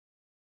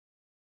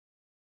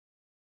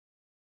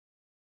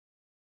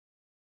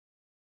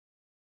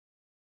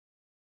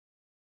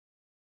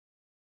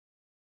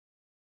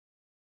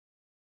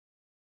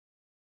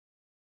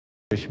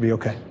It should be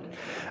okay.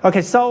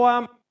 Okay,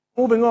 so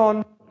moving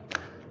on.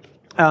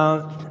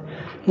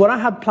 What I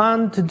had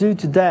planned to do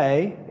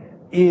today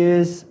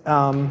is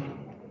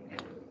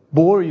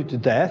bore you to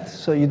death,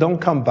 so you don't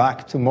come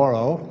back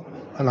tomorrow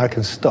and I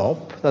can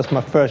stop. That's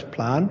my first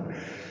plan.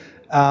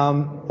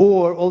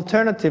 Or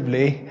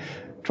alternatively,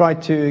 try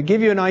to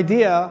give you an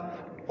idea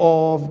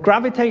of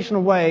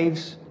gravitational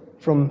waves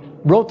from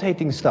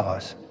rotating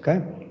stars.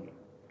 Okay?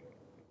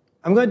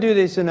 I'm going to do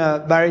this in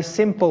a very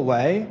simple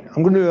way.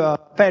 I'm going to do a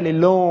fairly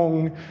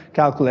long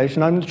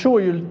calculation. I'm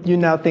sure you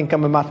now think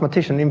I'm a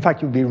mathematician. In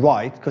fact, you'll be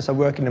right, because I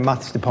work in the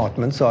maths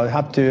department, so I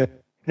have to,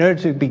 in order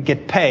to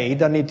get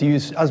paid, I need to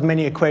use as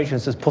many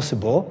equations as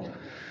possible.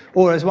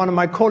 Or as one of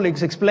my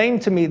colleagues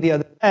explained to me the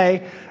other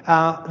day,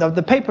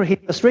 the paper he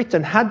just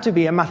written had to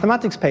be a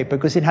mathematics paper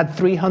because it had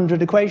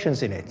 300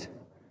 equations in it.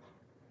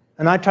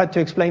 And I tried to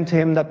explain to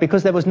him that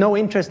because there was no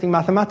interesting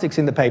mathematics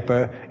in the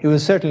paper, it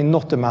was certainly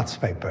not a maths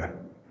paper.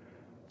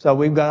 So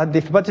we've got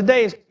different, but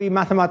today is going to be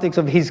mathematics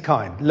of his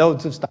kind,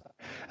 loads of stuff.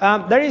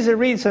 There is a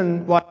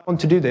reason why I want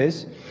to do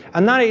this,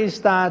 and that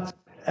is that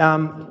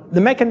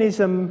the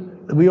mechanism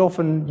that we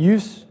often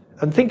use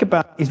and think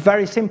about is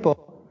very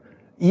simple,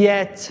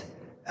 yet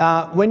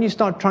when you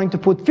start trying to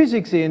put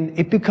physics in,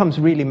 it becomes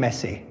really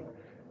messy.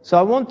 So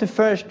I want to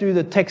first do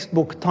the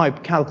textbook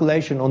type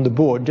calculation on the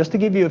board, just to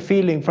give you a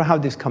feeling for how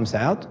this comes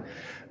out.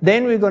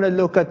 Then we're going to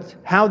look at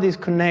how this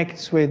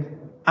connects with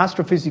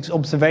astrophysics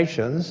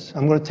observations.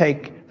 I'm going to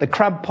take the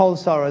Crab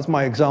pulsar as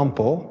my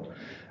example.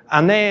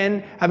 And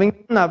then, having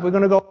done that, we're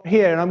going to go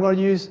here, and I'm going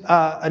to use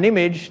an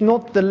image,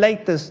 not the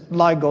latest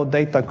LIGO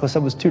data, because I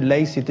was too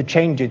lazy to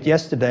change it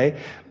yesterday,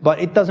 but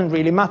it doesn't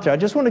really matter. I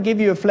just want to give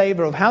you a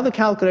flavor of how the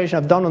calculation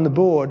I've done on the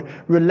board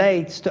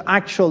relates to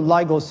actual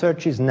LIGO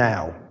searches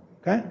now.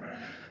 Okay?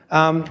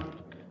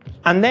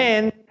 And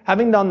then,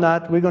 having done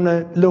that, we're going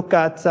to look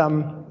at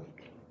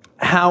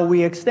how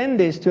we extend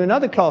this to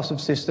another class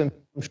of systems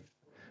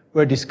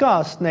were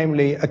discussed,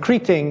 namely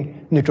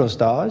accreting neutron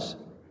stars.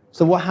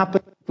 So what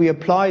happens if we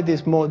apply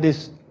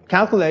this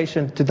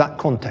calculation to that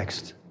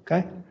context?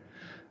 Okay?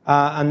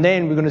 And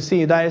then we're going to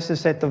see there is a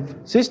set of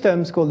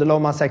systems called the low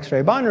mass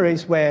X-ray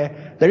binaries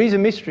where there is a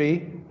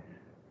mystery.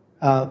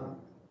 The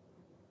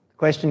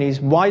question is,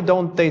 why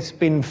don't they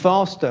spin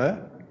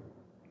faster?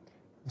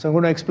 So I'm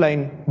going to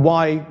explain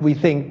why we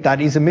think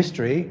that is a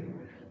mystery.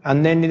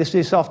 And then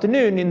this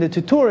afternoon in the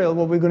tutorial,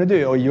 what we're going to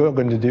do, or you're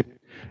going to do,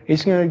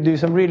 is going to do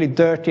some really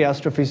dirty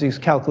astrophysics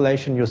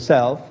calculation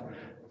yourself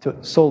to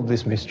solve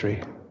this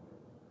mystery.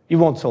 You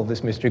won't solve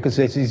this mystery because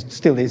it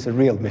still is a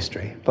real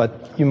mystery,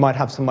 but you might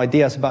have some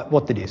ideas about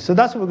what it is. So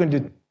that's what we're going to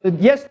do.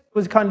 Yes, it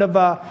was kind of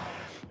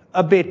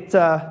a bit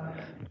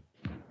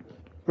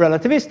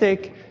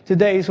relativistic.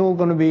 Today is all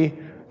going to be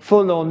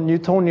full-on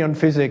Newtonian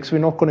physics. We're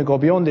not going to go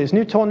beyond this.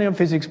 Newtonian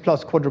physics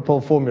plus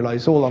quadrupole formula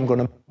is all I'm going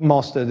to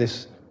master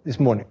this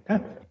morning.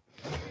 Okay?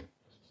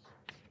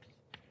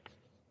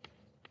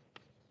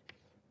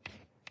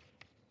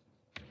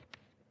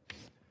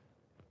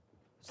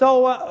 So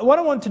what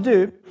I want to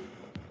do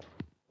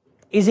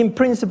is in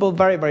principle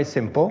very, very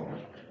simple.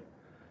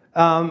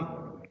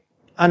 And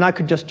I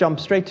could just jump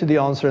straight to the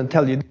answer and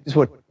tell you this is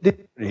what this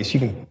is. You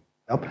can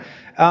help.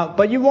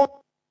 But you want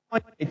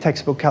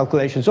textbook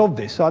calculations of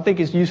this. So I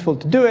think it's useful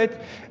to do it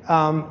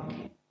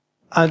and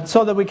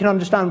so that we can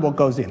understand what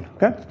goes in.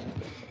 Okay?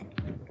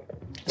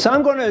 So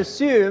I'm going to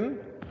assume,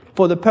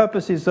 for the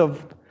purposes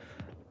of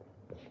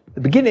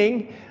the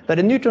beginning, that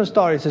a neutron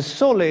star is a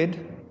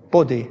solid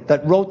body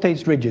that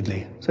rotates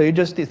rigidly. So you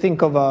just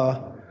think of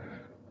a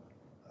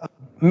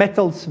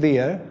metal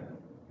sphere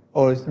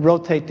or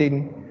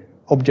rotating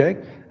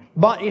object,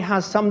 but it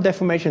has some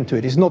deformation to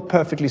it. It's not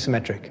perfectly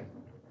symmetric.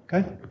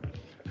 Okay?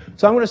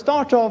 So I'm going to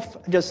start off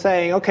just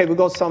saying, okay, we've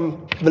got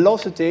some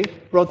velocity,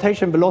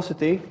 rotation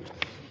velocity,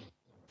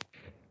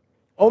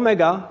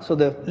 omega, so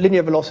the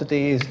linear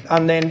velocity is,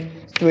 and then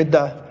with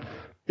the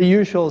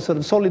usual sort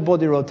of solid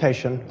body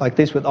rotation, like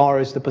this with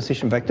r is the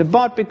position vector.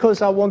 But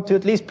because I want to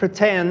at least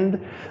pretend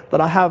that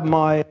I have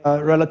my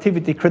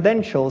relativity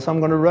credentials, I'm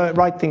going to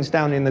write things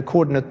down in the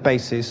coordinate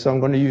basis. So I'm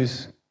going to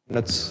use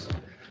coordinates.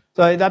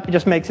 So that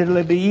just makes it a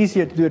little bit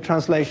easier to do a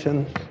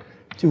translation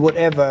to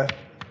whatever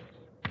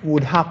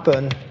would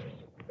happen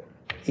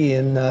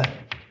in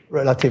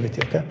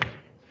relativity. Okay?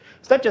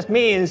 So that just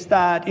means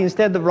that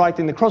instead of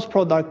writing the cross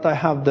product, I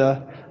have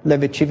the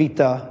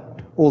Levi-Civita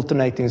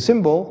alternating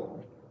symbol.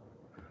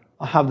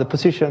 I have the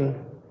position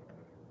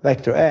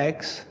vector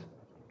x,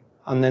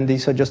 and then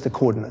these are just the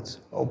coordinates,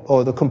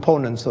 or the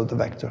components of the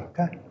vector,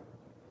 okay?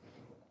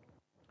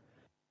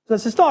 So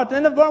that's a start.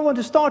 And then I want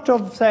to start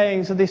off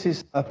saying, so this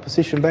is a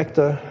position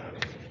vector.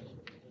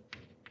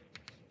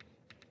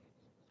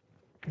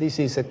 This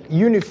is a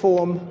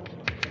uniform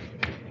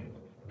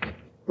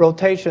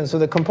rotation, so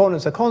the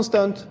components are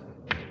constant.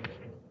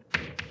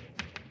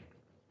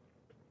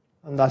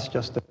 And that's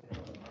just the...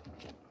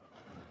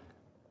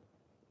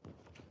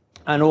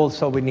 And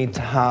also we need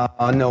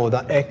to know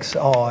that xi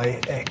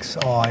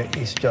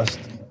is just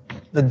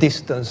the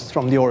distance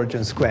from the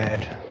origin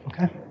squared.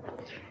 Okay?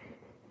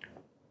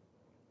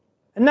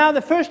 And now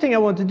the first thing I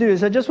want to do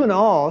is I just want to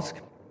ask,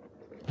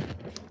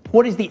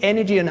 what is the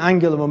energy and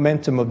angular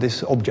momentum of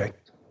this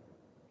object?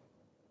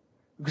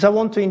 Because I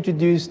want to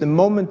introduce the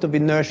moment of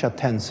inertia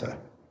tensor.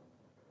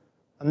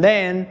 And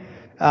then,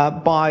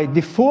 by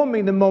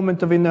deforming the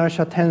moment of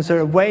inertia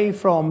tensor away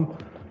from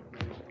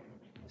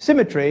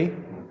symmetry,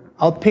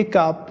 I'll pick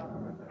up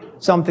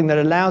something that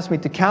allows me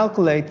to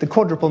calculate the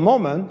quadrupole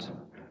moment,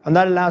 and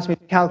that allows me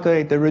to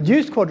calculate the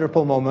reduced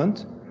quadrupole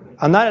moment,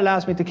 and that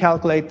allows me to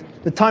calculate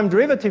the time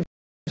derivative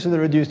of the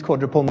reduced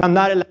quadrupole moment, and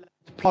that allows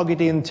me to plug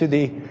it into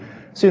the,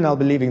 soon I'll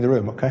be leaving the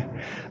room, okay?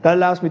 That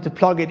allows me to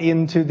plug it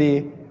into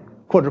the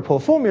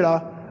quadrupole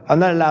formula,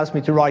 and that allows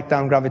me to write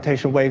down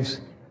gravitational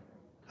waves,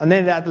 and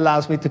then that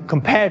allows me to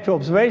compare to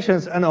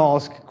observations and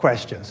ask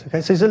questions,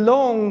 okay? So it's a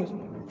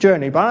long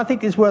journey, but I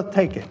think it's worth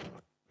taking.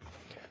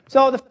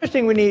 So the first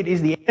thing we need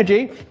is the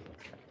energy.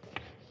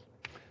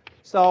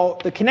 So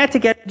the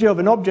kinetic energy of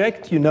an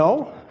object, you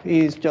know,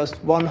 is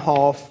just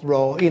 1/2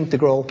 rho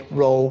integral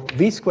rho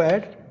v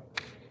squared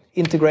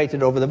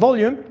integrated over the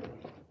volume.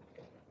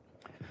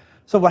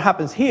 So what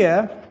happens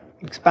here,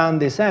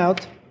 expand this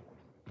out,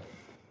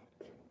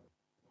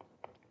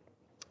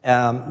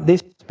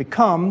 this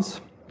becomes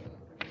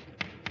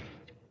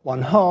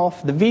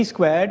 1/2 the v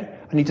squared.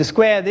 I need to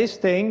square this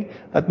thing.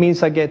 That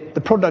means I get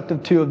the product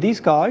of two of these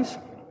guys.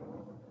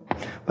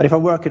 But if I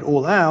work it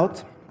all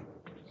out,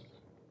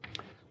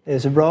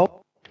 there's a rho.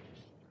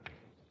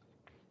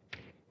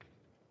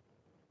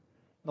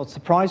 Not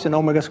surprised, an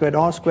omega squared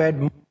r squared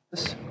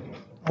minus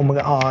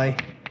omega I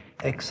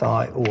xi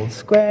all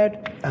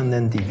squared, and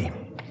then dv.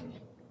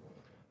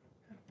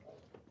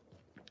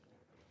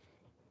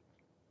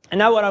 And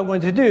now what I'm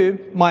going to do,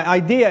 my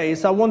idea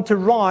is I want to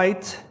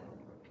write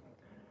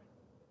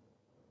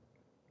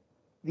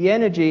the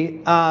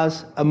energy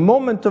as a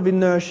moment of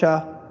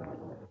inertia,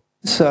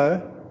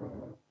 so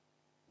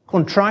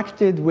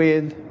contracted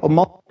with or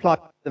multiplied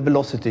by the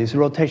velocities,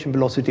 rotation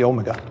velocity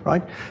omega,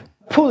 right?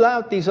 Pull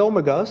out these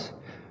omegas.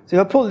 So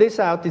if I pull this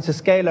out, it's a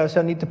scalar, so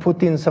I need to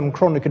put in some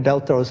Kronecker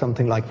delta or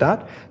something like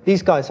that.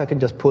 These guys I can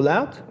just pull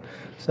out.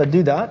 So I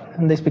do that,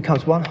 and this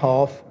becomes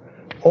 1/2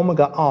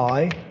 omega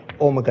I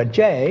omega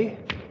j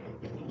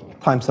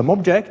times some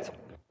object.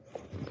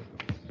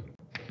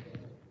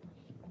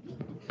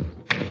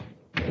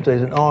 So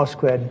there's an r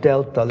squared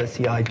delta, let's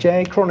see,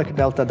 ij, Kronecker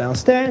delta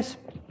downstairs,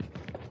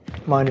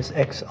 minus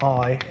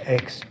xi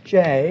xj.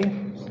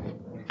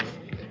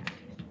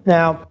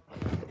 Now,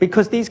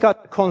 because these guys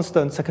are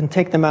constants, I can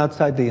take them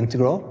outside the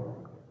integral.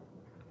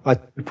 I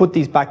put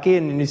these back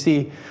in, and you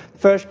see, the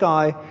first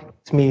guy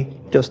gives me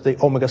just the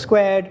omega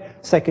squared,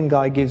 second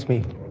guy gives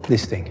me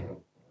this thing.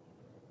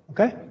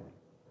 Okay?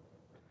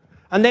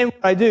 And then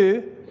what I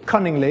do,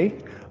 cunningly,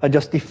 I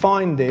just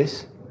define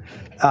this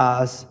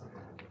as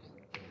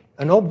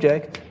an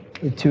object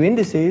with two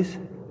indices.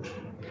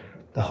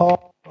 The half,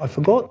 I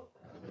forgot.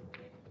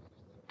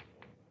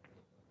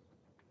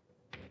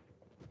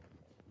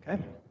 Okay.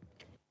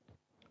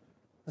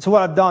 So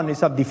what I've done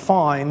is I've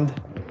defined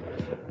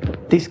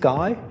this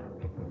guy,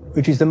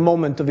 which is the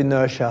moment of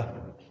inertia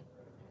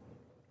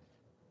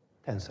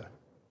tensor.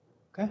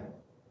 Okay?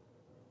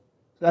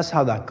 So that's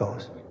how that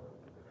goes.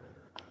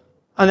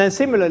 And then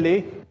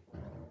similarly,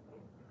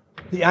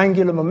 the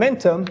angular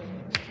momentum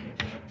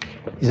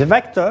is a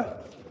vector,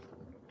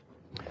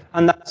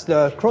 and that's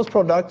the cross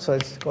product, so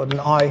it's got an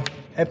I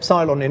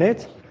epsilon in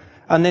it,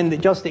 and then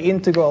just the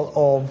integral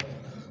of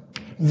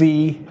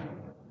v,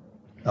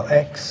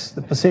 x,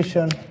 the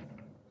position,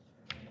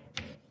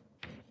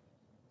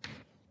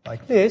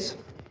 like this.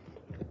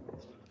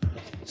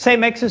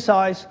 Same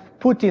exercise,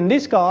 put in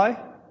this guy.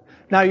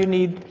 Now you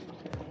need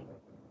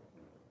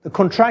the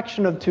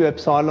contraction of two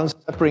epsilons.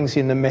 That brings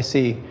in the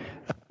messy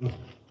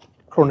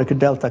Kronecker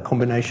delta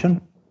combination.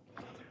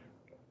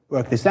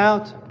 Work this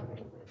out.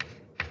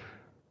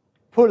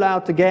 Pull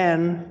out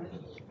again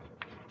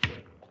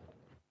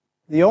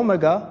the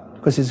omega,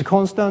 because it's a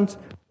constant.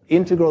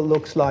 Integral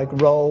looks like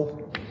rho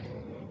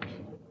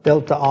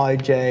delta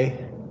ij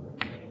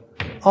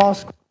r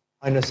squared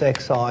minus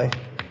xi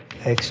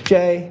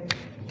xj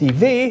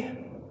dv,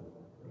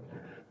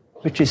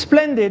 which is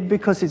splendid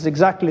because it's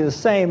exactly the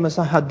same as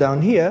I had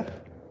down here.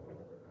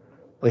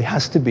 Well, it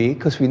has to be,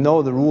 because we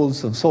know the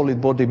rules of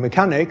solid body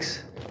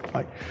mechanics.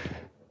 Right?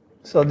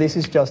 So this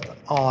is just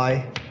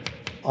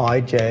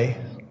ij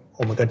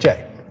omega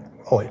j.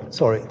 Oh,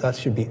 sorry, that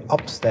should be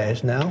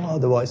upstairs now,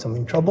 otherwise I'm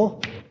in trouble.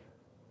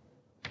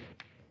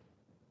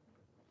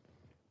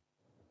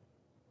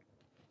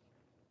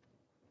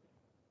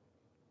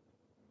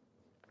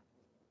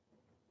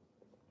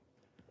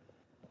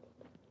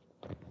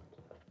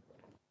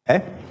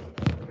 Okay.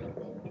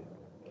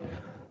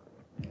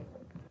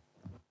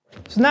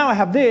 So now I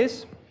have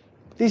this.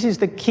 This is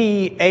the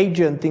key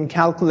agent in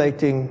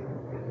calculating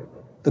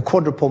the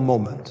quadrupole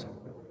moment,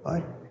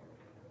 right?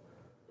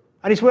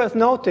 And it's worth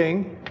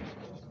noting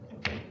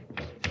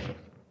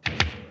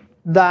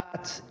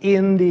that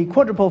in the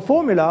quadrupole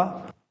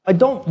formula, I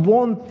don't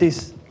want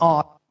this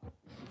R,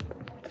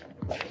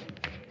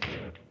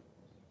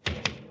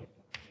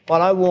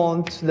 but I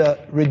want the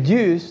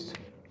reduced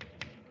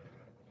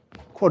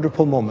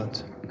quadrupole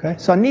moment. Okay?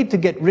 So I need to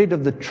get rid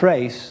of the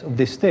trace of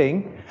this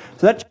thing.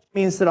 So that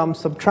means that I'm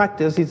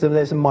subtracting,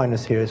 there's a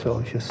minus here as well,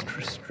 just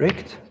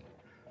restrict.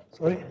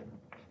 Sorry.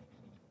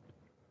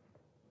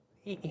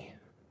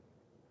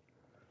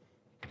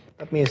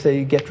 That means that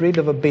you get rid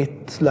of a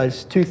bit, like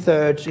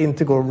 2/3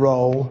 integral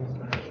rho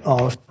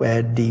r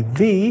squared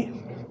dv.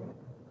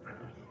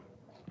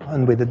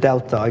 And with the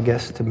delta, I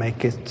guess, to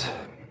make it.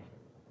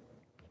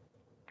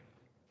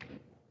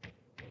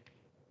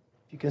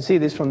 You can see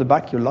this from the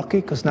back, you're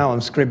lucky, because now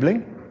I'm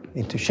scribbling.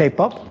 Need to shape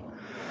up.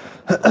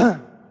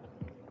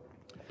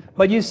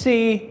 But you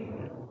see,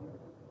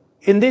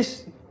 in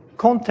this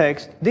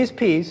context, this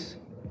piece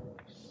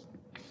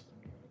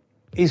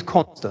is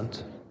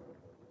constant,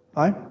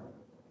 right?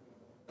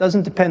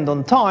 Doesn't depend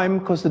on time,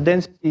 because the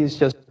density is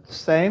just the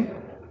same.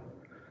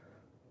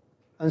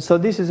 And so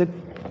this is a...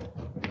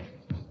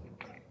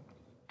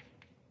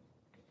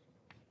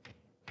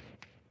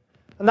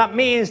 And that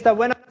means that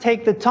when I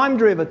take the time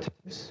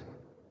derivatives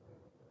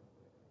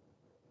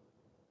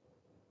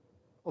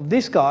of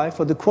this guy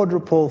for the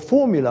quadrupole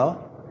formula,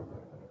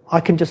 I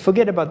can just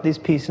forget about this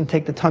piece and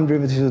take the time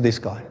derivatives of this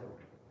guy.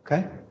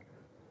 Okay?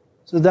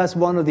 So that's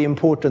one of the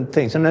important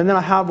things. And then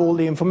I have all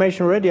the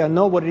information already. I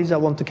know what it is I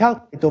want to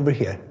calculate over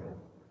here.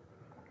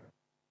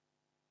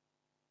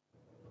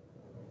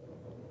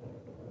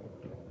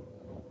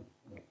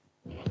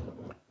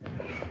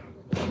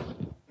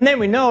 And then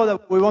we know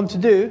that what we want to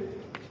do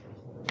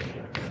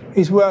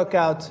is work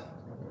out,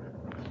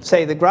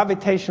 say, the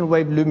gravitational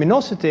wave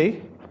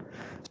luminosity.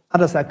 How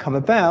does that come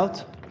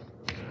about?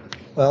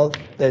 Well,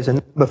 there's a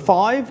number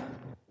 5.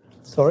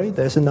 Sorry,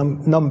 there's a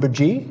number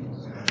g.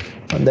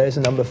 And there's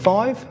a number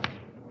 5.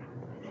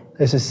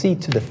 There's a c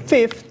to the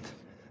 5th.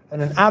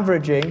 And an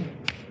averaging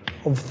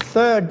of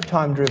third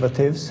time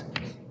derivatives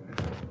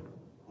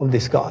of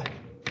this guy,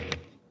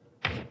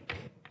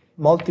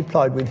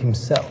 multiplied with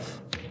himself.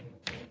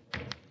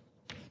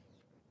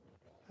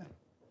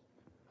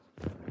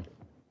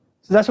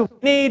 So that's what we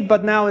need,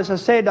 but now, as I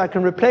said, I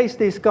can replace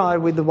this guy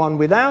with the one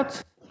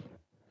without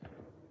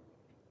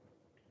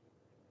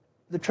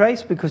the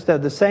trace, because they're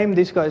the same.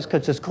 This guy is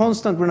just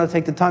constant when I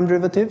take the time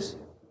derivatives.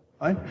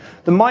 Right?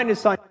 The minus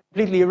sign is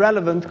completely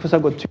irrelevant, because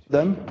I've got 2 of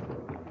them.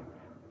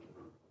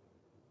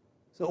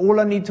 So all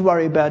I need to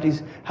worry about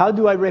is, how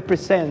do I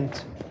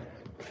represent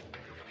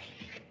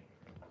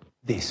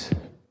this?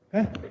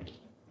 Okay?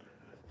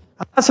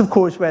 And that's, of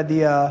course, where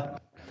the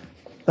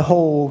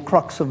whole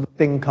crux of the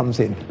thing comes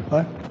in.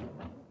 Right?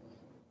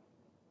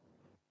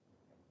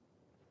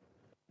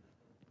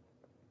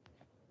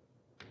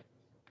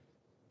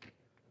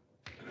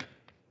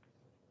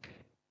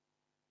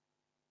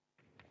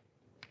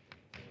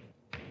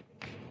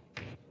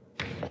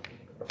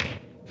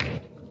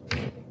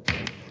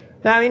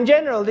 Now, in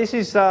general, this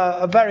is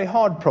a very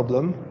hard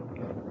problem.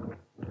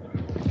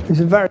 It's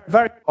a very,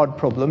 very hard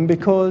problem,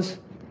 because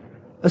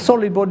a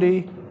solid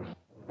body,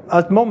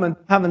 at the moment,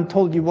 I haven't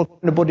told you what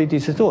kind of body it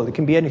is at all. It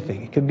can be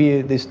anything. It could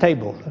be this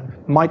table.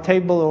 My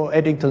table or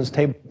Eddington's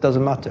table,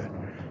 doesn't matter.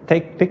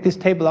 Pick this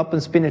table up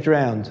and spin it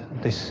around.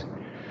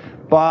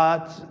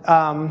 But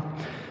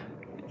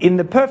in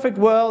the perfect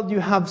world, you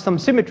have some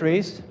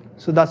symmetries,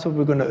 so that's what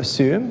we're going to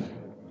assume.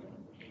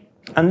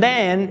 And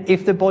then,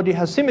 if the body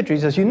has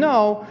symmetries, as you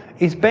know,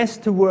 it's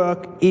best to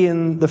work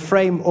in the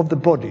frame of the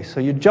body.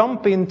 So you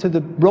jump into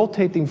the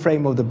rotating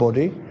frame of the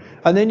body,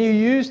 and then you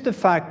use the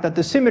fact that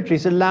the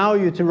symmetries allow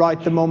you to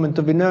write the moment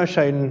of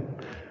inertia in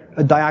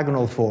a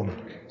diagonal form.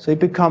 So it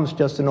becomes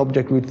just an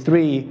object with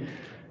 3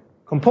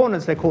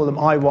 components. They call them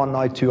I1,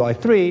 I2,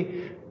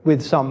 I3,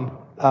 with some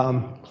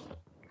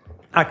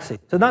axis.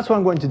 So that's what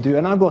I'm going to do.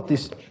 And I've got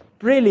this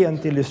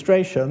brilliant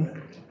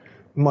illustration.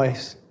 My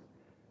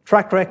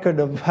track record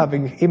of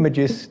having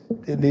images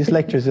in these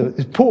lectures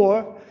is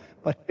poor,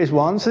 but here's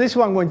one. So this is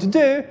what I'm going to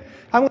do.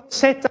 I'm going to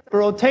set up a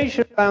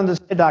rotation around the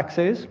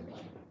z-axis,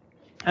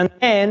 and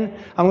then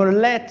I'm going to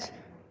let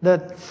the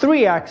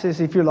 3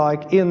 axes, if you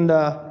like, in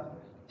the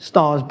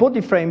star's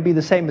body frame be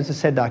the same as the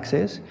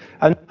z-axis,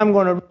 and I'm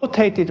going to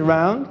rotate it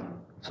around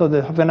so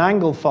they have an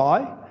angle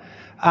phi,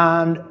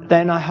 and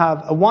then I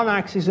have a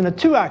 1-axis and a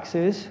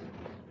 2-axis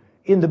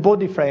in the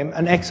body frame,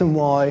 and x and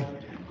y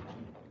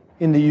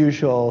in the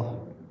usual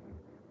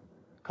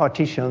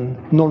Cartesian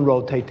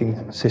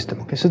non-rotating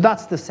system. Okay, so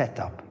that's the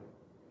setup.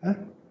 Okay?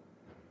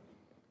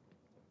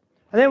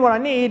 And then what I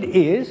need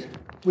is,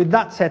 with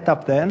that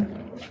setup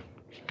then,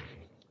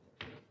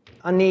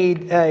 I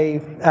need a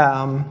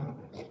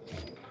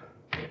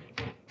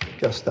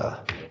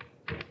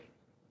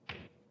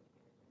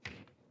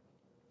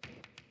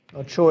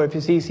not sure if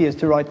it's easiest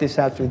to write this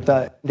out with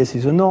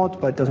indices or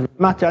not, but it doesn't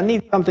matter. I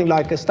need something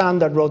like a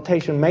standard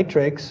rotation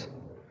matrix,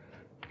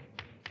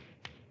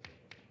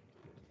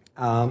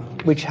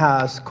 which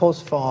has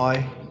cos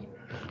phi,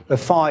 where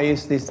phi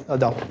is this,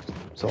 no,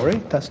 sorry,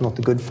 that's not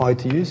a good phi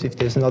to use if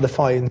there's another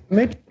phi in the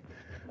image.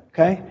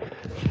 Okay,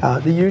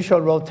 the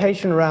usual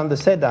rotation around the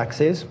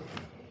z-axis.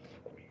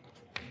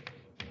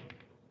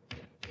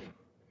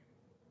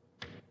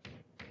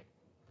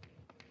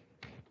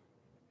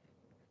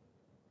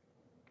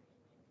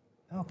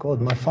 God,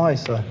 my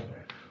files are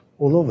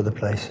all over the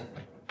place.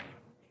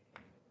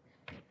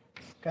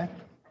 Okay.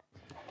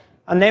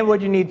 And then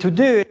what you need to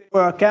do is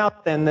work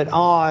out then that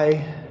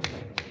I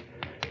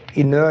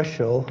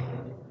inertial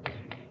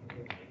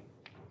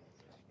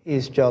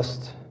is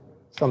just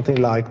something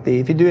like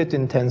if you do it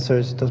in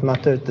tensors, it doesn't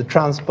matter, the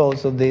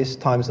transpose of this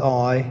times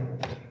I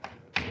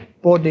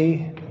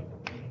body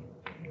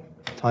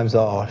times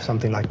R,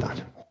 something like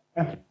that.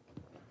 Okay.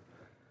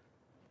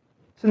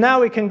 So now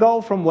we can go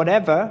from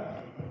whatever,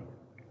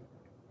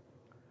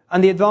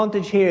 and the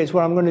advantage here is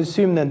where I'm going to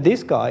assume that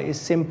this guy is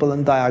simple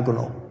and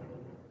diagonal.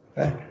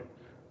 Okay.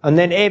 And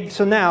then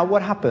so now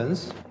what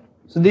happens,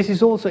 so this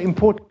is also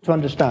important to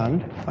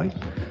understand, right?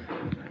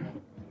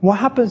 What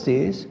happens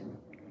is,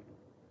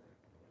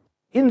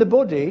 in the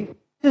body,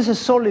 this is a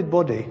solid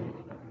body.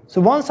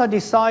 So once I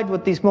decide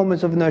what these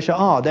moments of inertia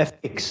are, they're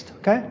fixed,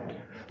 okay?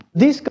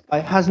 This guy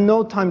has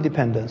no time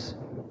dependence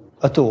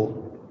at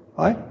all,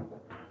 right?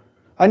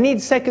 I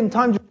need second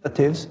time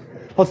derivatives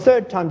or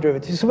third time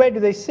derivatives. So where do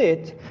they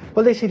sit?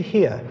 Well, they sit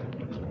here,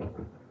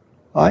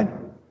 right?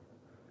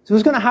 So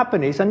what's going to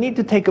happen is I need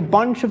to take a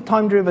bunch of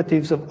time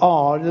derivatives of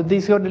R.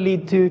 These are going to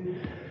lead to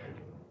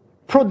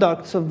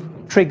products of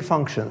trig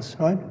functions,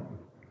 right?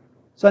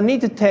 So I need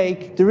to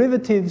take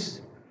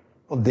derivatives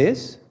of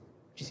this,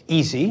 which is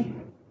easy.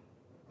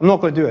 I'm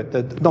not going to do it.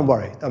 Don't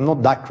worry. I'm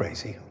not that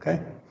crazy,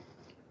 okay?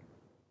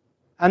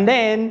 And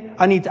then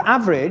I need to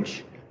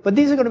average, but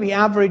these are going to be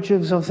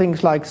averages of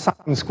things like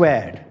sine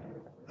squared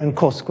and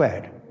cos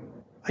squared.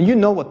 And you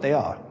know what they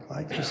are,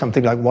 right?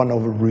 Something like 1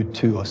 over root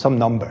 2 or some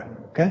number,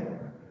 okay?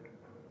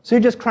 So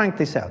you just crank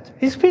this out.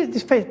 It's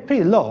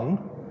pretty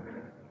long.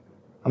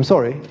 I'm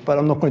sorry, but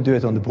I'm not going to do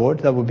it on the board.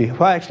 That would be,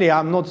 well, actually,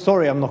 I'm not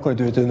sorry I'm not going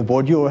to do it on the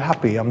board. You're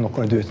happy I'm not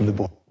going to do it on the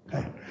board.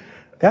 Okay?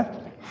 Okay?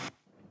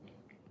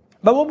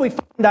 But what we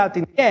find out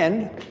in the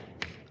end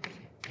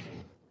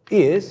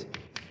is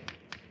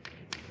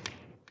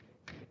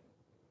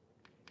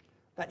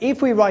that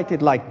if we write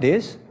it like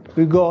this,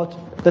 we've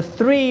got the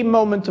three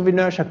moments of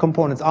inertia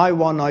components,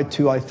 I1,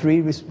 I2,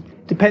 I3,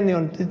 depending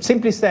on, it's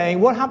simply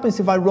saying what happens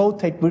if I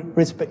rotate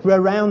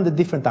around the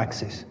different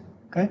axes.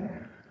 Okay?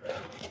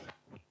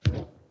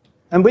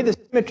 And with the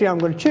symmetry I'm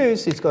going to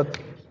choose, it's got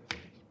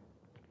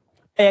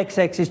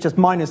AXX is just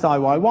minus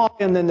IYY,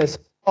 and then there's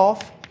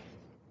half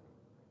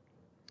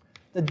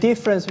the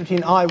difference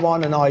between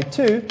I1 and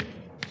I2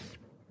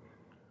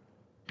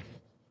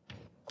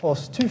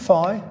 cos 2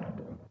 phi,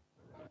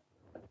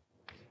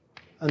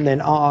 and then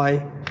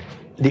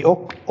the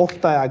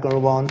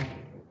off-diagonal one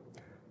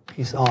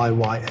is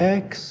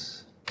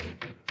IYX,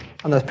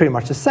 and that's pretty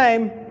much the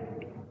same.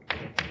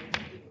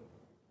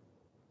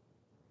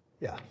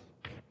 Yeah.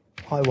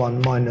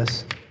 I1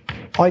 minus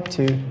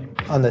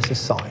I2, and there's a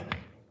sign.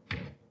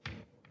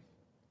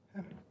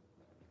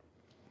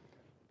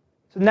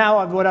 So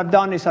now what I've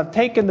done is I've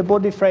taken the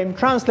body frame,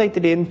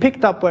 translated in,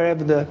 picked up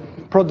wherever the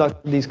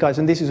product of these guys,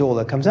 and this is all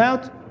that comes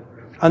out.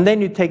 And then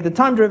you take the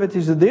time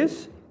derivatives of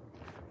this,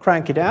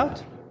 crank it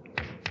out,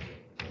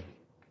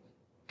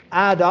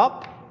 add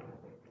up,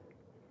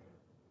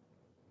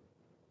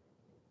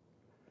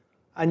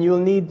 and you'll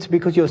need to,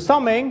 because you're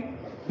summing,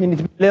 you need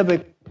to be a little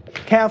bit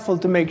careful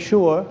to make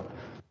sure.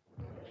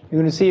 You're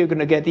going to see you're going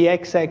to get the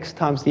xx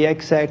times the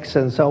xx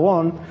and so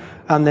on,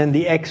 and then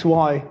the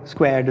xy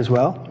squared as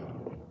well.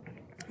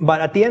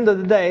 But at the end of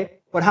the day,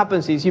 what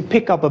happens is you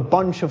pick up a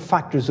bunch of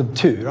factors of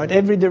 2, right?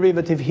 Every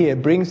derivative here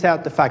brings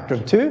out the factor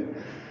of 2.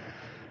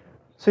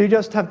 So you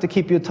just have to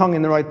keep your tongue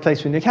in the right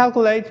place when you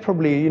calculate,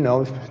 probably, you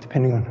know,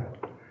 depending on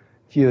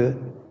if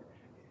you,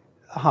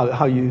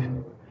 how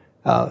you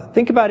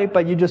think about it,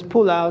 but you just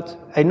pull out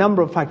a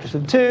number of factors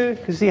of 2,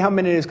 you can see how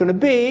many there's going to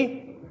be.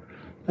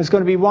 There's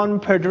going to be 1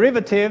 per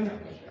derivative,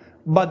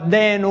 but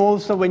then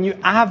also when you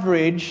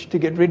average to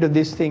get rid of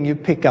this thing, you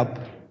pick up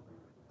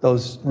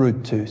those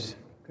root 2's.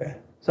 Okay?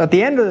 So at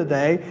the end of the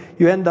day,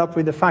 you end up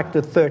with a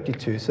factor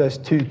 32, so that's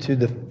 2 to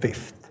the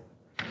 5th.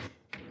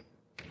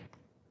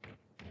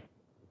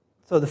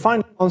 So the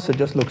final answer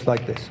just looks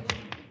like this.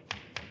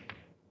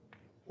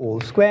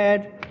 All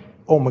squared,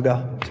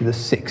 omega to the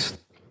 6th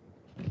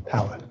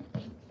power.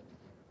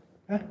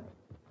 Okay?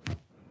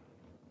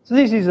 So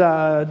this is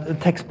a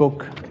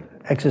textbook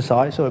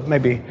exercise, or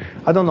maybe,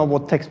 I don't know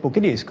what textbook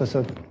it is, because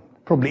it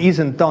probably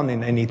isn't done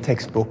in any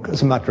textbook,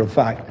 as a matter of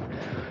fact.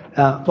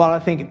 Well, I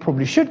think it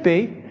probably should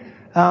be,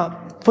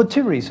 for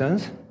 2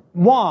 reasons.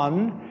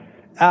 One,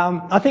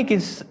 I think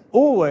it's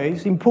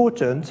always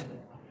important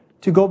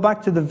to go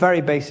back to the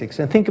very basics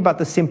and think about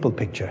the simple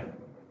picture.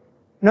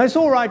 Now, it's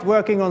all right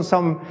working on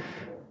some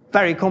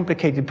very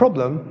complicated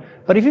problem,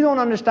 but if you don't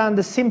understand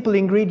the simple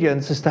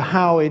ingredients as to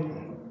how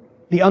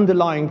the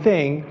underlying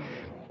thing,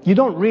 you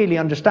don't really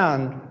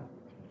understand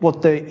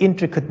what the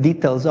intricate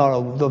details are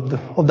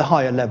of the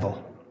higher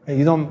level.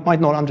 You might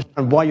not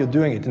understand why you're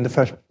doing it in the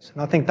first place,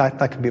 and I think that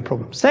can be a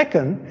problem.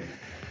 Second,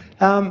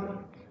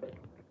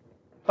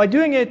 by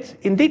doing it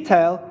in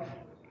detail,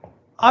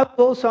 I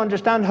will also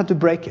understand how to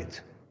break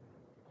it.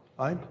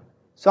 Right?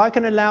 So I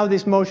can allow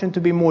this motion to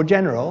be more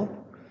general,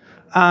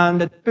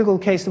 And a typical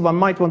case that one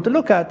might want to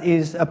look at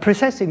is a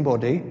precessing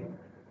body,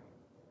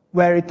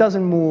 where it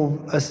doesn't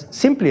move as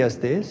simply as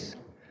this.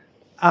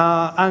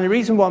 And the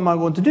reason why I might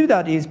want to do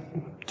that is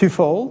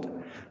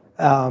twofold.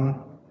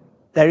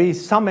 There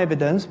is some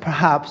evidence,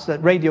 perhaps,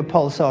 that radio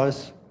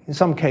pulsars, in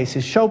some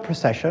cases, show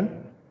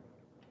precession.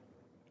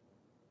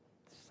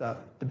 It's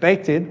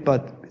debated,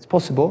 but it's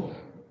possible.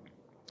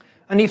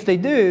 And if they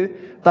do,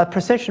 that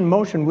precession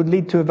motion would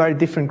lead to a very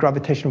different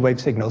gravitational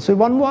wave signal. So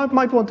one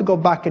might want to go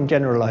back and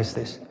generalize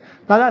this.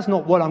 Now, that's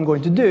not what I'm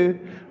going to do,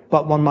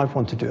 but one might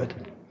want to do it.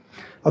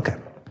 Okay.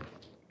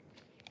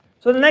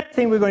 So the next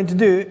thing we're going to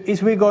do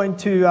is we're going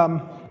to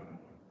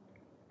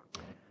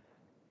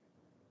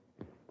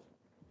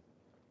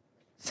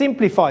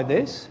simplify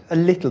this a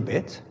little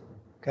bit,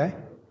 okay?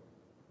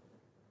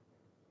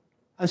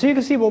 And so you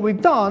can see what we've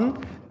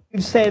done.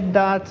 We've said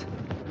that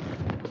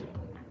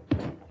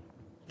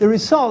the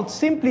result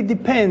simply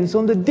depends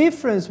on the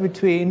difference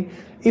between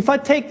if I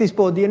take this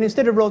body and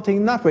instead of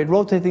rotating that way,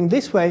 rotating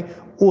this way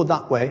or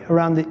that way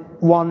around the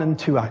 1 and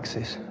 2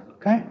 axes,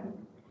 okay?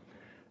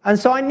 And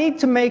so I need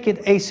to make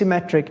it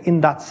asymmetric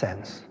in that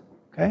sense,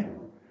 okay?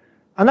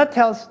 And that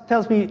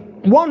tells me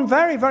one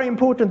very, very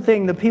important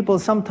thing that people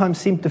sometimes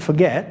seem to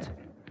forget,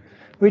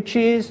 which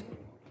is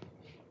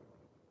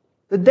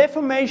the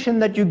deformation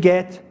that you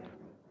get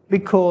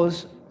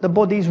because the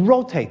body is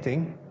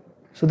rotating.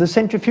 So the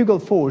centrifugal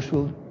force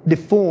will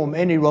deform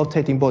any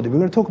rotating body. We're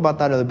going to talk about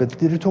that a little bit.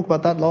 Did we talk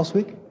about that last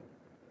week?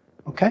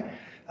 Okay.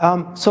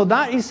 So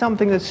that is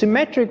something that's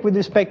symmetric with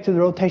respect to the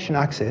rotation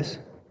axis.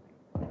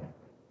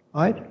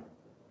 Right?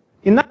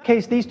 In that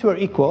case, these two are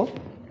equal.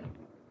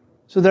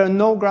 So there are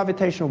no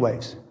gravitational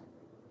waves.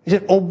 It's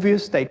an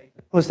obvious statement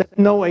because there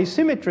are no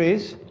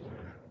asymmetries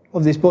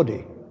of this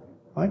body.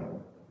 Right?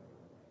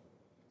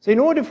 So in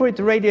order for it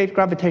to radiate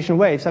gravitational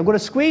waves, I've got to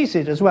squeeze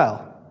it as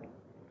well.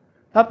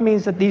 That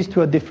means that these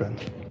two are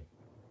different.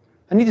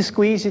 I need to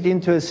squeeze it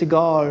into a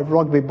cigar,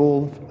 rugby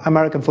ball,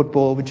 American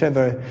football,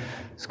 whichever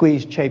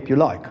squeezed shape you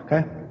like,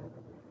 okay?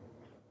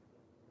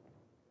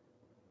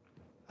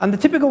 And the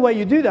typical way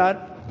you do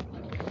that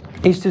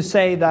is to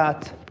say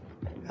that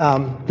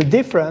the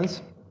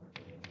difference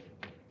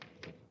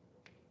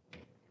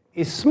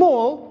is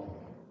small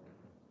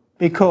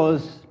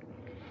because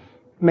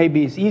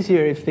maybe it's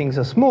easier if things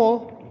are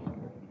small.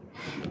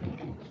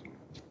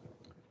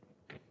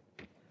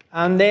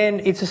 And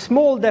then it's a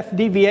small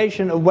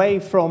deviation away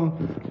from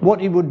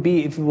what it would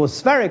be if it was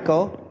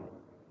spherical.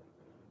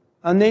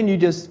 And then you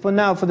just, for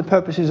now, for the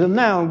purposes of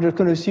now, I'm just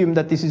going to assume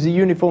that this is a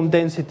uniform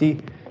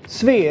density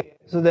sphere.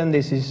 So then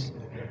this is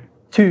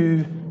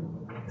 2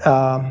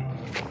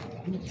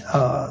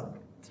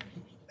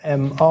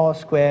 mr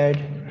squared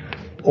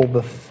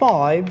over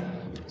 5.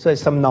 So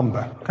it's some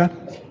number, okay?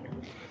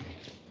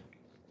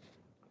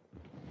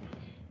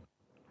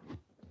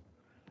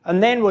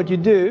 And then what you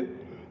do,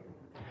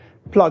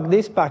 plug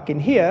this back in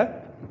here,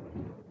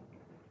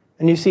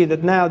 and you see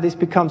that now this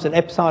becomes an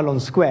epsilon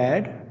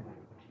squared,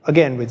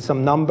 again with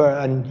some number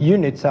and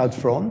units out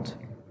front.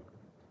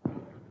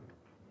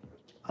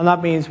 And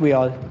that means we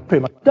are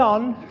pretty much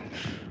done,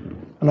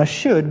 and I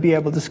should be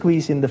able to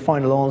squeeze in the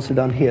final answer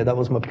down here. That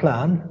was my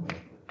plan.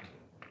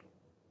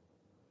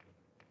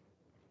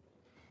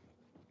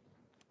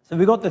 So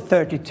we got the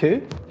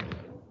 32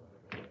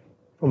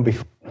 from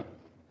before.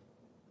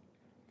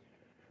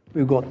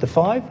 We've got the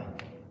 5.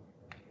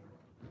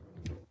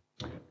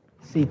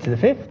 C to the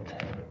 5th,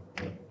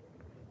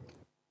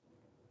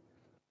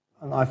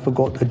 and I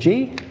forgot a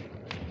G,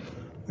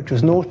 which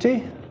was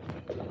naughty.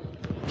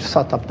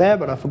 Sat up there,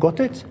 but I forgot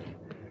it.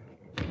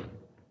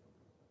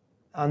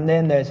 And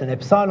then there's an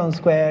epsilon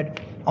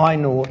squared, I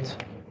naught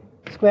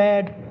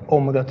squared,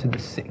 omega to the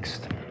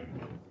 6th.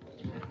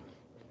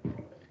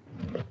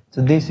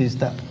 So this is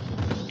the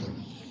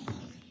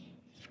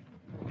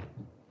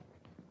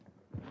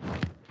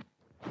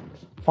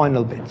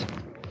final bit.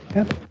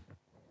 Okay?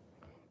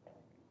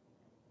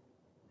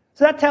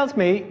 So that tells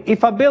me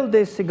if I build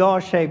this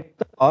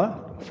cigar-shaped star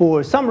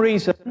for some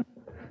reason,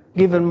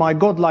 given my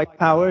godlike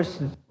powers,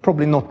 it's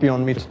probably not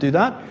beyond me to do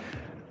that,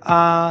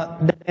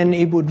 then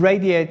it would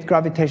radiate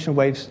gravitational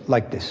waves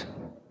like this.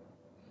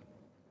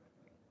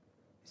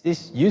 Is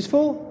this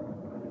useful?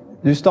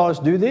 Do stars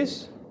do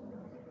this?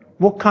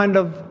 What kind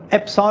of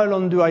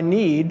epsilon do I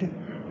need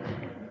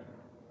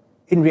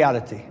in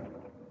reality?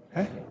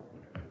 Okay.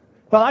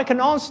 Well, I can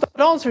start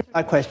answering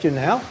that question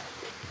now.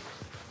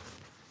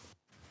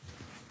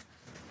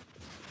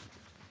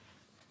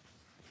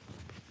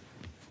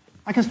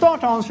 I can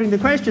start answering the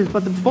questions,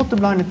 but the bottom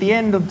line at the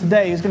end of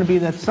today is going to be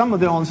that some of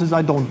the answers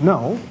I don't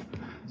know.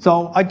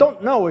 So I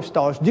don't know if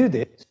stars do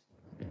this,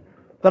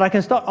 but I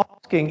can start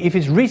asking if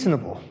it's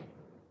reasonable.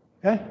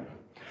 Okay?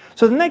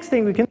 So the next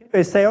thing we can do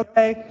is say,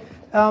 okay,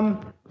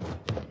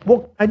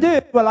 what can I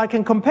do? Well, I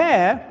can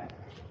compare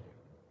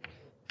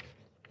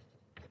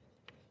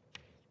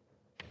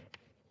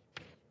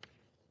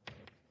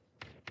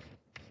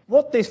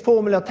what this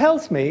formula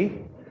tells me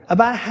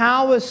about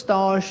how a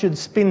star should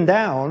spin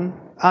down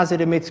as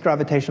it emits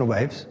gravitational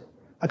waves,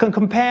 I can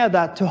compare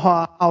that to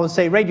how I would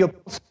say radio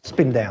pulsars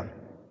spin down,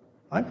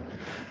 right?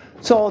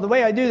 So the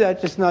way I do that,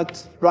 just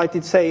not write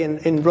it, say,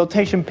 in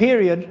rotation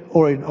period,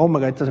 or in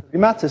omega, it doesn't really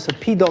matter, so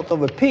P dot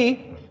over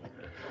P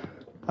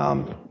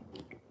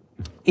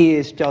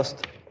is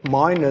just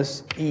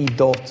minus E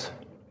dot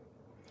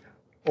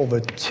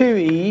over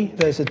 2E.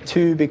 There's a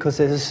 2 because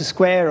there's a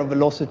square of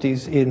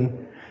velocities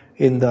in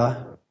the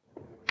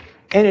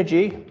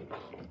energy.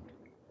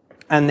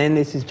 And then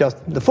this is just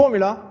the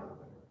formula.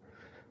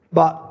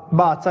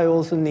 But I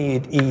also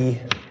need E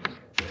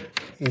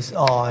is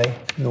I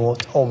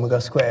naught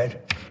omega squared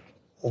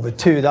over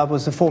 2. That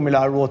was the formula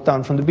I wrote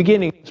down from the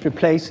beginning. It's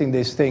replacing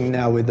this thing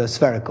now with a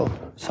spherical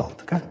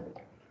result. Okay?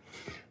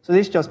 So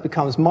this just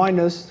becomes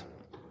minus,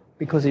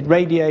 because it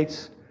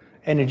radiates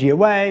energy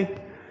away,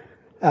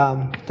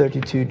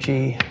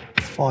 32G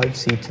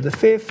 5C to the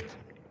 5th,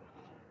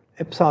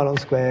 epsilon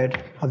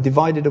squared. I've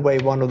divided away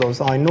one of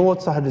those I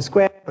naughts. I had the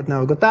square, but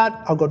now I've got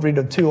that. I've got rid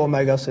of 2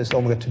 omega, so it's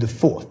omega to the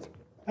 4th.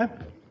 Okay?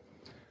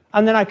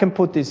 And then I can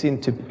put this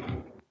into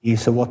E,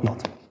 so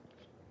whatnot.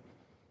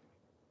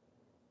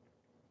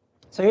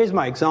 So here's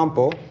my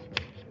example.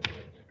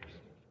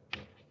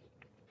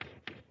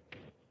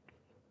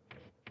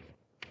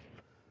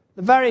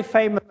 The very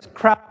famous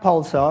Crab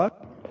pulsar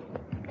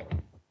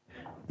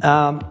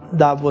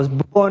that was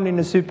born in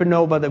a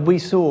supernova that we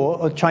saw,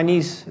 or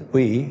Chinese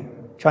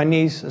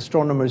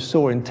astronomers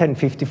saw in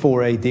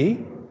 1054 AD.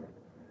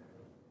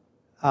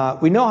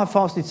 We know how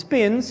fast it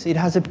spins. It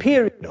has a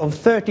period of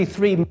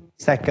 33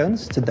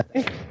 milliseconds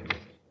today.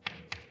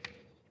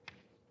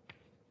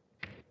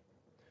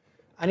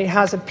 And it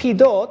has a P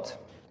dot,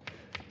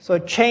 so a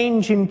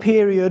change in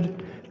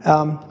period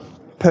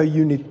per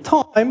unit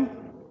time,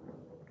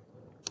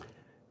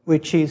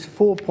 which is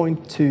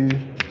 4.2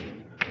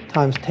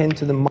 times 10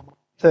 to the minus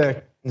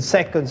 13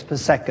 seconds per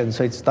second,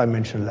 so it's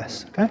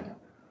dimensionless. Okay?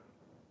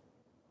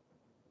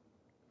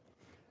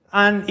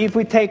 And if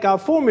we take our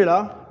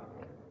formula,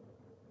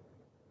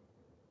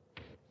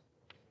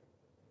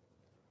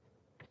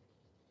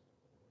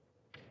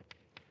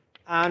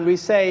 and we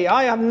say,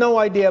 I have no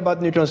idea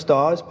about neutron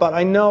stars, but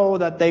I know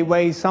that they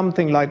weigh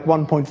something like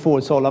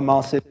 1.4 solar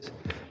masses,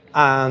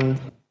 and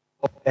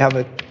they have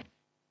a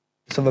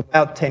of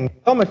about 10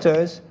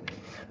 kilometers,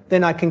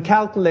 then I can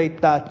calculate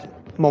that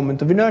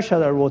moment of inertia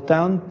that I wrote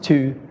down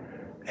to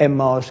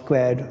mr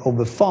squared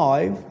over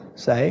 5,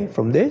 say,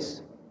 from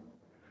this.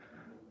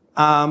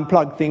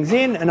 Plug things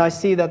in, and I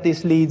see that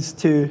this leads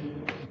to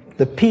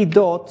the P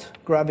dot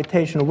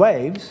gravitational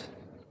waves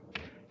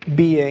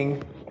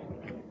being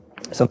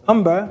some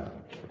number,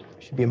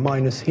 should be a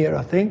minus here,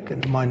 I think,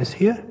 and a minus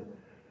here.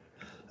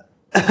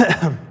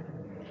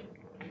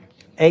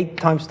 8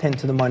 times 10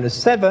 to the minus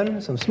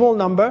 7, some small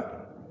number,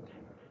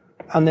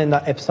 and then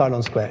that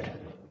epsilon squared.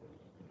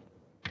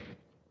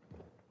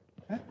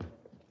 Okay.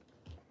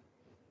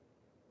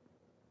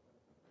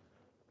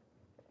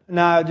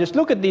 Now just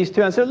look at these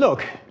two and say,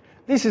 look,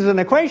 this is an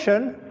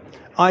equation.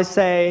 I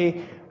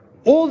say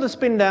all the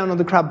spin down of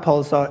the Crab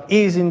pulsar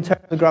is in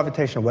terms of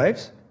gravitational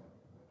waves.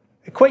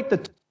 Equate the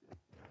two.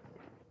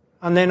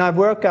 And then I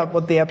work out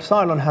what the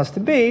epsilon has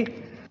to be.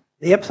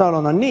 The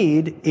epsilon I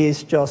need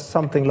is just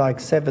something like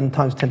 7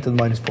 times 10 to the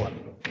minus 4.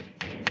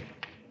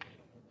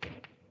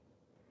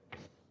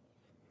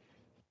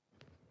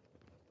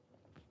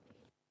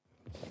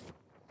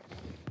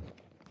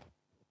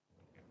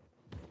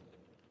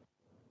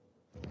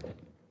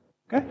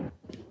 Okay?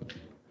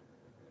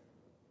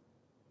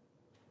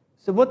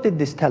 So what did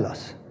this tell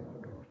us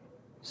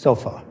so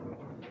far?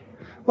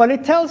 Well,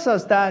 it tells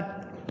us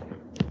that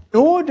in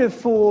order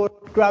for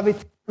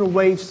gravitational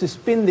waves to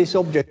spin this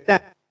object down,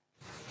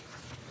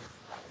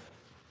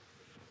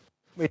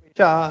 which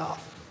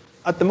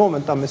at the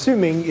moment I'm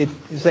assuming it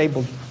is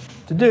able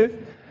to do,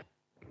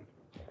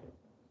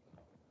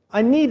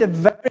 I need a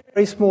very,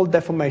 very small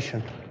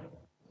deformation,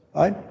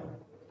 right?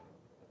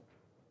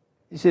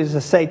 This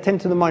is, say, 10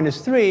 to the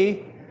minus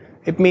 3.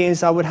 It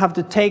means I would have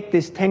to take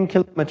this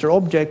 10-kilometer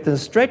object and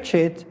stretch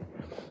it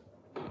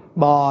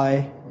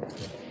by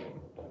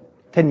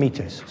 10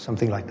 meters,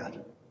 something like that,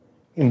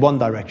 in one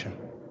direction.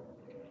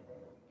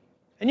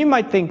 And you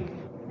might think,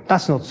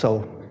 that's not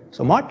so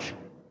much.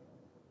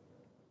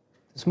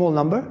 A small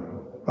number,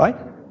 right?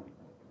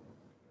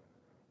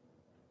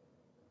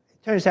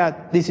 It turns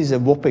out this is a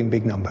whopping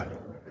big number,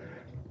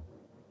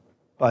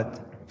 but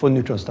for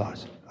neutron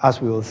stars,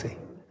 as we will see.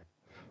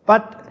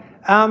 But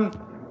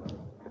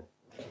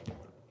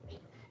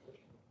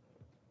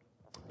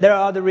there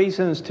are other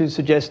reasons to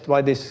suggest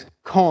why this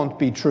can't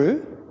be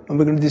true, and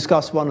we're going to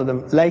discuss one of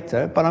them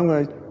later, but I'm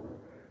going to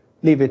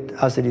leave it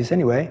as it is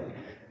anyway.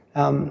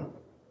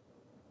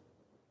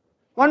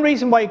 One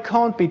reason why it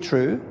can't be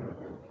true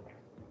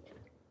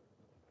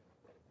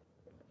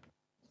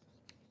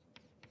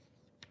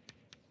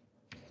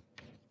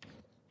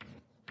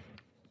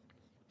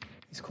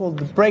is called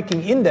the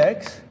breaking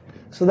index.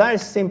 So that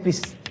is simply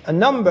a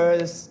number,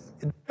 a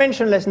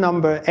dimensionless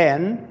number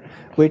n,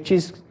 which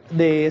is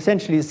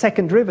essentially the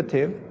second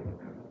derivative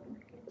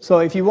So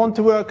if you want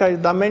to work a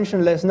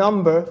dimensionless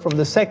number from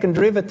the second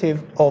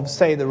derivative of,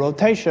 say, the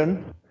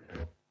rotation,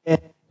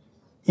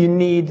 you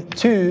need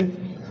 2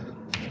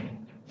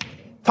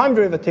 time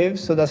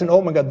derivatives, so that's an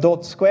omega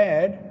dot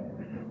squared,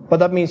 but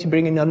that means you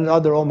bring in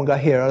another omega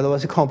here,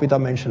 otherwise it can't be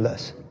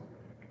dimensionless.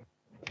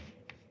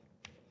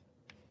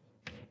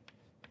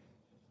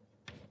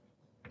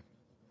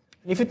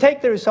 If you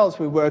take the results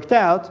we worked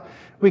out,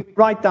 we can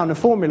write down a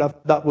formula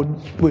that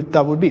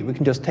would be. We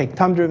can just take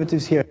time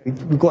derivatives here.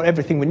 We've got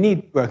everything we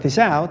need to work this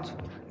out.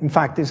 In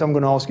fact, I'm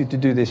going to ask you to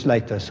do this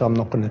later, so I'm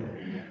not going to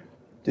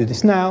do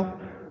this now.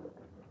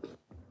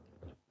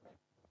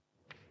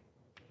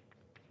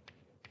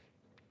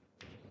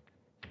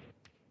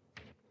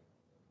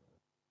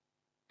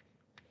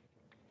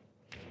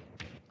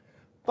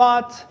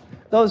 But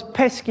those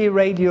pesky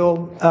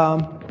radio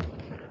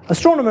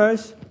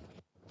astronomers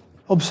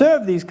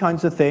observe these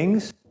kinds of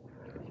things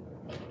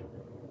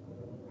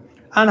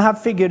and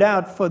have figured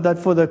out that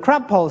for the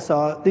Crab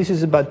pulsar, this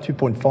is about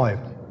 2.5.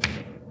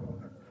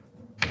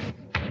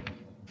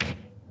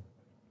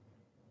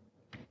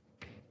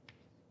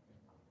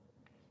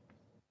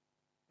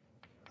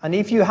 And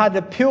if you had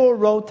a pure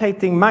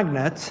rotating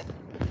magnet,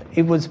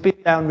 it would spin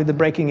down with a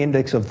breaking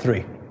index of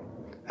 3.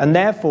 And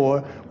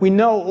therefore, we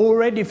know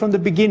already from the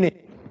beginning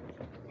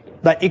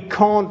that it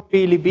can't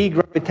really be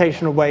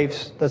gravitational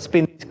waves that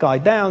spin this guy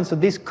down, so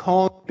this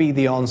can't be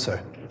the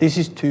answer. This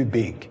is too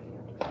big.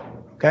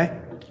 Okay?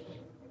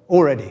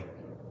 Already.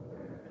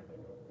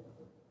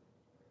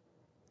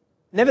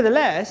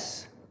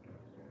 Nevertheless,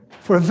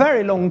 for a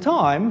very long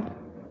time,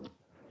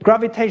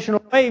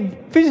 gravitational wave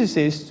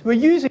physicists were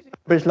using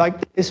numbers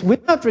like this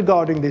without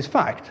regarding this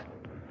fact.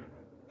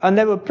 And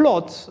there were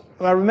plots,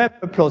 I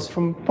remember plots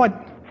from quite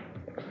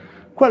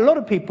a lot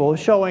of people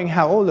showing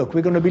how, oh look,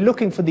 we're going to be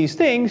looking for these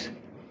things,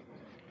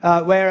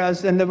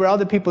 and there were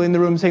other people in the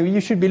room saying, well, you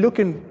should be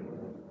looking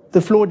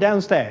the floor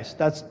downstairs.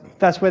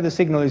 That's where the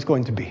signal is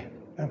going to be.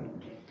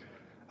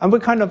 And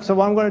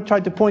so I'm going to try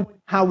to point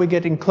how we're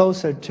getting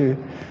closer to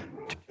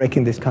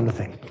breaking this kind of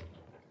thing.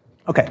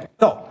 Okay,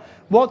 so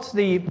what's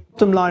the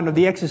bottom line of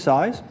the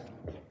exercise?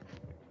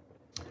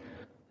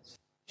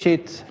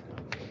 It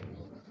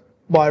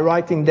by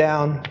writing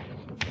down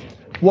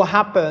what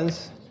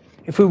happens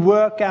if we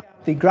work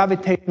out the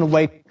gravitational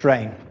wave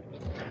strain.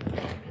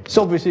 It's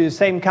obviously the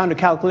same kind of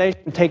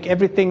calculation, take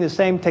everything the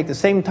same, take the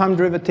same time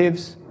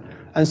derivatives,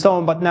 and so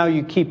on, but now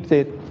you keep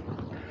the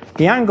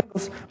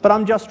angles, but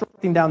I'm just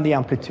writing down the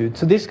amplitude.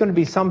 So this is going to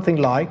be something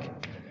like,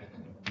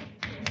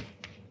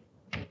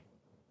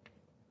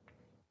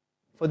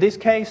 for this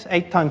case,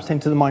 8 times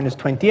 10 to the minus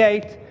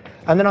 28,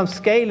 and then I'm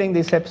scaling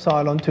this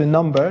epsilon to a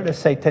number, let's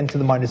say 10 to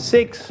the minus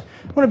 6.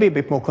 I'm going to be a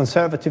bit more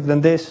conservative than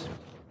this,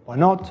 why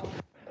not?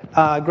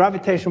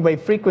 Gravitational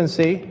wave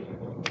frequency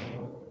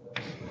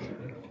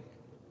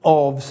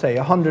of, say,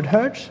 100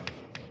 hertz,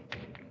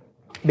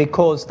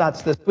 because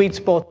that's the sweet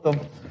spot of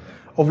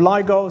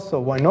LIGO, so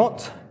why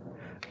not?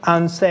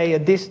 And say a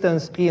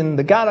distance in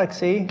the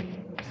galaxy,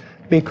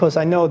 because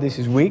I know this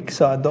is weak,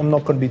 so I'm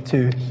not going to be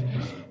too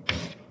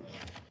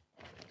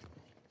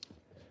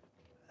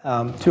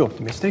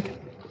optimistic.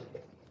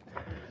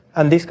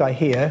 And this guy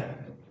here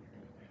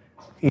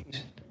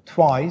is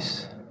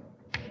twice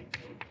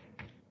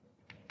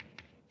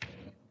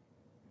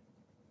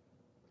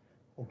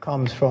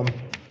comes from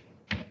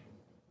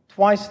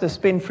twice the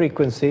spin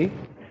frequency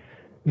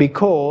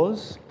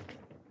because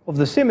of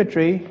the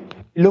symmetry.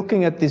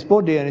 Looking at this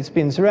body and it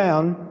spins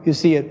around, you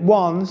see it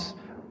once,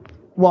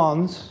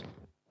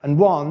 and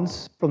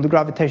once from the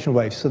gravitational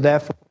wave. So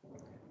therefore,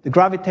 the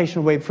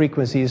gravitational wave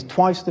frequency is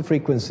twice the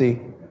frequency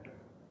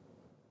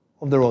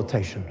of the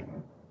rotation.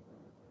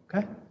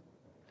 Okay?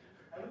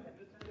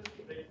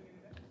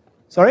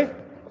 Sorry?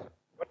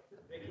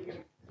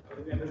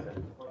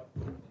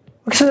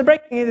 So the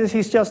breaking index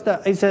is just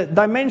it's a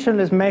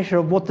dimensionless measure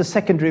of what the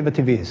second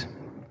derivative is.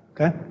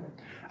 Okay?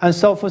 And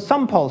so for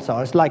some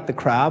pulsars, like the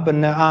Crab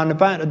and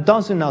about a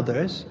dozen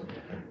others,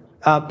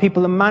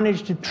 people have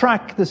managed to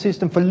track the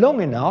system for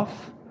long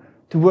enough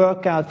to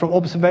work out from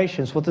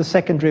observations what the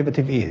second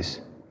derivative is.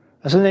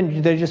 And so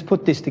then they just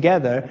put this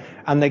together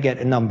and they get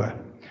a number.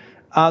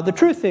 The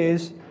truth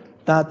is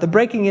that the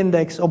breaking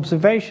index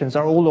observations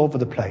are all over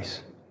the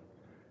place.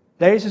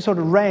 There is a sort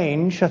of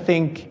range, I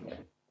think,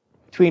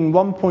 between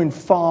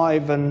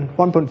 1.5 and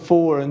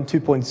 1.4 and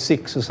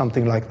 2.6 or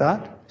something like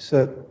that.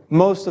 So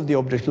most of the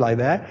objects lie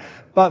there.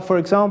 But for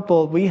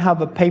example, we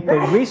have a paper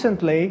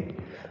recently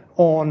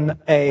on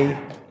a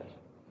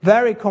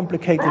very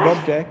complicated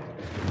object,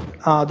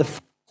 the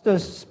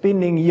fastest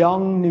spinning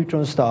young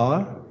neutron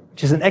star,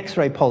 which is an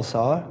X-ray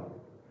pulsar.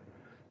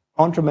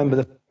 I can't remember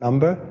the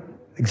number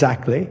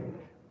exactly,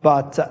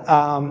 but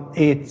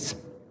it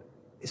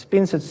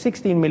spins at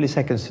 16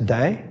 milliseconds a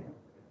day,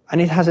 and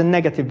it has a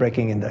negative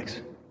breaking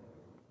index.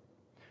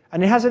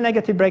 And it has a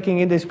negative breaking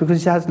index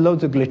because it has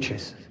loads of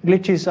glitches.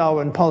 Glitches are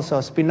when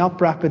pulsars spin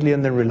up rapidly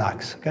and then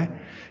relax. Okay?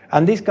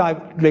 And this guy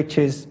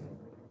glitches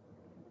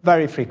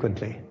very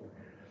frequently.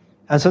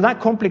 And so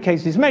that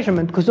complicates this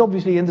measurement, because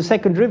obviously in the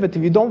second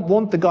derivative, you don't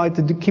want the guy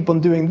to keep on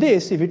doing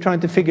this if you're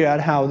trying to figure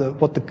out how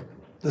what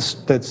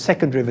the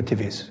second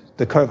derivative is,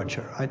 the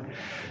curvature, right?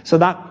 So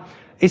that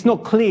it's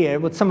not clear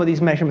what some of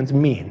these measurements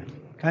mean.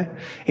 Okay?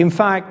 In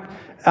fact,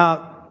 the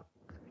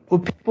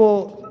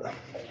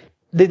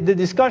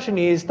discussion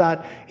is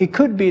that it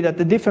could be that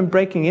the different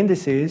breaking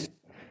indices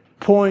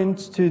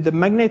point to the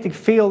magnetic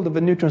field of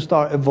a neutron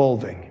star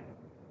evolving.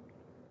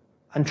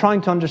 And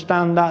trying to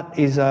understand that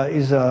is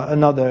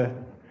another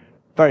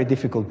very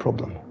difficult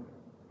problem.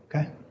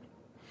 Okay?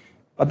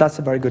 But that's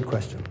a very good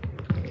question.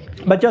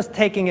 But just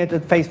taking it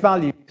at face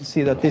value, you can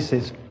see that there's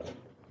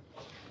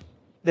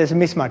a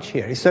mismatch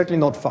here. It's certainly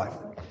not 5.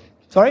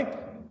 Sorry?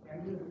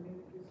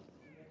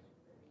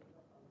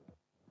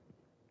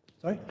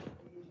 Sorry?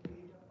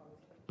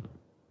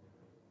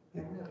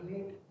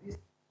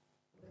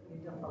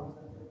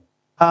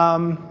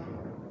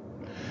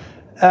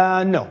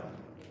 No.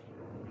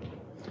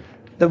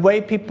 The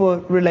way people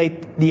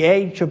relate the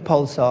age of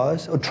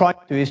pulsars, or try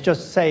to, is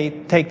just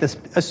say,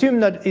 assume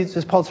that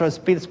this pulsar has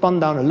spun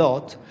down a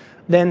lot,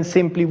 then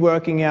simply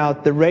working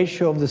out the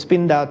ratio of the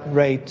spin out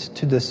rate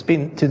to the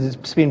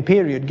spin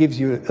period gives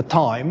you a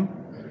time.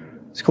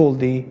 It's called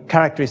the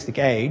characteristic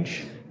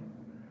age.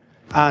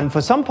 And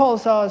for some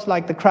pulsars,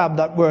 like the Crab,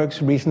 that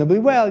works reasonably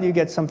well. You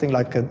get something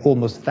like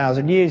almost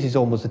 1,000 years. It's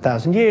almost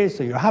 1,000 years,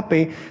 so you're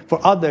happy. For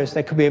others,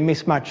 there could be a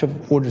mismatch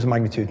of orders of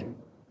magnitude.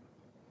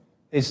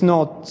 It's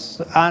not,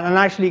 and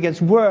actually it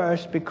gets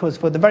worse because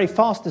for the very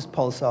fastest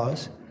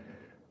pulsars,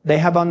 they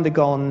have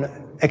undergone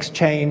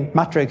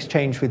matter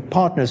exchange with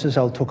partners, as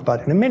I'll talk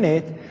about in a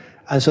minute,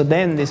 and so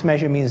then this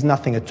measure means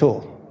nothing at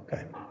all.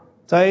 Okay.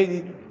 So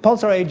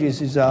pulsar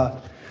ages is a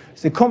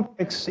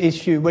complex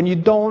issue when you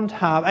don't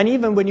have, and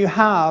even when you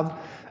have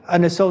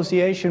an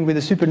association with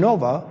a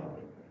supernova,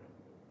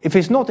 if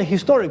it's not a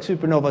historic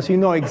supernova, so you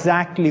know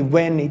exactly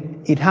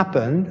when it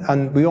happened,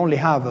 and we only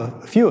have a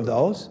few of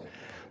those,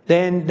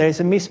 then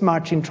there's a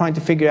mismatch in trying to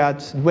figure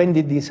out when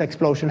did this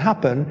explosion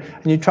happen,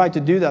 and you try to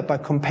do that by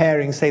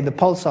comparing, say, the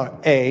pulsar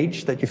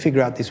age that you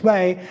figure out this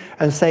way,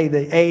 and say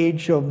the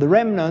age of the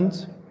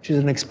remnant, which is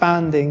an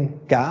expanding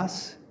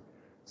gas,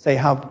 say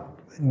how,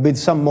 with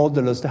some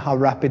modulus to how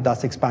rapid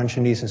that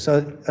expansion is.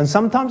 And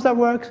sometimes that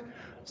works,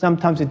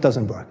 sometimes it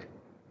doesn't work.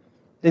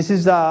 This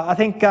is, I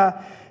think,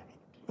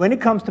 when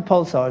it comes to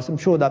pulsars, I'm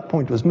sure that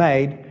point was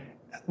made,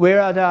 we're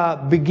at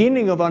a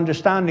beginning of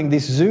understanding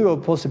this zoo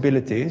of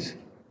possibilities.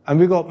 And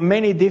we've got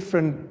many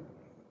different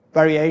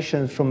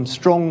variations, from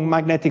strong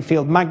magnetic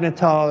field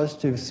magnetars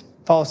to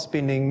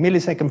fast-spinning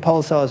millisecond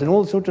pulsars and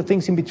all sorts of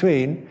things in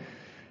between.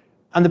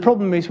 And the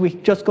problem is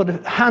we've just got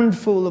a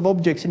handful of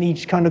objects in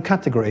each kind of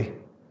category,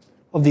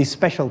 of these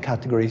special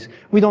categories.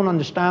 We don't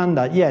understand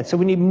that yet, so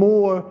we need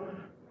more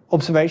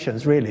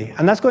observations, really.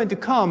 And that's going to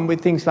come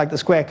with things like the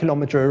square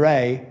kilometer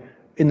array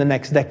in the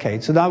next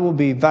decade. So that will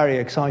be very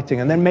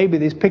exciting. And then maybe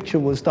this picture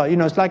will start,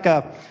 it's like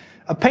a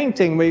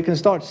painting where you can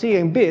start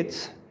seeing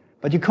bits,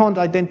 but you can't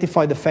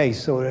identify the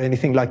face or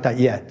anything like that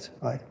yet,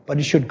 right? But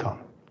it should come.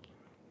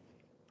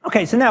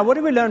 Okay, so now what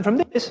do we learn from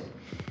this?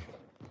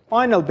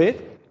 Final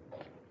bit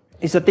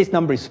is that this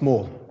number is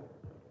small,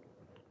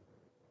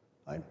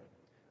 right?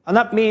 And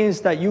that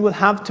means that you will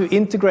have to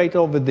integrate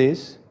over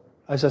this.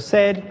 As I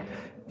said,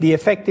 the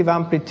effective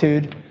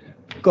amplitude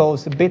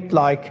goes a bit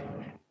like,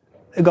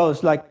 it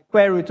goes like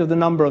square root of the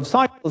number of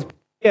cycles.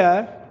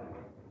 Here,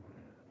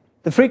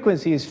 the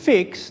frequency is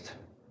fixed,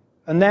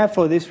 and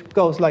therefore this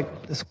goes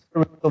like the square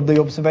root of the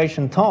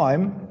observation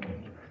time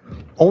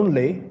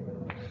only,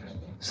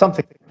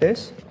 something like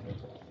this.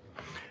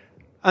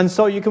 And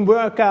so you can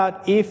work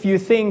out, if you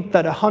think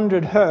that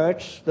 100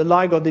 Hertz, the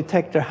LIGO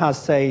detector has,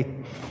 say,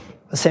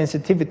 a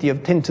sensitivity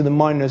of 10 to the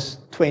minus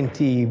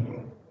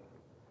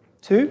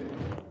 22,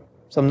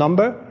 some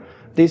number.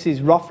 This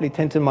is roughly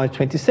 10 to the minus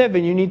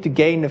 27. You need to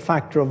gain a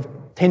factor of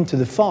 10 to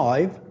the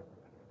 5.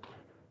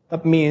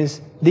 That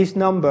means this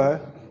number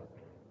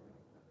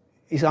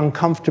is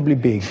uncomfortably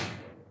big,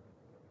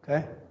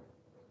 okay?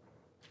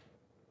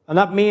 And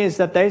that means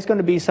that there's going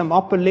to be some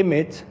upper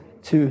limit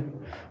to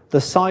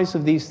the size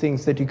of these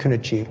things that you can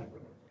achieve.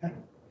 Okay?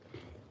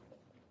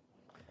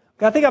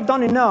 I think I've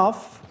done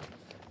enough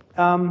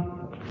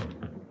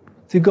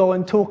to go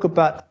and talk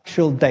about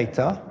actual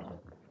data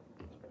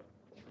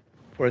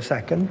for a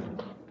second.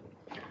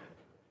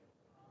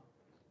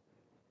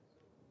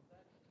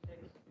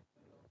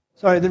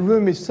 Sorry, the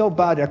room is so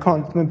bad, I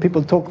can't, when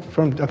people talk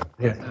from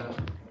here.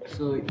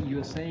 So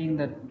you're saying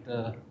that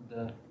the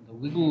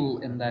wiggle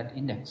in that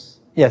index,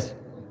 yes,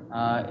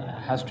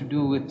 has to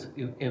do with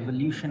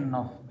evolution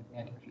of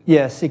magnetic field?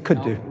 Yes, it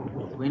could do.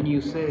 When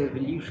you say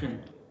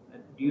evolution,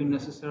 do you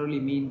necessarily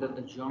mean that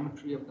the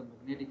geometry of the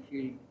magnetic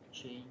field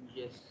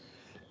changes?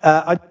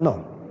 I don't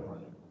know.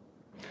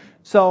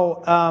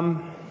 So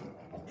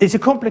it's a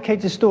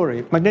complicated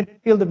story. Magnetic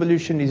field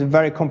evolution is a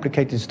very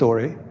complicated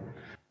story.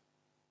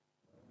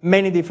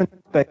 Many different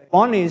aspects.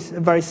 One is a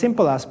very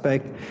simple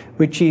aspect,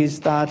 which is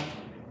that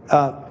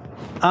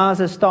as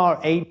a star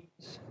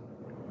ages,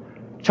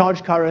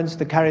 charge currents,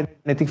 the carried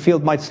magnetic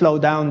field might slow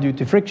down due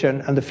to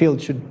friction, and the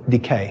field should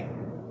decay.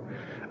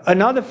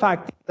 Another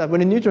fact is that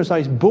when a neutron star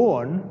is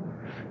born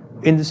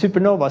in the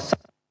supernova, some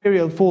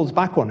material falls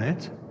back on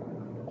it.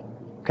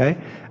 Okay?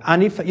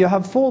 And if you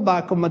have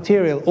fallback of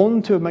material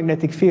onto a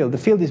magnetic field, the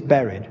field is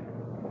buried.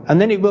 And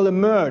then it will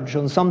emerge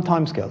on some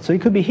timescale. So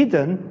it could be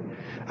hidden,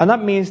 and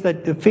that means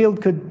that the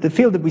field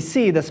that we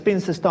see that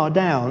spins the star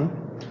down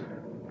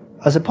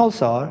as a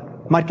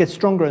pulsar might get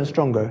stronger and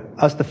stronger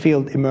as the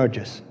field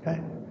emerges. Okay?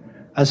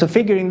 And so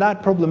figuring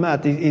that problem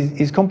out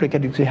is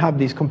complicated because you have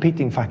these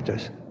competing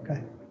factors.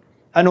 Okay?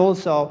 And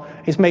also,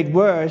 it's made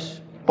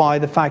worse by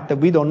the fact that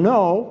we don't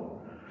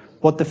know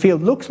what the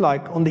field looks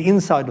like on the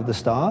inside of the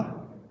star.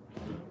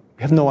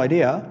 We have no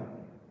idea.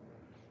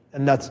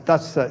 And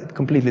that's a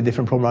completely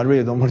different problem. I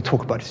really don't want to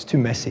talk about it. It's too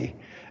messy.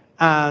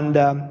 And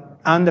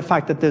the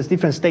fact that there's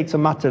different states of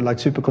matter, like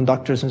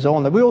superconductors and so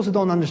on, that we also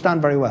don't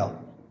understand very well.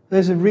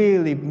 There's a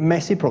really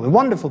messy problem,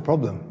 wonderful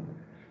problem,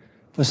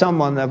 for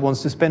someone that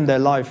wants to spend their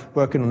life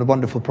working on a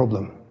wonderful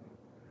problem.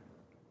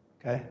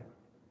 Okay?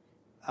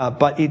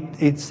 But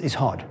it's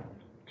hard.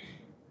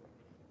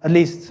 At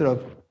least sort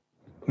of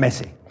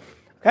messy.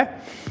 Okay?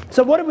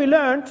 So what have we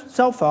learned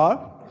so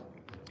far?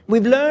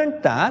 We've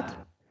learned that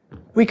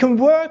we can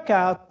work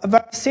out a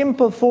very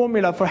simple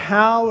formula for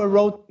how a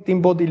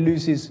rotating body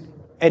loses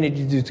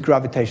energy due to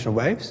gravitational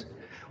waves.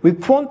 We've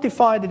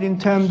quantified it in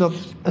terms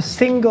of a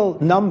single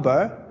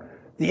number,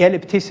 the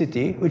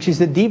ellipticity, which is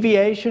the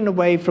deviation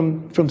away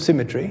from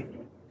symmetry.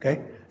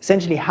 Okay?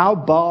 Essentially, how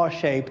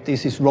bar-shaped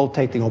is this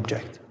rotating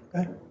object.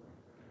 Okay?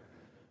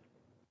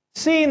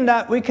 Seeing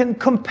that we can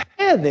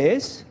compare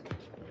this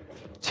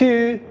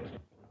to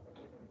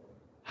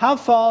how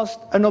fast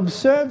an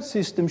observed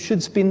system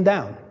should spin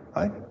down.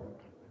 Right?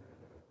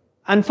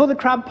 And for the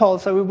Crab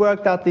pulsar, we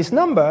worked out this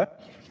number.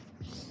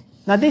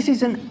 Now, this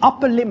is an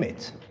upper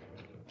limit.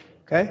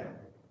 Okay?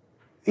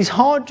 It's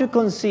hard to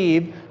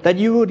conceive that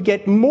you would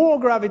get more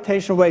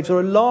gravitational waves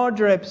or a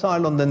larger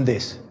epsilon than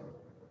this.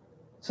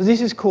 So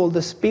this is called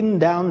the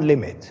spin-down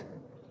limit.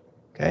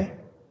 Okay?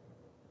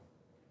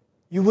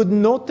 You would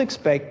not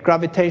expect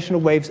gravitational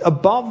waves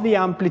above the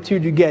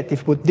amplitude you get if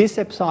you put this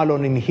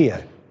epsilon in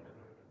here.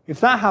 If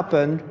that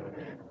happened,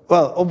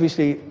 well,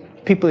 obviously,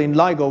 people in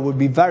LIGO would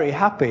be very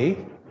happy.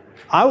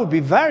 I would be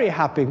very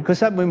happy,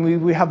 because that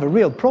means we have a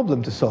real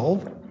problem to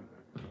solve.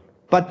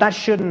 But that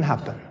shouldn't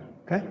happen.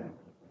 Okay?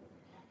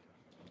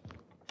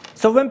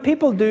 So when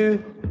people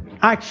do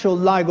actual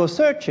LIGO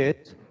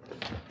searches,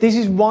 this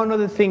is one of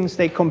the things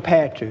they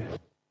compare to.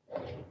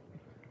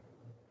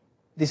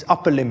 This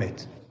upper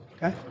limit.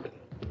 Okay?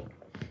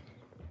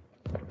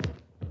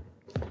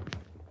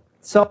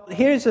 So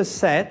here's a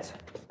set.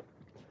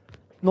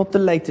 Not the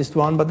latest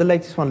one, but the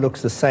latest one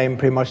looks the same.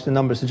 Pretty much the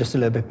numbers are just a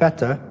little bit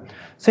better.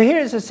 So here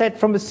is a set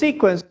from a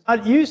sequence.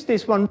 I'll use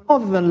this one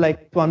rather than the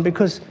latest one,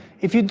 because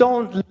if you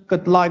don't look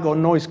at LIGO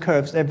noise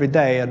curves every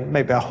day, and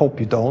maybe I hope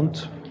you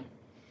don't,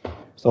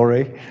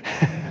 sorry.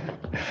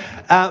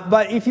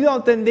 But if you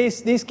don't, then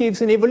this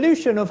gives an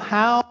evolution of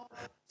how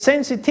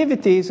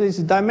sensitivity, so it's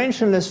a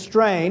dimensionless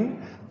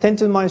strain, 10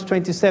 to the minus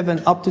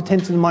 27 up to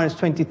 10 to the minus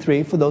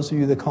 23, for those of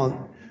you that can't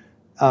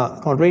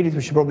read it,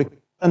 we should probably,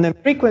 and then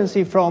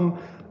frequency from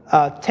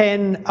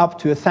 10 up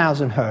to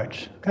 1,000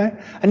 hertz. Okay?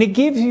 And it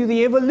gives you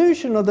the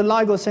evolution of the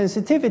LIGO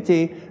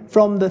sensitivity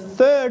from the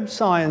third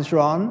science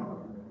run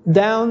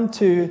down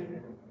to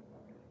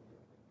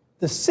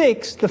the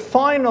sixth, the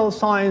final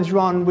science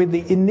run with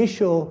the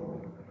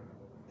initial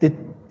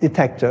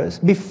detectors,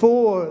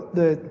 before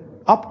the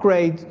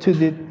upgrade to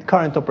the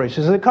current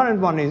operation. So the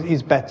current one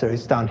is better,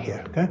 it's down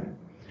here. Okay?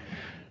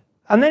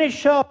 And then it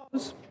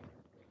shows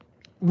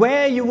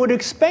where you would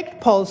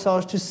expect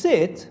pulsars to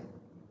sit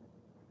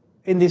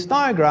in this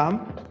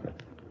diagram,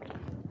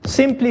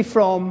 simply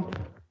from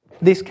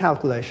this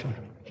calculation,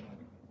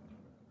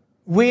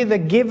 with a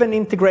given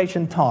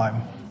integration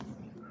time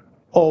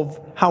of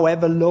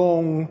however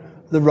long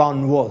the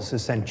run was,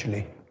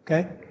 essentially.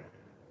 Okay?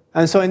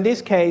 And so in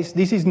this case,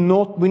 this is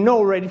not, we know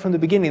already from the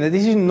beginning that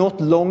this is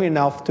not long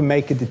enough to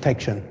make a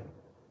detection,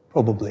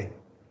 probably.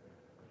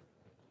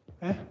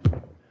 Okay?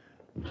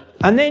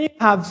 And then you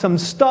have some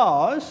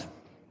stars.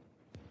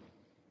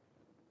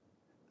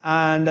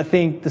 And I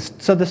think,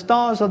 so the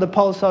stars are the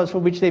pulsars for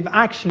which they've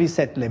actually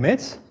set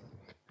limits.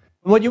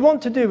 And what you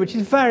want to do, which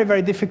is very,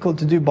 very difficult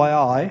to do by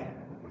eye,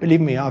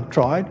 believe me, I've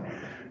tried,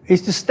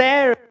 is to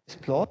stare at this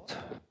plot,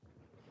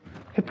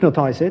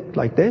 hypnotize it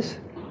like this,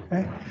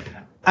 okay,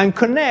 and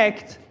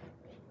connect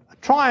a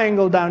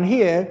triangle down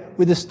here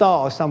with a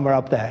star somewhere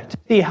up there to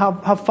see how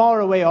far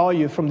away are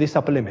you from this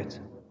upper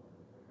limit.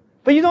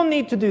 But you don't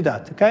need to do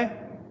that, okay?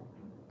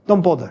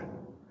 Don't bother.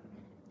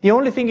 The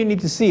only thing you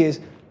need to see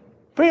is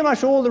pretty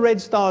much all the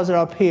red stars are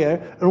up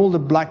here, and all the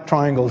black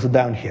triangles are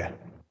down here.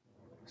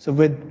 So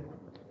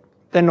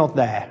they're not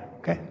there.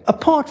 Okay?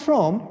 Apart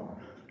from,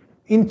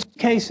 in two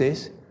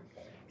cases,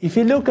 if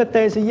you look at,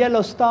 there's a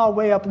yellow star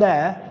way up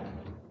there,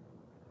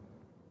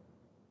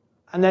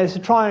 and there's a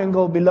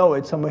triangle below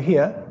it somewhere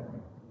here.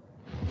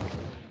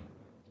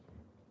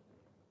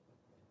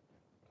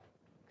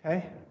 Okay?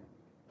 Okay?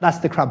 That's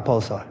the Crab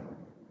pulsar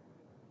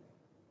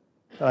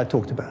that I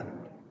talked about.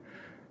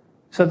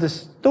 So the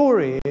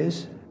story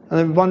is,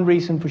 and one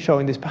reason for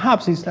showing this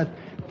perhaps is that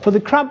for the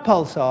Crab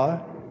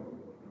pulsar,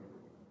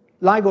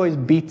 LIGO is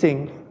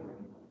beating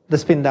the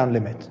spin-down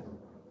limit.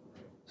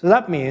 So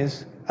that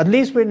means, at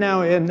least we're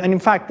now in, and in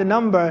fact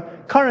the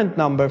current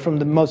number from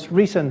the most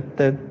recent,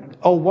 the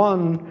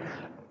 01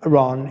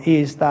 run,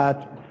 is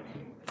that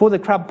for the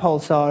Crab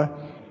pulsar,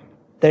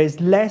 there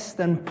is less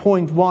than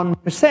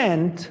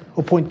 0.1%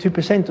 or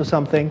 0.2% or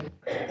something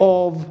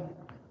of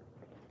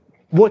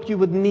what you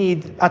would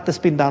need at the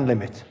spin-down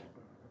limit.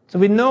 So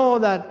we know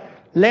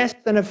that less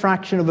than a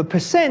fraction of a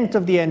percent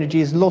of the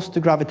energy is lost to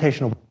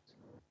gravitational waves.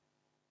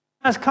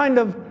 That's kind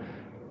of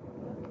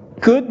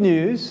good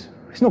news.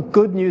 It's not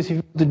good news if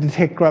you want to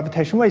detect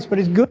gravitational waves, but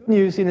it's good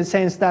news in the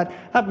sense that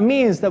that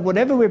means that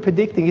whatever we're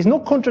predicting is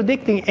not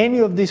contradicting any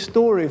of this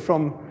story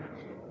from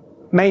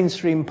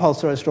mainstream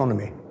pulsar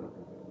astronomy.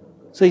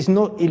 So it's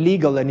not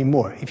illegal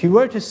anymore. If you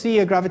were to see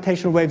a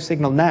gravitational wave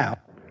signal now,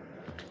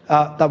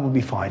 that would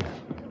be fine.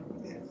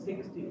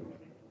 60.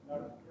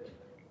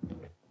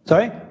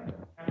 Sorry?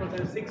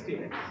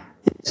 60.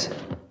 Yes.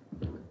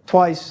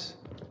 Twice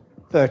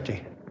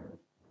 30.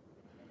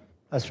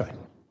 That's right.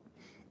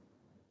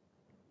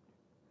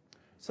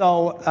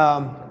 So,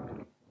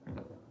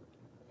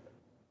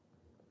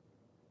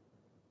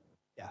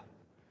 yeah.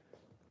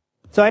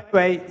 So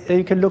anyway,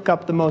 you can look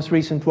up the most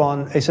recent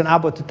one. It's an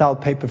Abbott et al.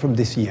 Paper from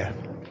this year,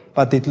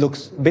 but it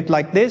looks a bit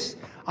like this.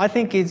 I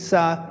think it's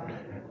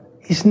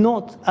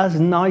not as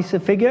nice a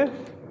figure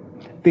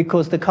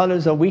because the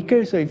colors are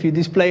weaker. So if you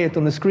display it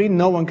on the screen,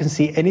 no one can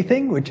see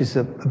anything, which is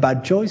a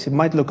bad choice. It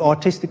might look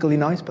artistically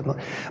nice, but not.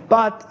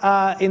 But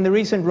in the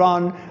recent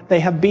run, they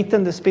have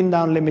beaten the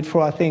spin-down limit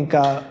for, I think,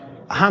 a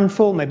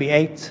handful, maybe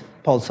 8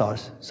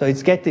 pulsars. So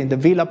it's getting, the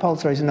Vela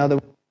pulsar is another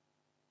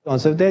one.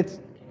 So that's,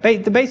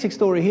 the basic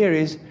story here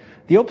is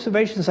the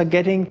observations are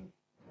getting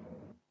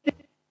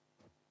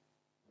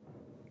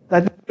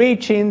that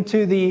reach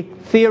into the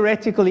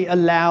theoretically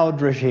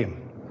allowed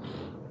regime.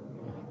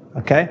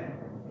 Okay?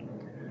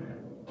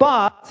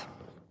 But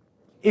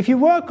if you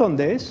work on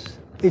this,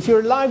 if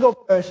you're a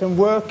LIGO person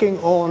working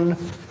on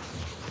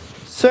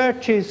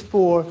searches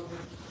for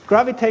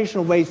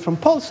gravitational waves from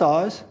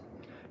pulsars,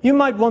 you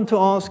might want to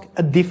ask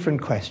a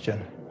different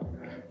question.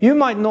 You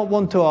might not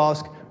want to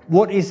ask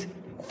what is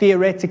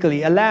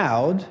theoretically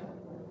allowed,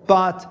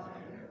 but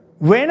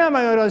when am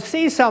I going to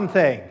see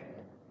something?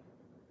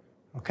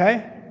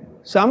 Okay?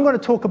 So I'm going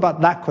to talk about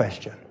that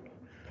question.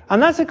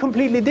 And that's a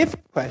completely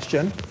different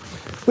question,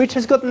 which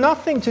has got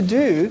nothing to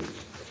do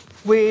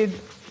with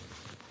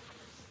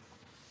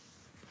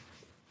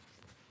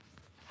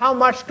how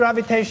much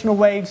gravitational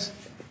waves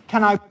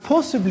can I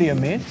possibly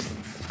emit,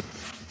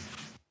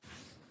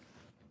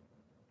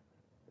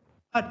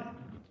 but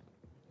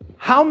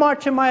how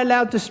much am I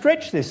allowed to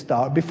stretch this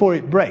star before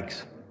it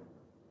breaks?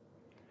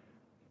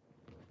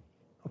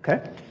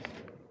 Okay.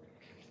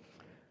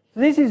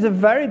 This is a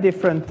very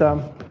different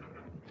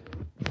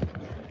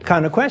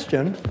kind of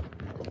question.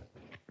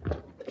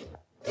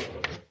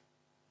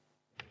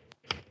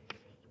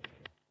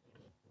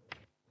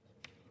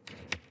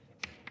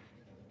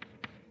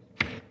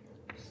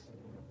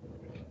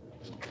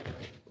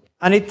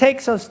 And it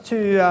takes us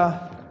to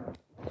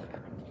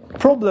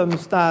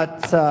problems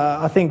that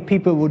I think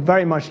people would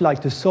very much like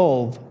to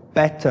solve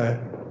better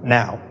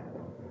now.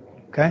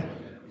 Okay?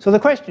 So the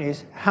question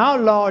is, how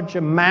large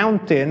a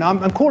mountain,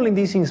 I'm calling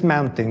these things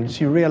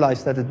mountains. You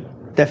realize that a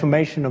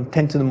deformation of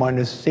 10 to the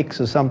minus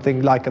 6 or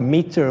something like a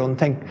meter on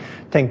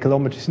 10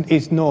 kilometers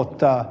is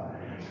not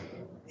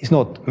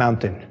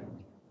mountain.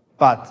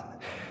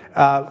 But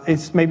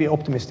it's maybe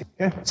optimistic.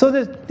 Okay? So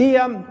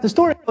the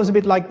story goes a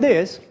bit like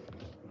this.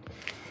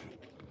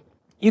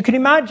 You can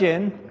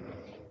imagine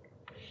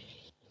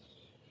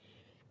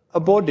a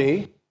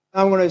body.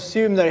 I'm going to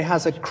assume that it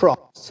has a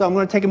crust. So I'm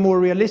going to take a more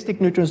realistic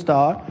neutron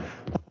star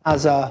that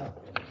has an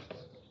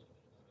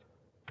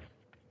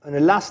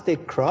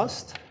elastic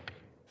crust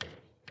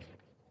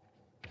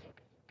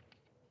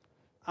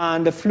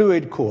and a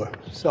fluid core.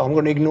 So I'm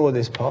going to ignore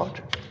this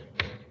part.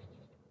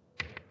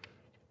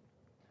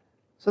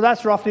 So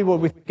that's roughly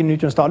what we think a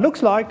neutron star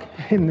looks like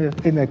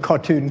in a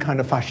cartoon kind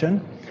of fashion.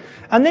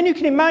 And then you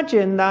can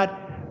imagine that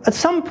at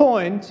some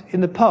point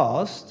in the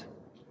past,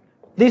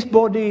 this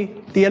body,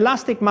 the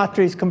elastic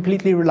matter is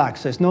completely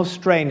relaxed. There's no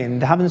strain in it.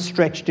 They haven't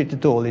stretched it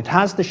at all. It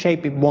has the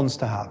shape it wants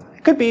to have.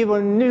 It could be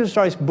when a neutron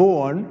star is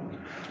born,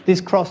 this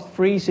crust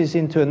freezes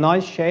into a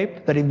nice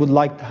shape that it would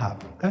like to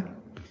have. Okay?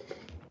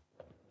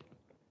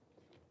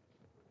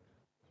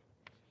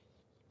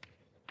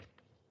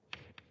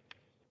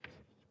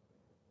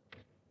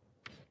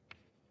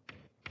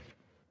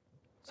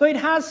 So it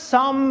has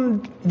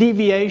some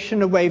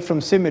deviation away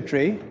from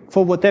symmetry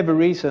for whatever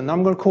reason.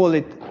 I'm going to call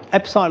it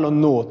epsilon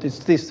naught. It's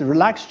this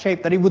relaxed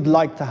shape that it would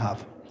like to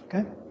have.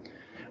 Okay?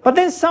 But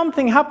then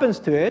something happens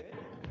to it.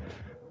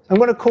 I'm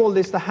going to call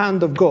this the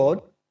hand of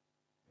God.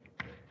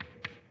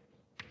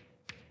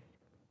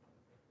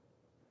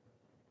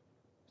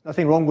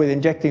 Nothing wrong with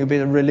injecting a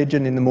bit of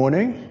religion in the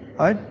morning,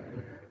 right?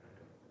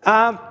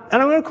 And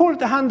I'm going to call it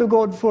the hand of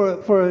God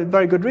for a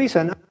very good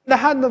reason. The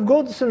hand of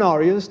God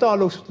scenario, the star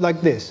looks like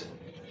this.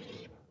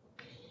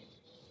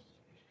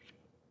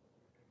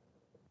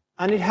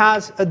 And it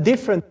has a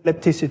different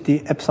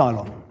ellipticity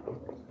epsilon.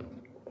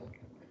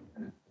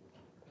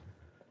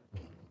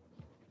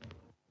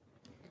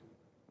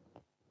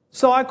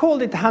 So I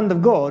called it the hand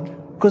of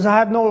God because I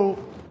have no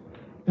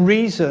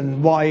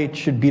reason why it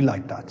should be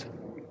like that.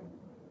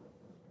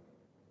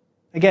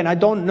 Again, I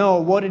don't know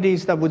what it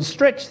is that would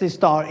stretch this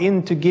star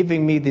into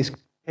giving me this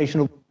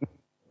gravitational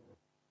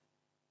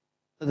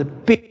the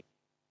big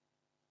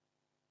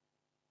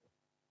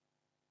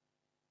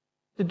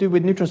to do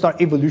with neutron star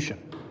evolution.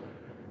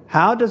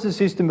 How does the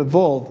system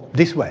evolve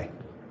this way?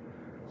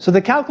 So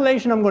the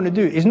calculation I'm going to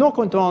do is not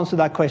going to answer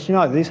that question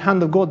either. This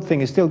hand of God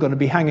thing is still going to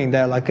be hanging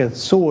there like a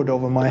sword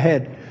over my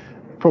head,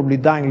 probably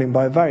dangling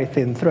by a very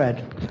thin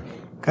thread.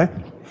 Okay?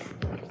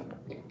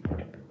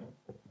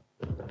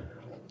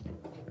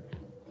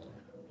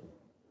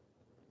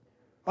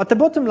 But the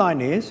bottom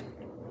line is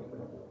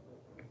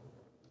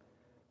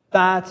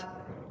that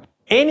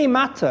any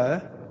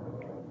matter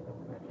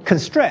can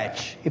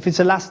stretch if it's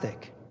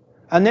elastic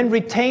and then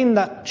retain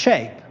that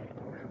shape,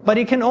 but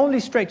it can only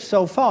stretch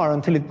so far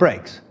until it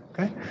breaks.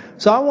 Okay?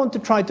 So I want to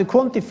try to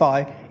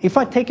quantify, if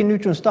I take a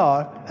neutron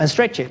star and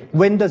stretch it,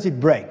 when does it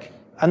break?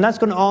 And that's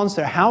going to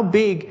answer how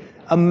big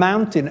a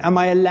mountain am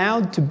I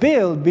allowed to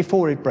build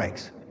before it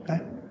breaks. Okay?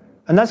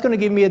 And that's going to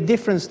give me a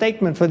different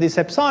statement for this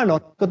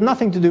epsilon, got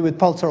nothing to do with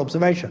pulsar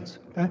observations,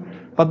 okay?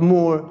 But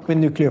more with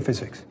nuclear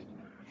physics.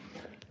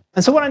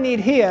 And so what I need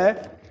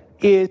here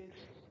is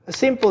a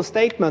simple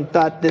statement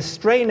that the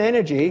strain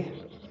energy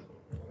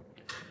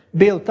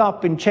built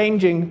up in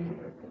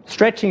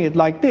stretching it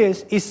like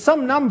this is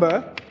some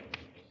number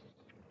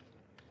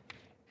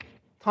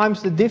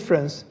times the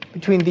difference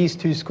between these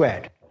two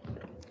squared.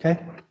 Okay?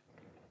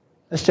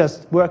 That's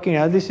just working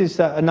out. This is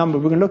a number.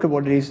 We're going to look at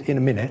what it is in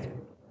a minute.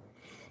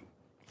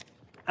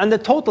 And the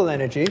total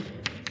energy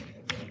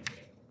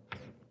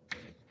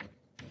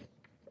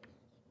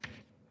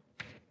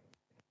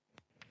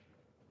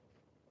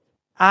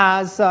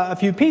has a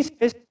few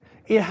pieces.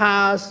 It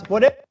has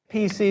whatever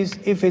pieces,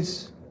 if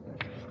it's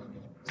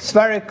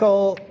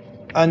spherical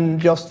and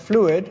just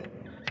fluid,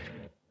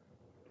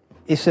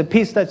 it's a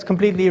piece that's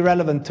completely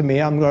irrelevant to me.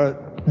 I'm going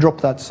to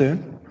drop that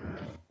soon.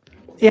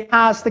 It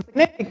has the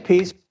kinetic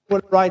piece,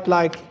 we'll write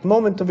like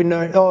moment of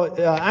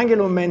inertia,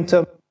 angular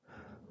momentum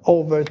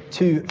over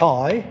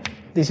 2I.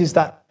 This is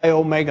that I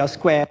omega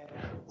squared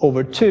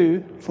over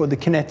 2 for the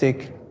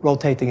kinetic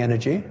rotating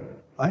energy,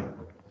 right?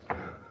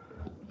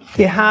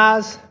 It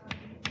has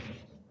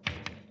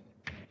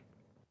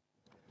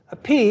a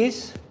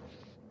piece,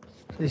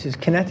 this is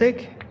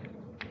kinetic,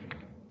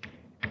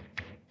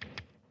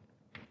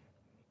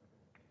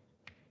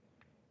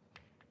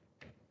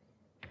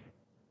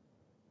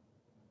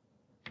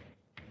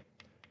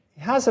 it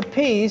has a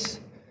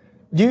piece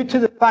due to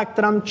the fact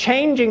that I'm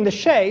changing the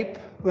shape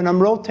when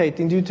I'm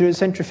rotating due to the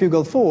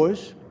centrifugal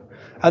force,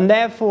 and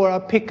therefore I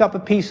pick up a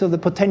piece of the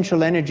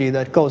potential energy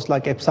that goes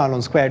like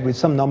epsilon squared with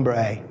some number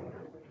A.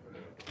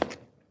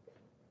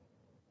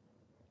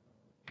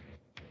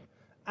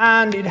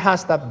 And it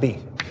has that B.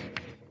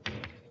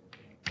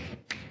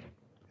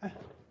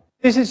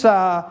 This is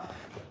a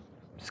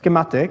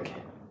schematic.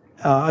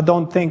 I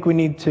don't think we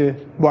need to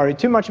worry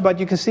too much about it.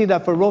 You can see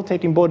that for a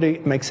rotating body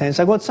it makes sense.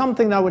 I've got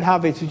something that would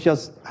have it to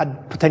just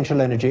add potential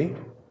energy.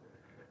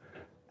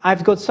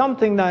 I've got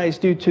something that is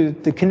due to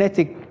the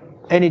kinetic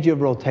energy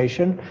of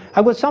rotation.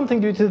 I've got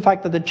something due to the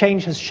fact that it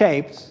changes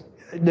shapes.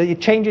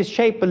 It changes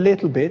shape a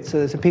little bit, so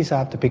there's a piece I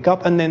have to pick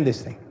up, and then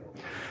this thing.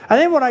 And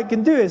then what I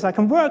can do is I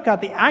can work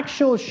out the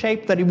actual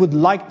shape that it would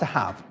like to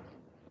have.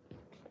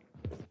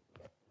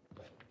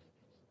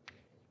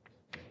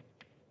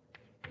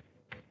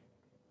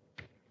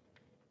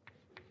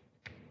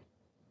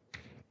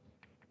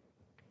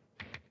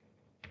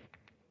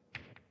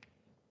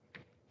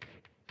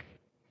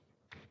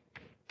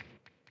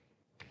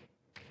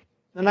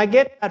 And I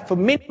get that for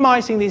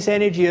minimizing this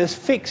energy as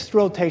fixed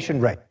rotation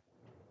rate.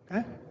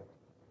 Okay?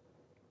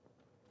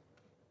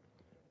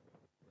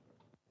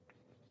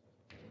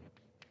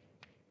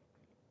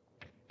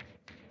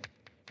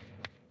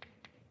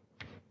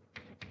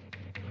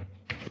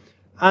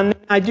 And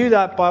I do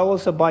that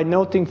also by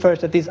noting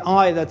first that this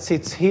I that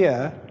sits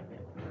here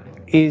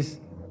is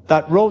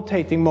that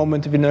rotating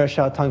moment of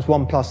inertia times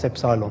 1 plus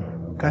epsilon.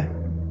 Okay?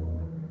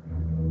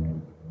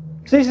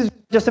 So this is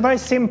just a very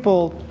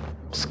simple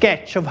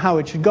sketch of how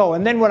it should go.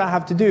 And then what I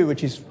have to do,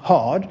 which is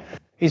hard,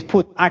 is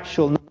put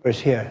actual numbers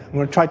here. I'm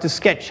going to try to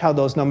sketch how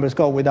those numbers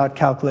go without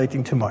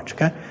calculating too much.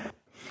 Okay?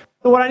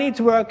 So what I need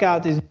to work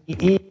out is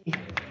E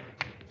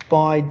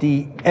by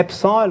the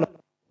epsilon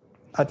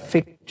at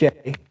fixed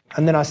J.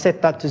 And then I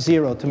set that to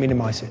 0 to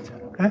minimize it.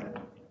 Okay?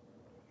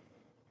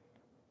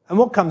 And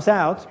what comes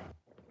out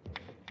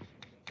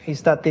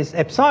is that this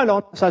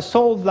epsilon, so I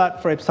solve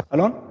that for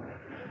epsilon,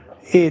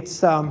 it's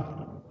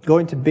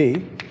going to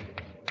be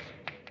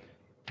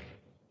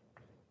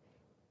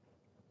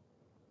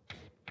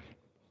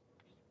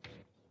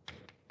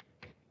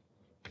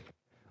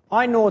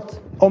I naught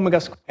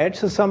omega squared,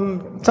 so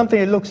something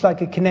that looks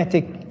like a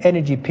kinetic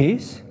energy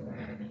piece,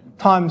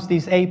 times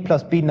these a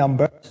plus b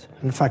numbers,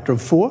 and a factor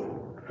of 4,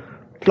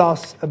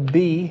 plus a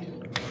b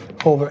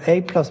over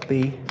a plus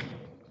b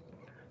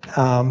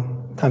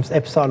times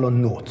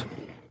epsilon naught.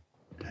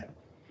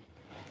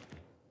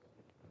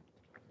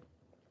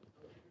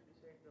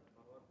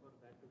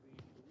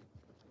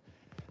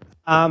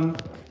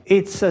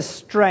 It's a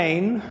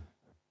strain,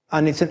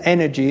 and it's an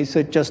energy, so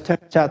it just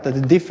turns out that the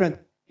difference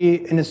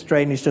in a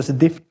strain is just a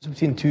difference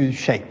between two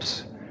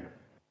shapes.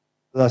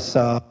 That's,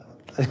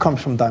 it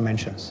comes from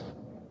dimensions.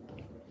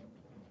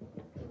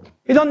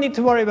 You don't need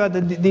to worry about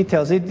the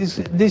details.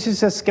 This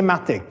is a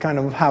schematic, kind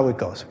of how it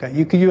goes. Okay?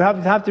 You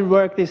have to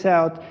work this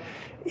out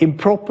in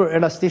proper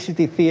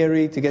elasticity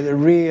theory to get a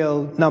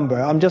real number.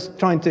 I'm just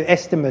trying to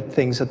estimate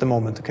things at the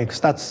moment, okay?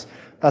 Because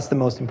that's the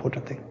most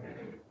important thing.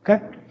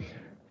 Okay?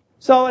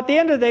 So at the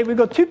end of the day, we've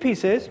got two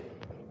pieces.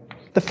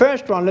 The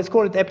first one, let's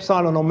call it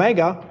epsilon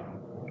omega,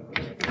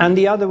 and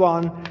the other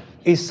one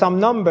is some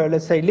number,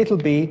 let's say little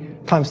b,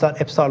 times that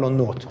epsilon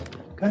naught.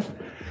 Okay?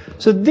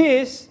 So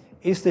this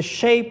is the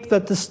shape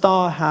that the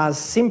star has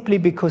simply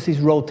because it's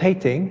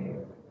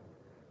rotating.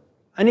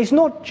 And it's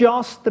not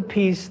just the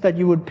piece that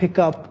you would pick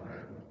up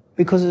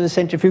because of the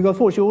centrifugal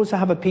force. You also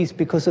have a piece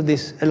because of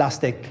this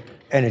elastic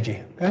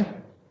energy. Okay?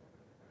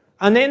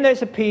 And then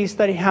there's a piece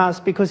that it has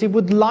because it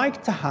would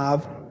like to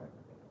have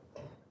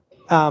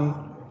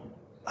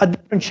a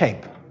different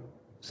shape.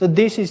 So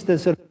this is the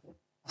sort of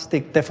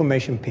elastic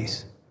deformation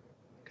piece.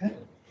 Okay?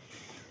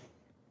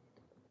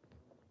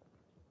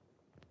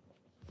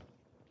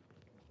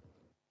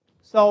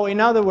 So in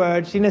other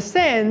words, in a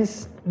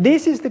sense,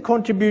 this is the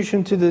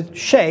contribution to the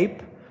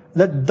shape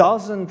that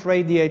doesn't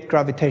radiate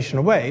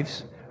gravitational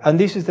waves, and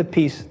this is the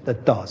piece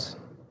that does.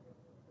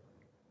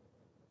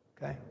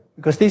 Okay?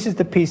 Because this is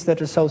the piece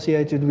that's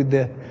associated with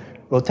the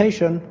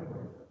rotation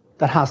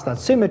that has that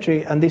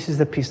symmetry, and this is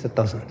the piece that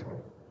doesn't.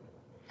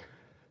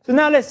 So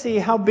now let's see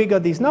how big are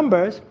these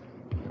numbers.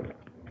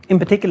 In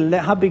particular,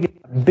 how big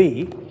is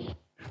B? So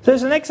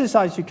there's an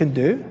exercise you can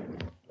do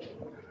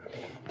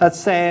that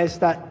says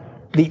that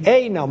the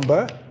A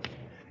number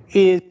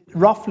is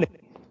roughly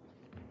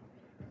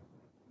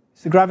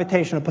the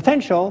gravitational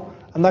potential,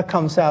 and that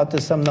comes out to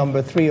some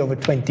number 3 over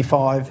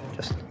 25.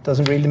 Just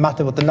doesn't really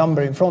matter what the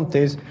number in front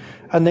is,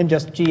 and then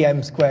just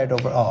gm squared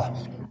over r.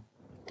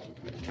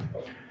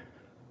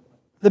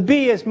 The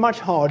B is much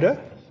harder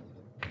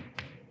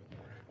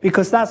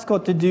because that's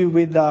got to do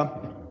with the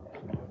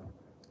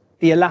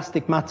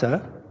elastic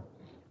matter,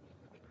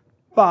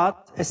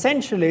 but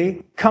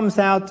essentially comes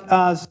out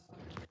as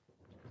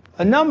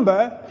a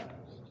number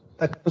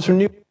that comes from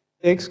Newton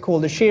physics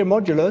called the shear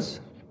modulus,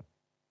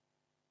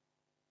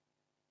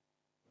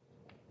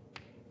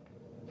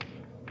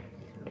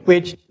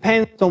 which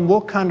depends on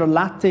what kind of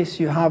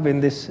lattice you have in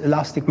this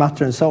elastic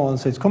matter and so on,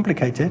 so it's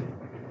complicated.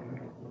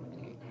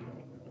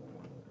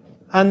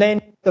 And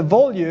then the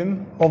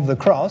volume of the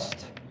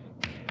crust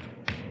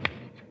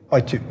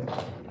by 2.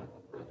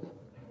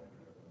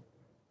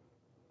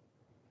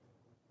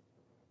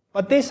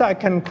 But this I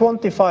can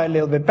quantify a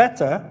little bit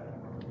better,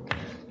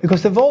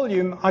 because the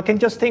volume, I can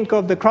just think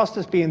of the crust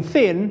as being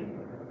thin,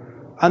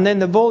 and then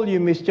the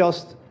volume is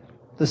just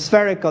the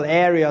spherical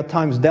area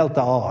times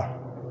delta R.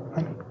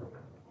 Right?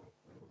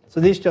 So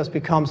this just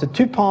becomes a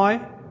 2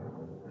 pi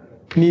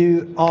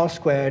mu r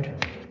squared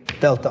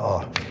delta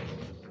R.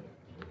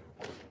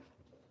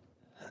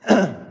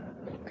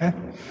 Okay?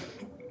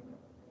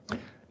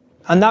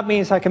 And that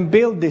means I can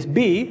build this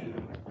B,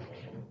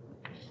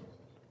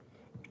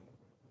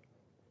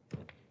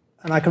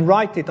 and I can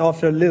write it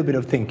after a little bit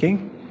of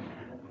thinking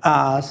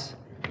as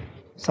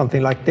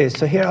something like this.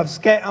 So here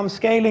I'm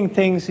scaling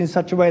things in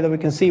such a way that we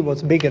can see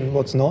what's big and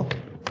what's not.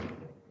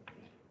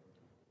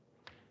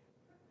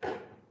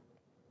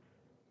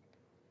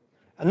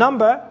 A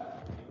number,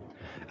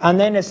 and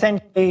then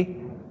essentially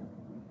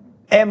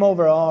m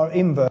over r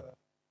inverse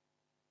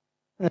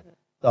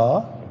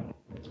star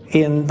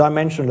in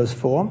dimensionless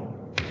form.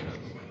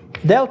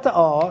 Delta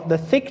R, the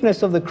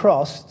thickness of the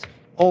crust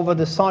over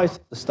the size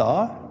of the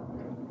star,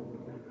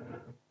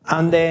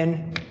 and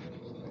then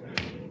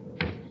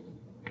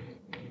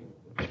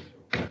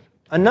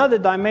another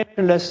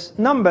dimensionless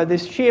number,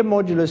 this shear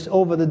modulus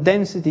over the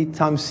density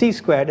times c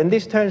squared, and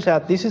this turns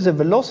out this is a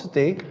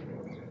velocity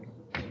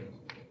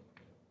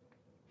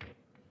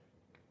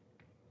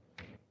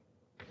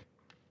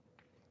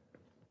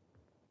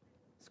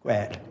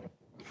squared.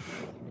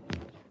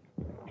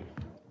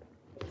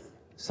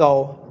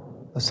 So,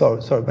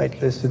 sorry,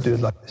 wait, let's do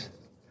it like this.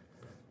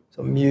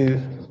 So mu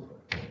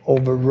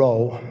over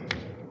rho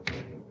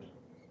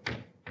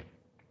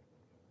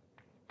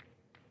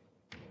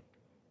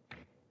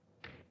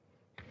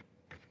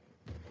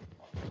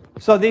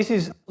so this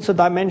is also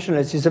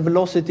dimensionless, it's a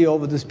velocity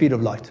over the speed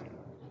of light.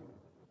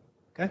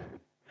 Okay?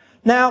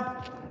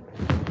 Now,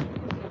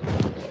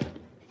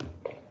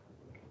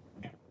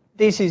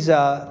 this is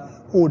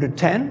order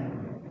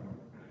 10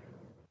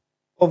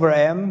 over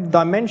m,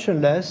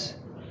 dimensionless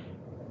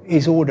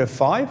is order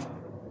 5.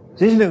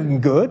 This is looking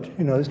good,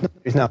 you know, it's not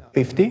is now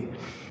 50.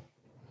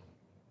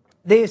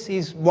 This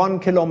is 1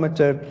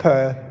 kilometer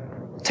per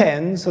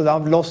 10, so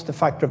I've lost a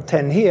factor of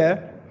 10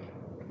 here.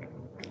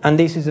 And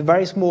this is a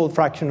very small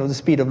fraction of the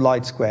speed of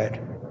light squared.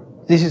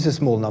 This is a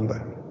small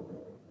number.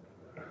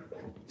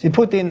 So you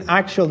put in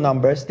actual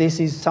numbers, this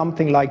is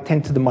something like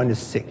 10 to the minus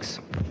 6.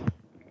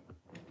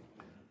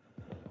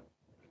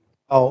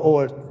 Oh,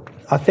 or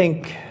I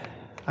think,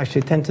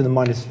 actually 10 to the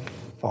minus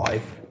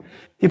 5.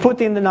 You put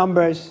in the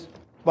numbers,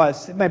 well,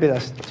 maybe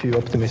that's too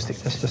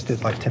optimistic. Let's just do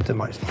it like 10 to the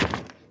minus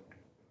 5.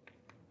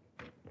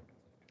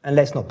 And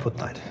let's not put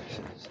that.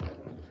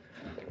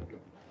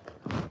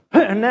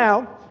 And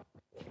now,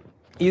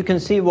 you can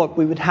see what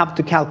we would have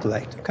to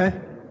calculate, okay?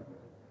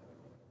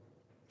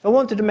 If I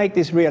wanted to make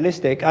this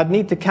realistic, I'd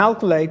need to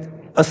calculate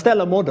a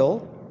stellar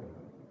model,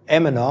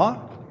 M and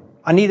R.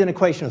 I need an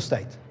equation of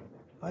state,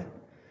 right?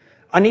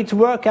 I need to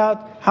work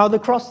out how the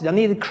crust is. I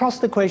need a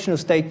crust equation of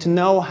state to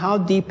know how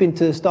deep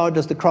into the star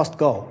does the crust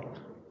go,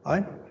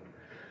 right?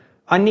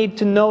 I need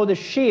to know the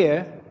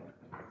shear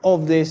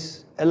of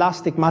this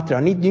elastic matter.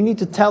 You need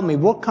to tell me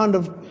what kind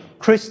of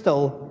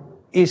crystal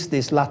is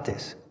this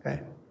lattice,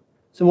 okay?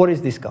 So what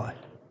is this guy?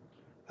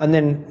 And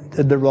then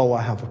the rho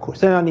I have, of course.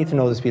 Then I need to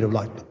know the speed of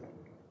light.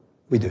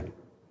 We do,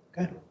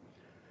 okay?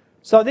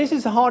 So this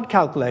is a hard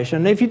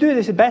calculation. If you do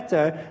this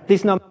better,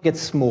 this number gets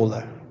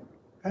smaller,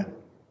 okay?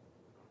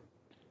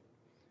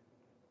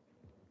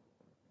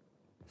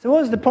 So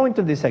what is the point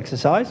of this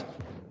exercise?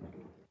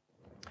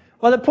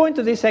 Well, the point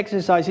of this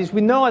exercise is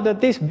we know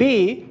that this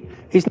b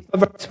is a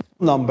very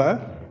small number.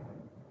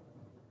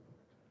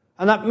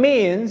 And that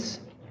means,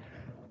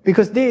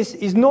 because this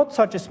is not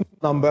such a small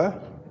number,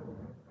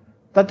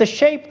 that the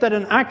shape that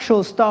an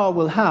actual star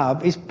will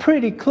have is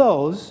pretty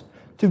close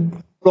to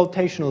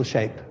rotational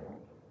shape.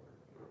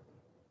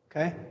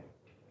 Okay?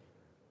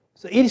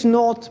 So it is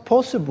not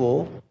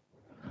possible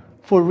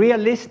for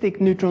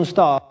realistic neutron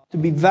star to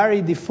be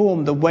very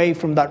deformed away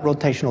from that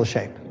rotational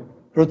shape.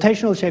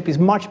 Rotational shape is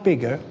much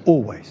bigger,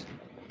 always.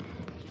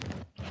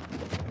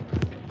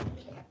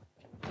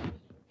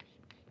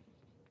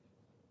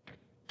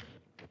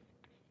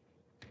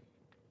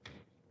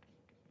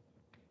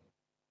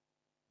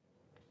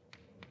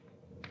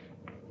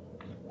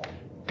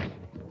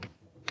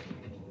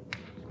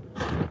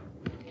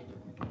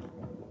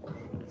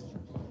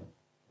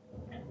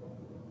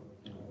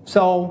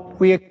 So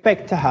we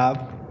expect to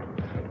have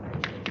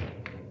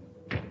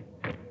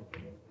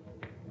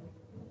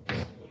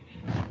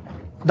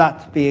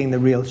that being the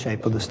real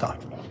shape of the star.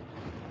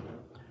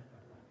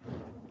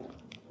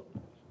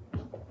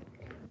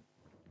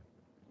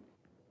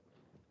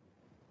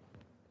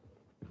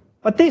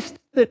 But this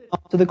didn't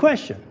answer the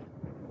question.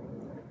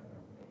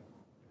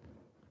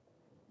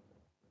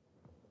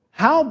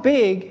 How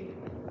big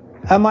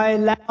am I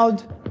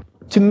allowed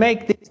to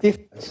make this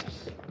difference?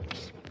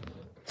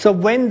 So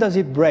when does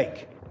it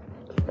break?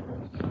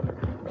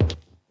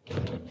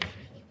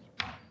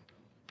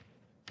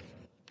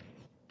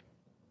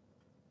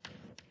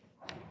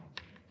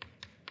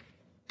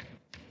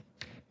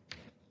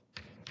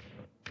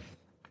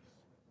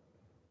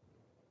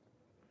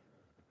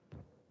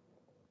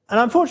 And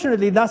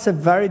unfortunately, that's a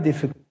very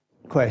difficult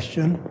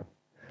question.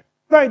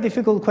 Very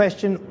difficult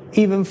question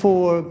even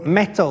for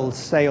metals,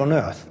 say, on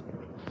Earth.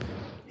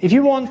 If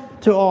you want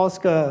to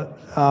ask a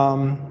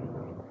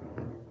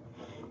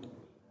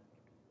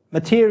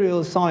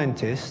material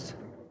scientist,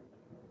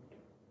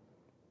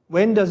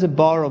 when does a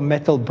bar of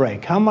metal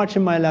break? How much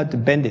am I allowed to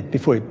bend it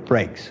before it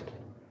breaks?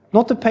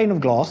 Not the pane of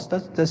glass,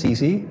 that's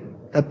easy.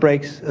 That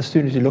breaks as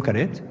soon as you look at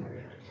it.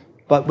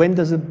 But when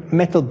does a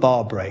metal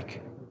bar break?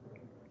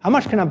 How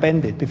much can I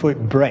bend it before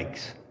it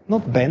breaks?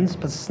 Not bends,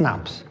 but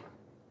snaps.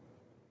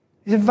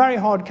 It's a very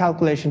hard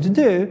calculation to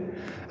do.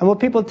 And what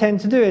people tend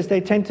to do is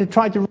they tend to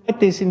try to write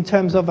this in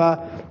terms of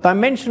a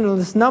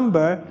dimensionless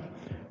number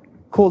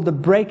called the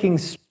breaking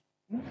strain.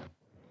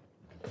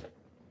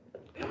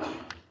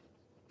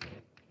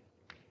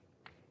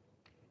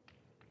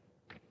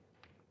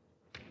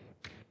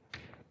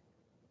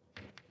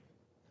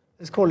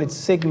 Let's call it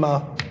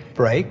sigma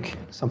break,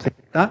 something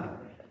like that.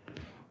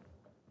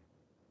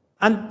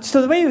 And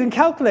so the way you can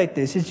calculate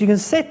this is you can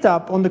set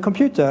up on the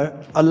computer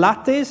a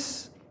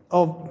lattice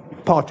of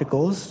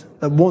particles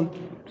that want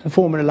to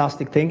form an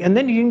elastic thing, and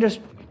then you can just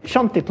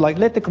shunt it, like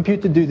let the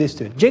computer do this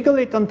to it. Jiggle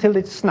it until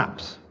it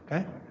snaps,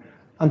 okay?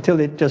 Until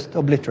it just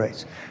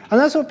obliterates. And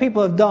that's what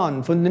people have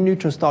done for the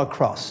neutron star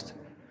crust.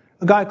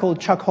 A guy called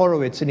Chuck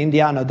Horowitz in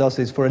Indiana does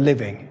this for a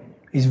living.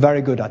 He's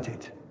very good at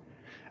it.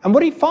 And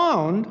what he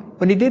found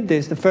when he did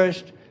this, the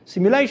first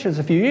simulations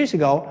a few years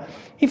ago,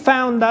 he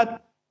found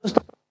that the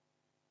star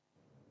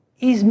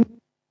is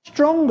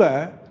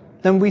stronger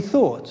than we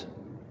thought.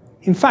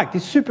 In fact,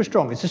 it's super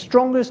strong. It's the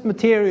strongest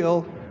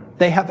material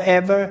they have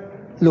ever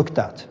looked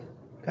at.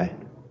 Okay?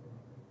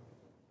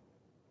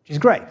 Which is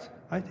great,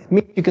 right? It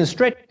means you can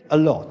stretch it a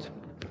lot.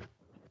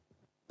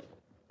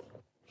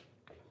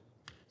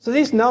 So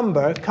this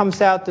number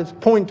comes out as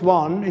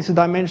 0.1. It's a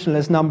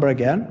dimensionless number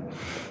again.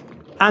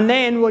 And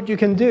then what you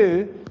can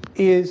do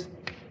is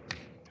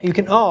you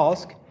can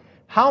ask,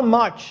 how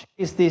much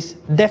is this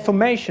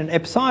deformation,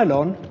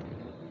 epsilon,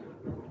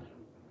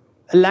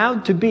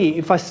 allowed to be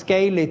if I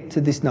scale it to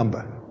this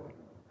number?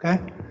 Okay?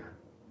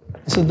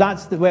 So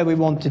that's where we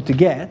wanted to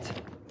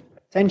get.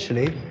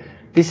 Essentially,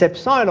 this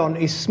epsilon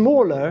is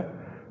smaller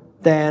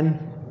than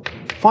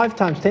 5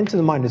 times 10 to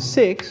the minus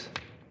 6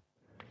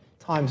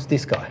 times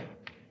this guy.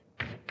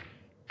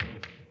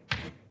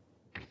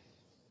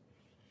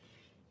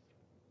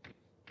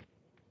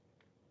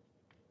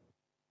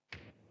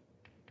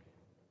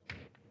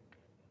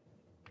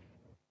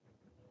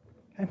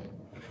 Okay.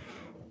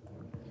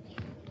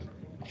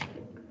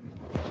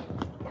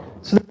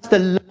 So that's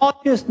the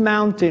largest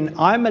mountain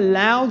I'm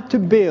allowed to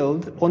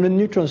build on a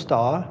neutron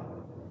star,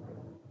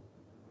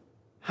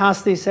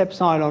 has this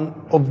epsilon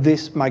of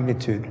this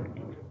magnitude.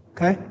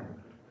 Okay?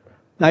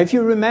 Now, if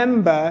you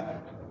remember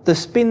the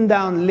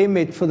spin-down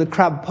limit for the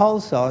Crab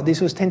pulsar,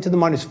 this was 10 to the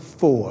minus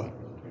 4.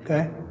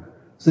 Okay?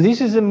 So this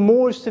is a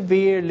more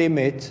severe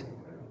limit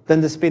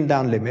than the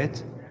spin-down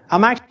limit.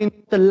 I'm actually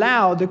not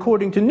allowed,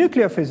 according to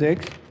nuclear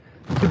physics,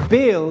 to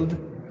build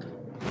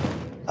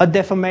a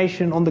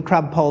deformation on the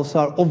Crab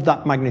pulsar of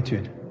that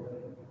magnitude.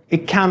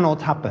 It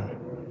cannot happen.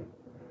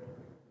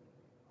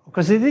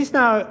 Because it is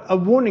now a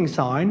warning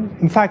sign.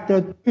 In fact, there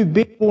are 2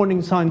 big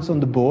warning signs on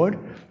the board.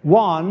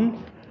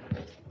 One,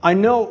 I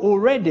know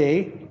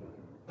already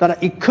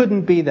that it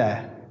couldn't be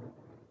there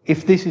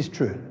if this is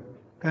true.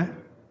 Okay?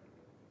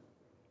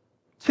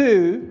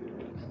 2,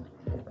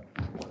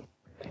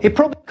 it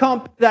probably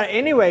can't be there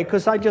anyway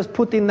because I just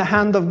put in the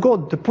hand of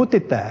God to put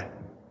it there.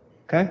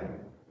 Okay?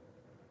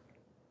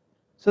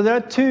 So there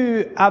are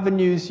 2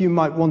 avenues you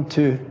might want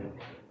to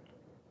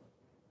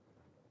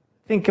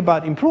think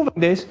about improving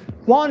this.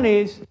 One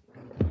is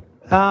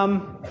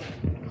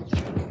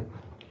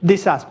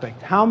this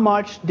aspect. How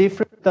much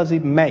difference does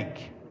it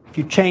make if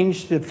you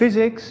change the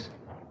physics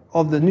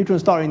of the neutron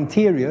star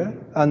interior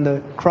and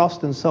the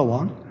crust and so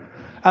on?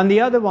 And the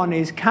other one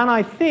is, can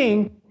I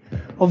think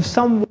of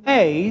some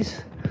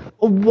ways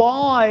of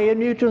why a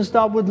neutron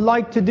star would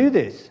like to do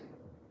this?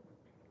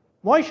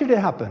 Why should it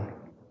happen?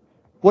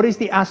 What is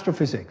the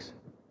astrophysics?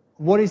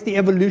 What is the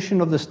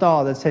evolution of the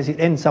star that says it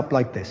ends up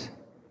like this?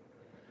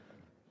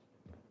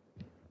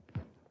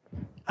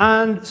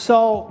 And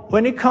so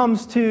when it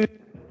comes to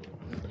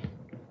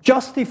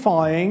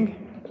justifying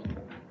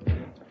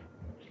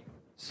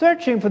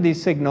searching for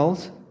these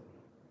signals,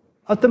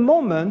 at the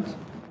moment,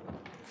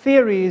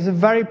 theory is a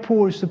very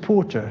poor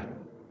supporter.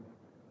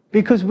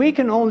 Because we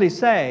can only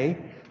say,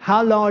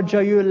 how large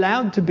are you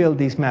allowed to build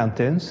these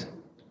mountains?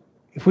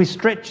 If we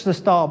stretch the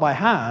star by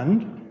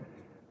hand,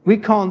 we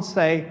can't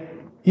say,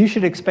 you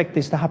should expect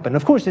this to happen.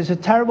 Of course, it's a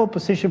terrible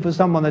position for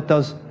someone that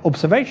does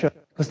observation,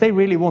 because they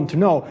really want to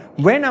know,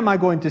 when am I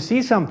going to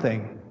see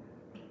something?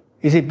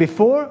 Is it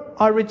before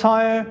I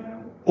retire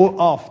or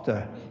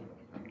after?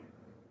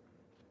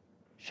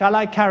 Shall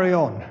I carry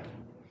on?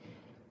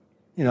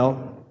 You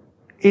know,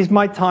 is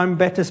my time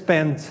better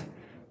spent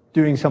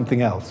doing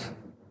something else?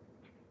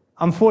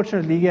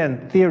 Unfortunately,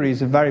 again, theory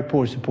is a very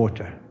poor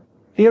supporter.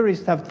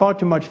 Theorists have far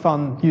too much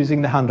fun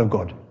using the hand of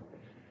God.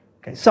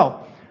 Okay,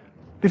 so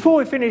before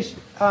we finish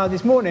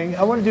this morning,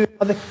 I want to do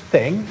another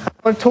thing. I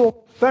want to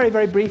talk very,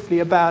 very briefly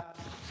about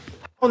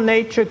how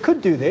nature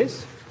could do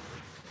this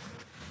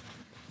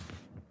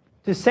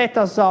to set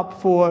us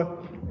up for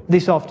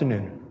this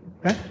afternoon.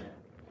 Okay?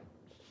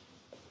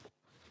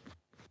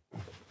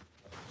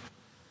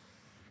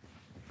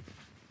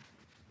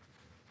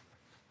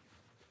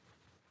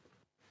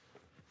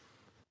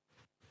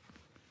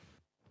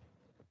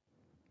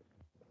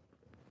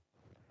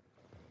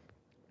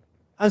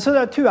 And so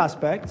there are 2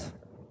 aspects.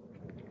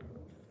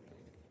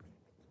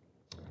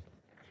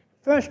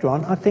 First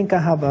one, I think I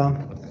have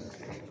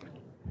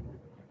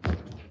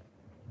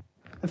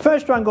the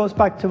first one goes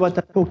back to what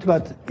I talked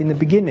about in the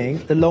beginning,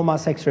 the low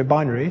mass X-ray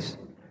binaries.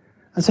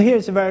 And so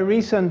here's a very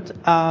recent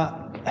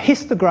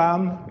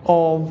histogram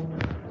of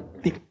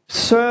the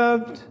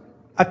observed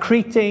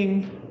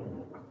accreting,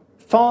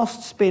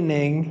 fast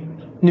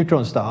spinning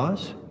neutron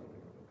stars.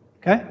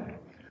 Okay?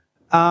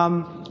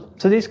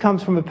 So this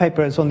comes from a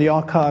paper that's on the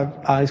archive.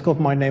 It's got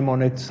my name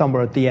on it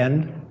somewhere at the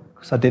end,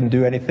 because I didn't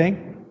do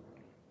anything.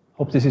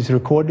 Hope this is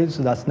recorded,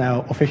 so that's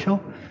now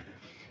official.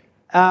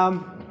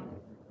 But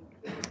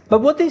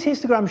what this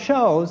histogram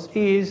shows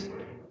is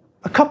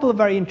a couple of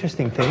very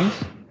interesting things.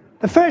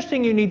 The first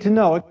thing you need to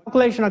know, a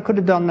calculation I could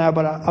have done now,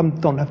 but I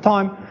don't have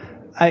time,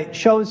 it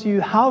shows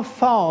you how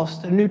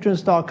fast a neutron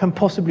star can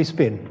possibly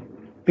spin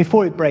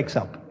before it breaks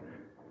up.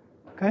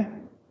 Okay?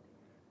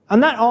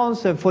 And that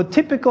answer for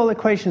typical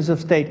equations of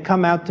state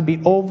come out to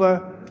be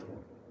over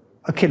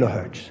a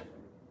kilohertz,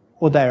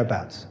 or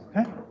thereabouts.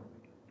 Okay?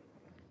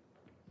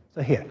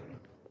 So here.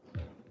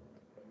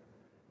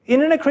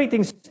 In an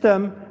accreting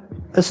system,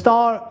 a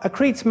star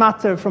accretes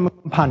matter from a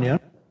companion,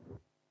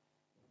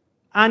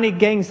 and it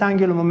gains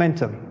angular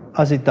momentum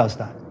as it does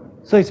that.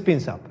 So it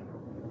spins up.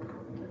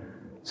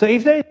 So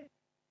if there is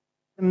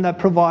a system that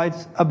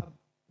provides a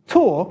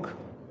torque,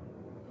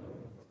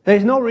 there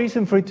is no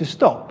reason for it to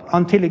stop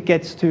until it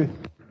gets to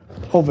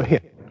over here.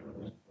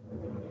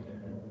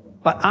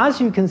 But as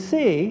you can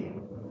see,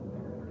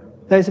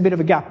 there's a bit of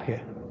a gap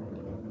here.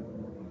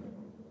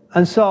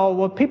 And so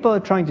what people are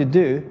trying to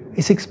do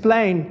is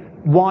explain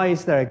why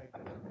is there a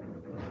gap.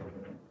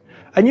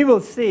 And you will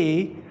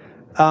see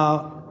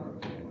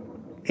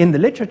in the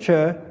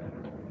literature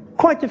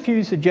quite a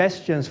few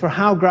suggestions for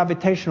how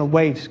gravitational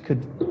waves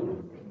could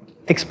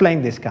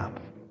explain this gap.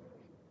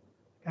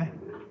 Okay?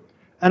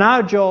 And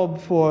our job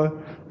for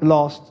the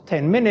last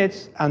 10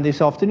 minutes and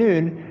this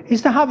afternoon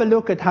is to have a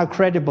look at how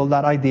credible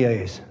that idea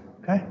is.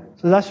 Okay?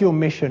 So that's your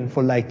mission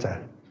for later.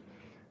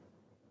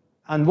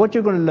 And what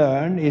you're going to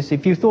learn is,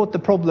 if you thought the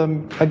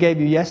problem I gave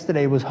you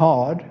yesterday was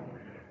hard,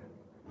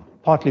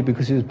 partly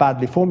because it was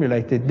badly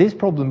formulated, this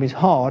problem is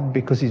hard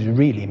because it's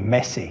really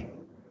messy.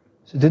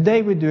 So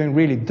today we're doing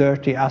really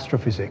dirty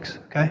astrophysics,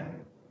 okay?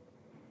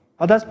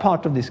 But that's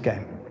part of this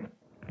game.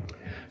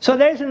 So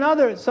there's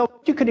another, so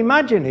what you could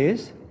imagine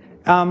is,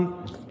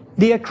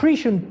 the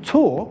accretion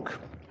torque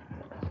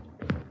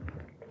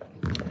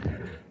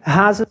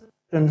has a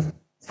certain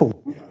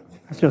form.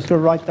 Let's just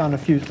write down a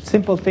few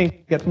simple things to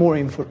get more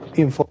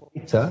info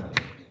later.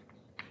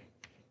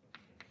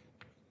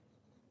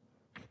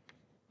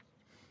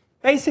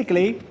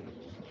 Basically,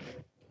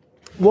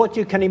 what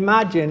you can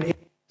imagine is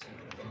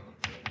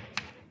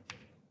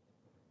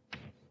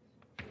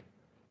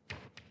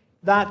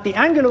that the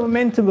angular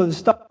momentum of the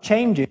star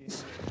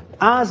changes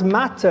as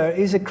matter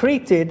is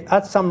accreted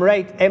at some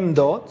rate m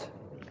dot,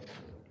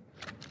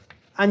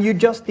 and you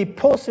just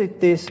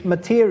deposit this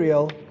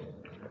material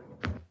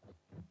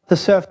the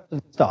surface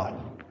of the star.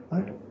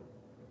 Right?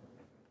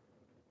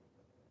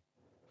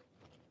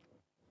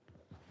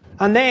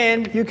 And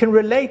then you can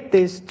relate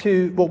this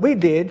to what we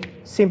did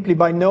simply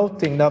by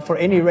noting that for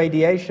any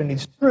radiation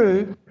it's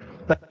true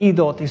that E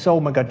dot is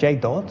omega J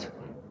dot.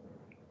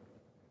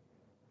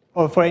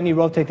 Or for any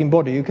rotating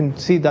body, you can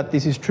see that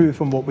this is true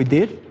from what we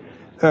did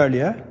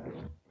earlier.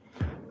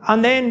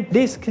 And then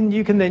this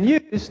you can then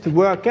use to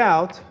work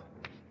out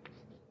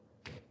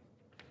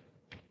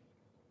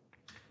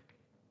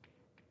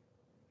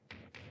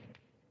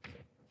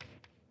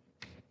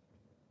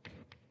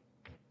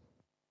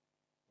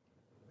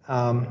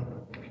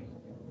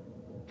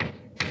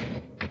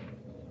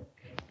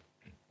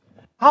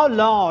how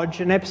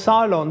large an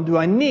epsilon do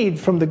I need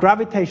from the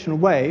gravitational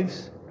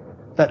waves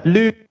that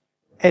lose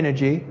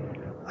energy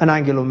and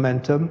angular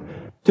momentum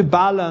to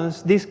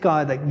balance this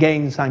guy that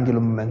gains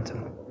angular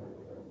momentum.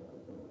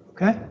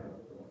 Okay?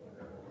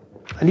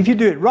 And if you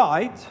do it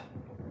right,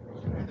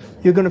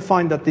 you're going to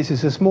find that this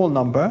is a small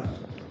number,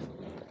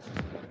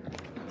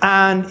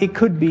 and it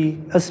could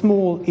be a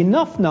small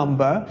enough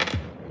number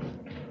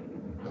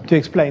to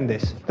explain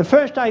this. The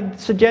first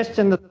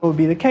suggestion that will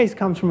be the case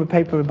comes from a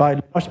paper by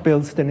Lars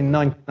Bilsten in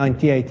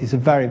 1998. It's a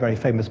very, very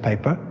famous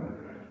paper.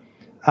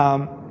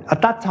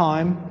 At that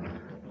time,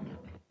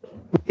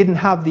 we didn't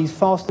have these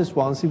fastest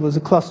ones. It was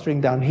a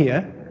clustering down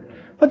here.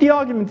 But the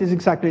argument is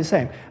exactly the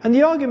same. And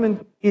the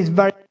argument is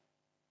very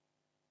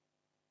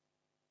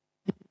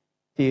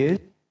is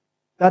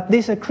that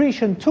this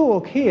accretion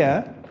torque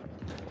here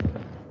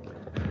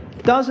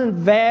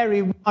doesn't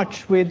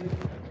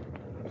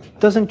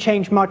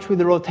change much with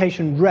the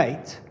rotation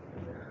rate,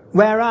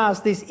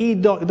 whereas this E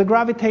dot, the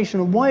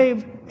gravitational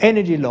wave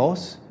energy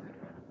loss,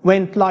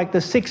 went like the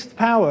 6th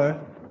power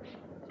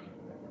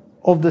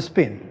of the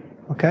spin.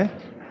 Okay?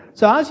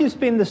 So as you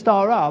spin the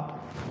star up,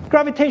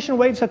 gravitational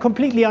waves are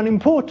completely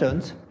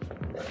unimportant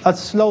at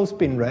slow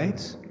spin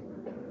rates.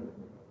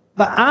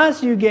 But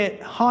as you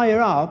get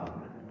higher up,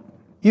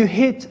 you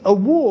hit a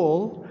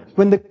wall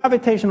when the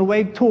gravitational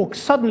wave torque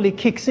suddenly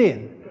kicks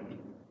in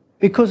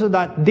because of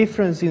that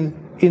difference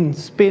in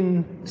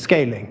spin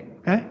scaling.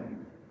 Okay?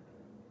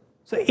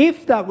 So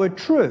if that were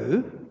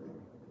true,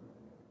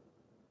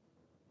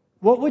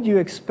 what would you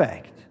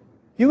expect?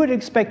 You would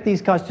expect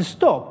these guys to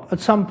stop at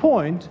some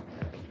point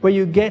where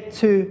you get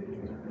to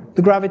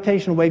the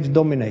gravitational waves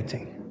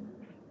dominating.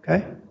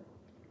 Okay?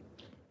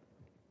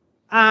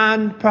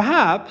 And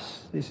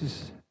perhaps, this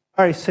is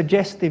a very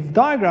suggestive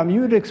diagram,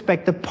 you would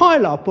expect a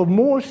pile-up of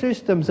more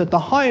systems at the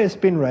higher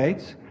spin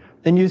rates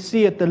than you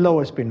see at the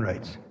lower spin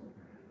rates.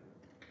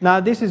 Now,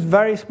 this is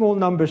very small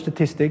number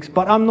statistics,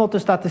 but I'm not a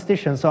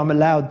statistician, so I'm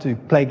allowed to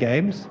play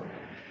games.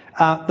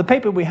 The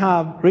paper we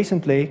have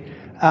recently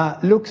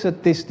looks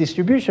at this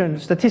distribution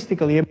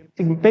statistically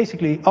and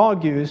basically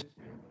argues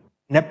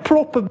in a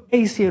proper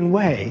Bayesian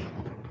way,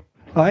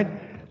 right,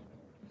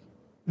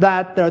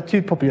 that there are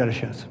two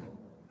populations,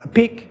 a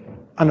peak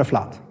and a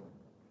flat,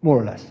 more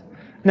or less.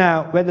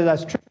 Now, whether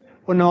that's true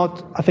or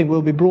not, I think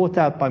will be brought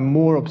out by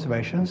more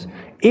observations.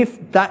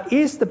 If that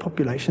is the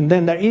population,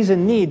 then there is a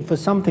need for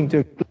something to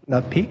explain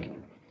that peak.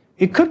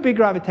 It could be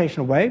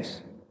gravitational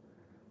waves.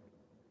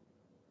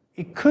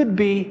 It could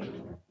be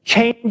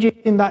changes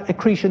in that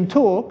accretion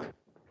torque,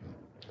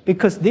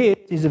 because this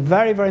is a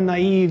very, very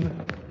naive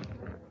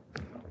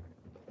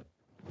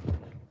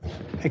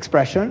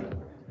expression.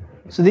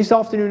 So this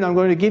afternoon I'm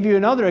going to give you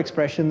another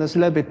expression that's a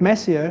little bit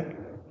messier,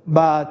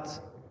 but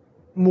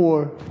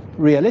more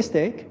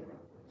realistic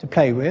to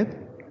play with.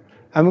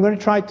 And we're going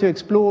to try to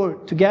explore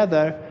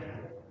together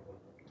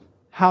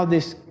how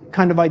this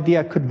kind of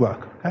idea could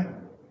work. Okay?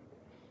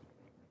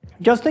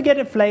 Just to get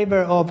a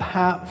flavor of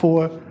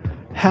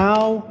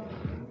how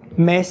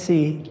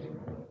messy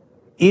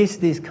is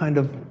this kind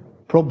of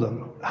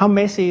problem? How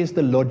messy is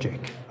the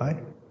logic, right?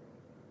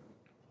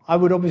 I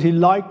would obviously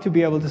like to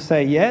be able to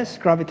say, yes,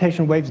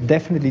 gravitational waves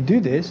definitely do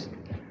this,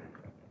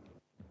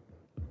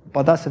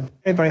 but that's a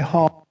very, very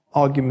hard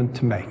argument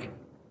to make.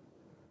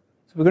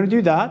 So we're going to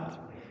do that.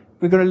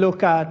 We're going to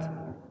look at,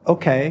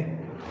 okay,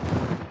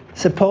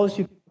 suppose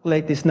you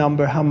calculate this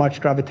number, how much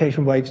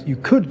gravitational waves you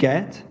could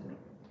get.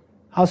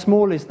 How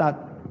small is that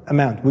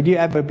amount? Would you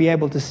ever be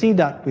able to see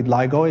that with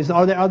LIGO?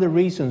 Are there other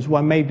reasons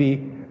why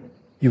maybe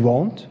you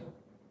won't?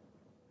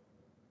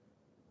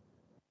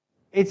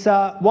 It's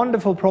a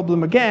wonderful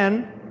problem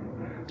again,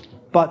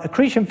 but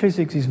accretion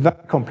physics is very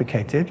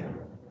complicated.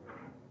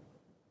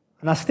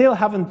 And I still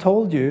haven't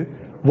told you,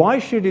 why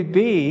should it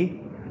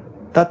be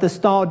that the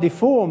star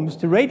deforms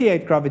to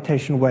radiate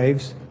gravitational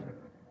waves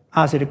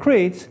as it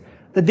accretes?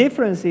 The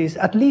difference is,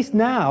 at least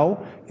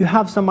now, you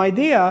have some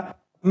idea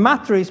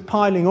matter is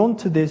piling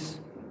onto this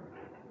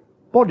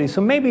body.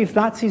 So maybe if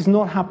that is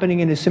not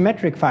happening in a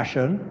symmetric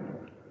fashion,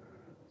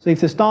 so if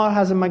the star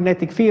has a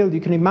magnetic field, you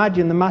can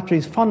imagine the matter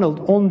is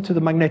funneled onto the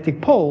magnetic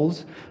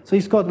poles, so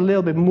it's got a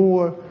little bit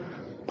more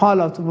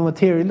pile out of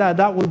material there,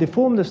 that will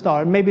deform the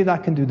star, and maybe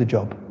that can do the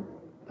job.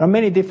 There are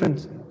many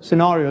different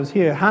scenarios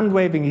here. Hand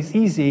waving is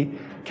easy,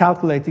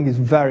 calculating is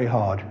very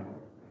hard.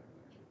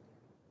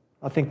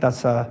 I think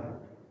that's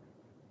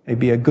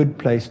maybe a good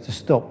place to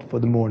stop for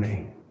the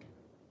morning.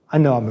 I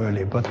know I'm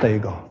early, but there you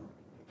go.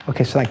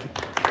 Okay, so thank you.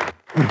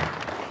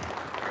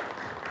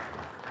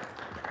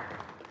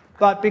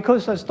 But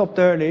because I stopped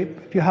early,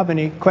 if you have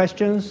any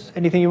questions,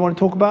 anything you want to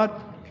talk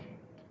about,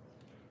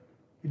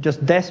 you're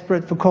just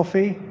desperate for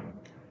coffee,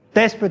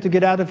 desperate to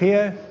get out of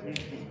here,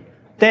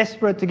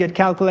 desperate to get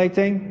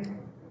calculating.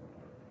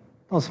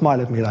 Don't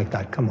smile at me like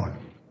that, come on.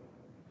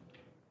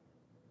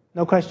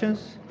 No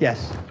questions?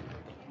 Yes.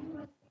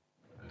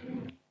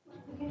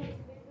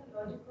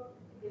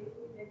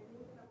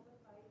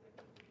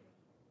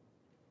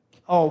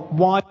 Oh,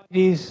 why it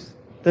is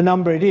the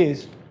number it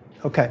is?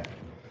 Okay.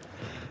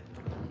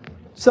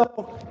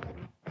 So,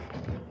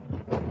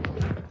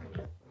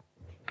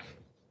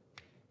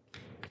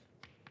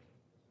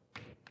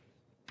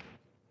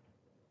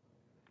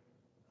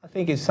 I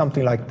think it's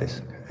something like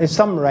this. It's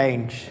some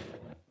range.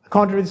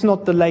 It's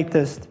not the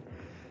latest.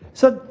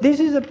 So this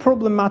is a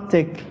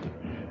problematic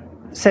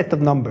set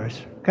of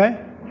numbers,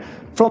 okay?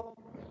 From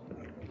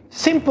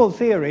simple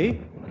theory,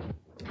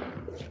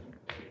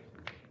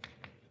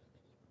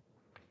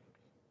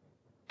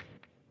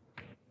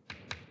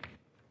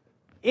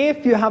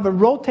 if you have a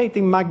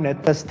rotating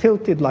magnet that's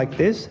tilted like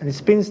this, and it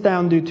spins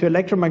down due to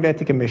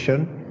electromagnetic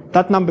emission,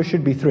 that number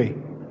should be 3.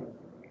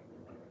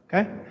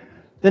 Okay?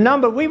 The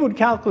number we would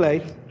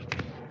calculate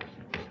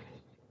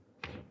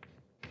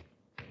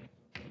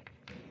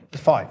is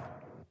 5.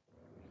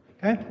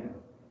 Okay?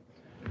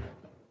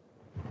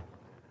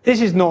 This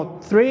is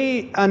not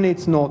 3, and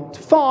it's not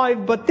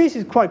 5, but this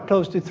is quite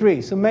close to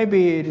 3, so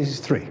maybe it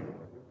is 3.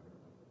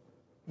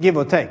 Give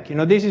or take. You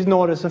know, this is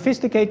not a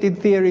sophisticated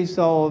theory,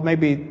 so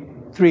maybe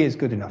 3 is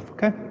good enough,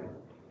 okay?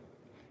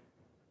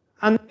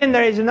 And then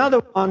there is another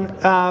one,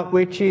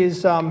 which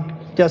is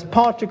just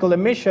particle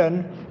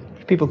emission,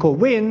 which people call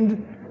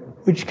wind,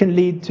 which can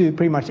lead to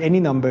pretty much any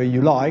number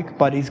you like,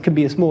 but it can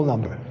be a small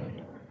number.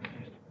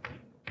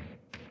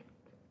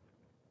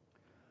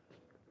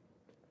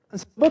 And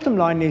so the bottom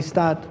line is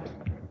that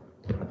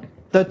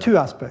there are 2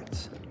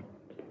 aspects.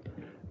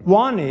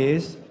 One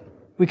is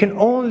we can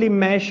only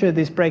measure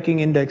this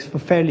breaking index for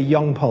fairly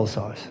young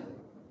pulsars.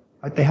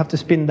 Right? They have to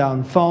spin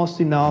down fast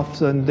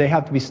enough, and they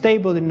have to be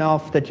stable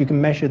enough that you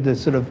can measure the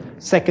sort of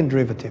second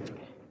derivative.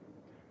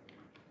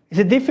 It's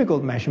a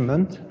difficult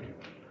measurement,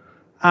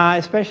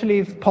 especially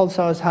if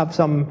pulsars have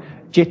some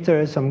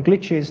jitters, some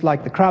glitches,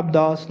 like the crab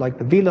does, like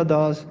the Vela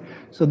does.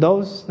 So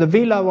the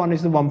Vela one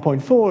is the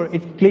 1.4.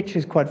 It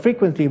glitches quite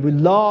frequently with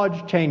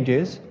large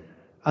changes,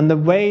 and the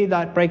way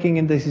that breaking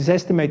index is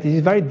estimated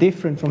is very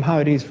different from how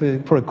it is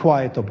for a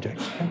quiet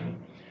object. Okay?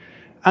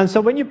 And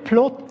so when you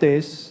plot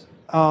this,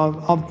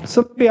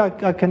 so maybe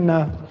I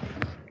can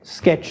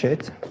sketch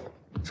it.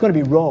 It's going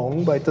to be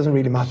wrong, but it doesn't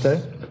really matter.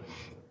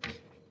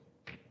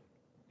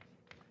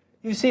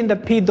 You've seen the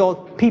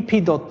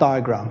PP dot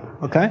diagram,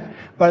 okay?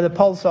 Where the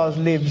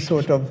pulsars live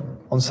sort of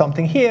on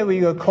something here, where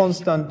you have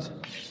constant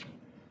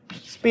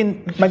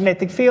spin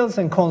magnetic fields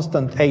and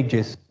constant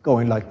ages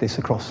going like this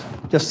across,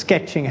 just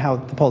sketching how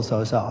the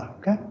pulsars are,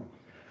 okay?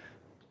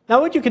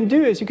 Now what you can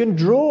do is you can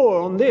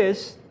draw on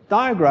this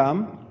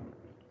diagram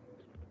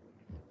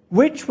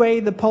which way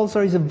the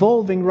pulsar is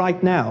evolving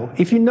right now.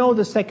 If you know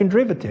the second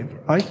derivative,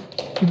 right,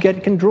 you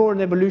can draw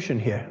an evolution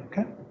here,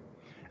 okay?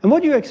 And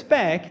what you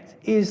expect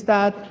is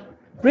that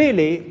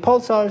really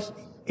pulsars,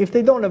 if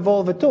they don't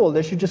evolve at all,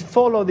 they should just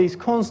follow these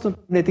constant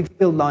magnetic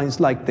field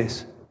lines like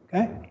this,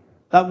 okay?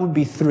 That would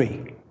be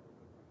 3,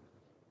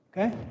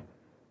 okay?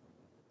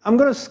 I'm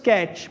going to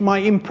sketch my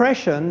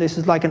impression. This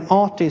is like an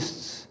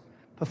artist's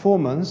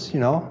performance,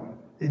 you know.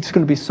 It's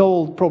going to be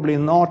sold probably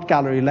in an art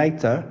gallery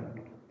later.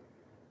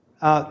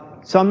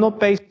 So I'm not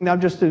basing that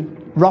just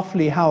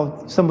roughly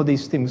how some of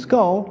these things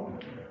go.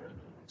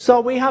 So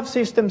we have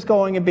systems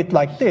going a bit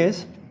like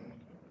this,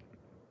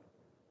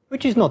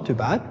 which is not too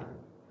bad.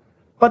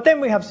 But then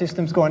we have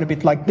systems going a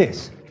bit like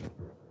this,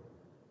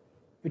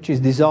 which is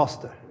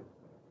disaster.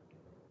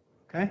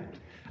 Okay?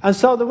 And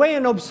so the way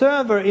an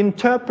observer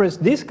interprets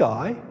this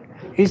guy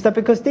is that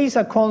because these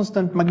are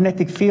constant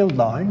magnetic field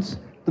lines,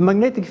 the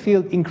magnetic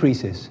field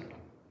increases,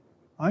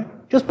 right?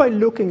 Just by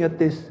looking at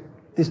this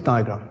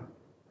diagram.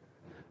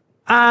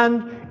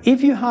 And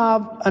if you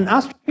have an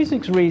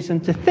astrophysics reason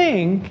to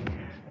think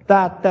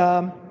that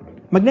the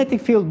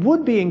magnetic field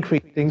would be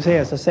increasing, say,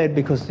 as I said,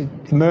 because it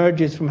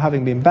emerges from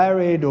having been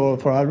buried or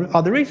for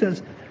other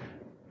reasons,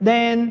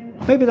 then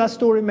maybe that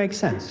story makes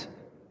sense.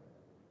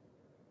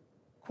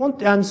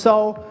 And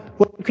so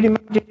what you can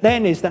imagine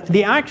then is that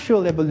the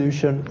actual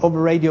evolution of a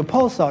radio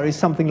pulsar is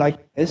something like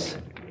this.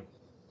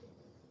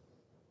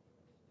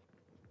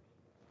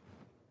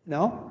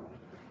 No?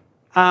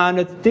 And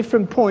at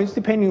different points,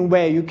 depending on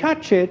where you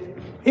catch it,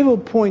 it will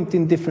point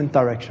in different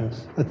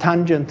directions, a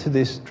tangent to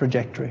this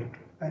trajectory.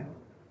 Okay?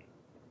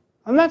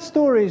 And that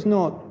story is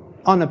not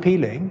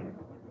unappealing.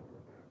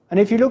 And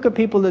if you look at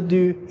people that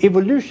do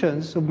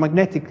evolutions of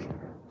magnetic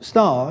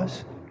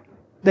stars,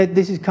 that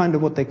this is kind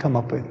of what they come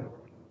up with.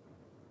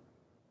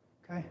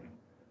 Okay?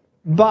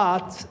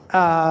 But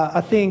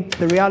I think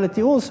the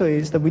reality also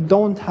is that we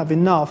don't have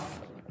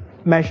enough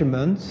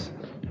measurements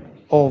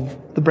of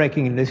the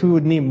breaking index. We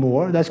would need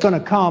more. That's going to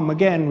come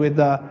again with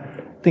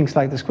things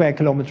like the square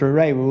kilometer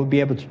array. We will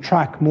be able to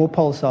track more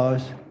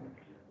pulsars,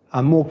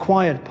 more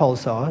quiet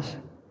pulsars.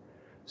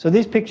 So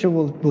this picture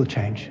will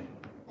change.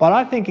 But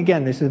I think,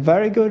 again, this is a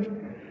very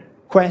good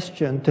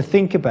question to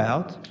think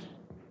about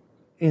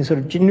in sort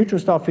of neutron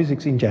star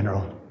physics in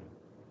general.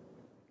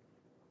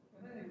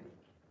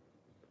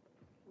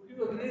 Would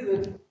you agree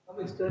that to some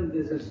extent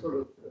this is sort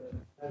of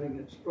having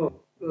a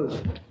stroke? Because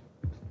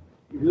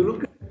if you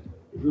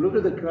look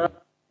at the graph,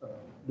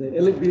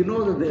 we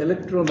know that the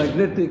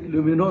electromagnetic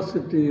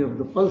luminosity of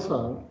the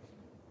pulsar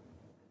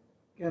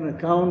can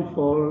account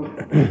for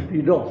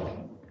P dot.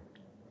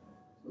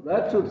 So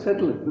that should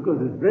settle it, because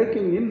the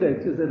breaking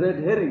index is a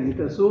red herring. It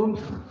assumes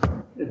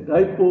a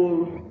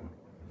dipole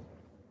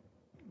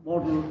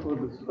model for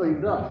the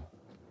slowing down.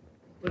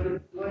 But if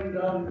it's slowing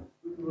down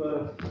to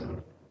a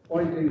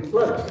pointing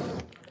flux,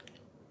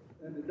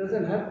 then it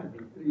doesn't have to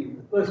be 3 in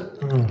the first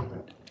place.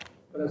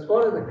 But as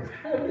far as the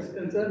graph is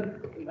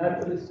concerned, the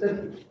matter is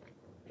settled.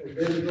 There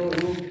is no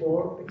room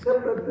for,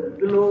 except at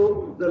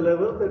below the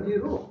level that you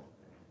know.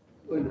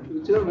 So in the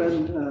future,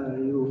 when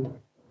you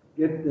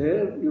get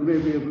there, you may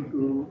be able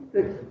to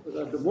fix it. But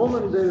at the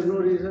moment, there is no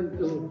reason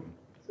to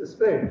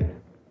suspect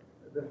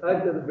the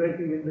fact that the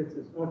breaking index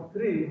is not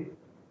 3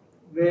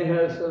 may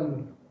have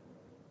some.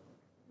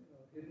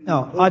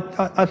 No,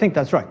 I think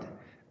that's right.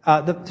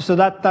 So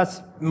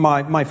that's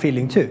my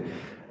feeling too.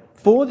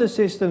 For the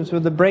systems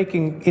where the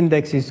breaking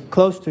index is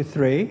close to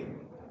 3,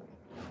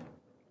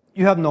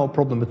 you have no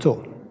problem at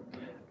all.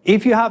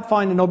 If you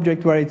find an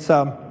object where it's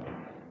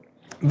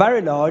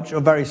very large or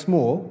very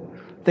small,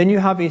 then you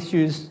have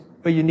issues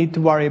where you need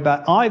to worry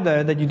about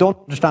either that you don't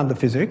understand the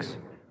physics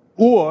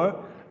or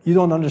you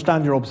don't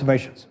understand your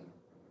observations.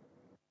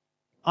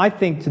 I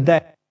think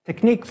today, the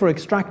technique for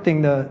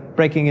extracting the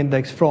breaking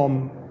index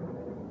from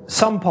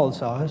some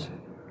pulsars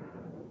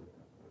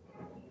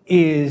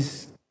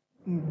is,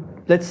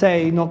 let's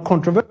say, not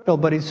controversial,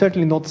 but it's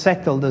certainly not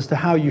settled as to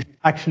how you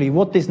actually,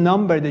 what this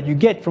number that you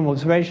get from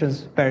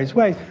observations various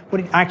ways,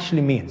 what it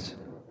actually means.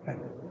 Okay.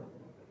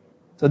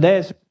 So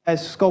there's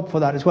scope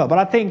for that as well. But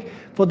I think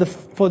for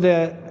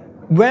the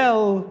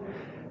well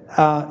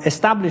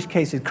established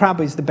cases,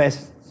 Crabbe is the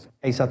best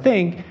case, I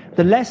think.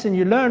 The lesson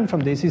you learn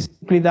from this is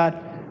simply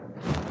that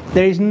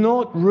there is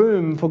not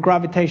room for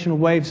gravitational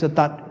waves at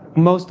that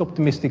most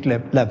optimistic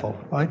level,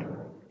 right?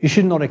 You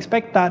should not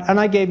expect that, and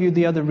I gave you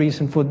the other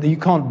reason for you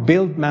can't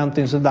build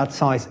mountains of that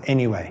size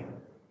anyway.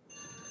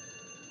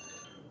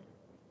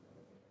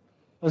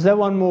 Was there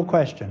one more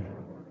question?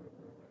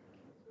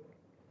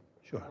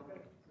 Sure.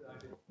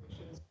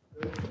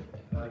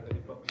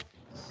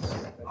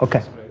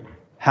 Okay.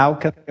 How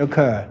can they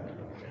occur?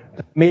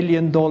 $1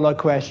 million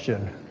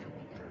question.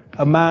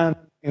 A man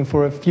looking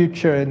for a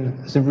future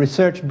as a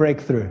research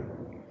breakthrough.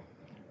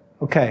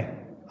 Okay.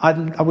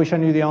 I wish I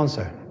knew the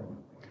answer.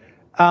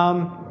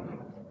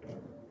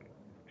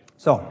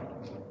 So,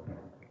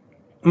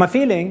 my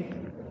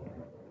feeling,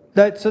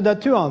 so there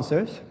are two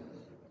answers.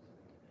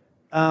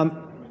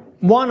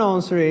 One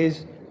answer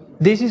is,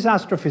 this is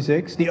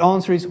astrophysics. The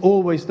answer is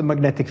always the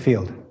magnetic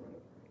field.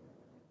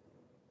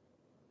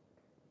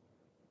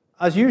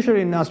 As usual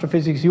in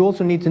astrophysics, you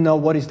also need to know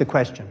what is the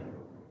question.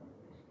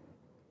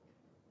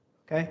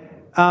 Okay?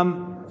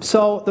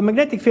 So the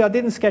magnetic field, I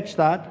didn't sketch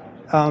that,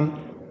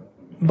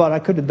 but I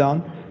could have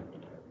done.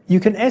 You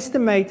can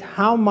estimate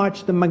how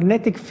much the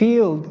magnetic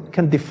field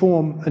can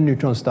deform a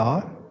neutron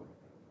star.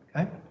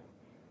 Okay?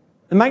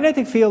 The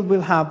magnetic field will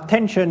have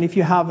tension. If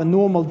you have a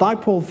normal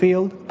dipole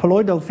field,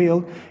 poloidal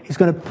field, it's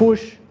going to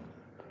push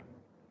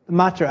the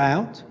matter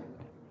out.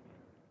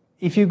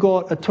 If you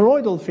got a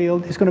toroidal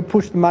field, it's going to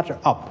push the matter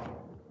up.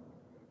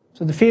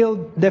 So the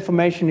field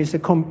deformation is a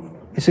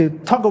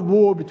tug of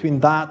war between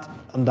that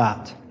and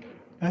that.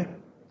 Okay?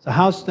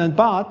 So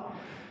but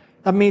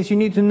that means you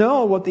need to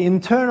know what the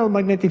internal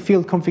magnetic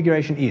field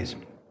configuration is.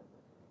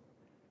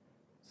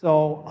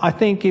 So I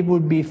think it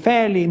would be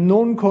fairly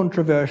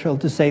non-controversial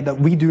to say that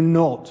we do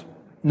not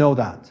know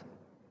that.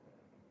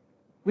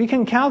 We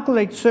can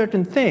calculate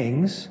certain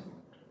things,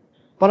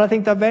 but I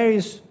think there are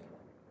various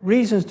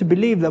reasons to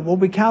believe that what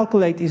we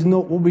calculate is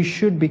not what we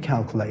should be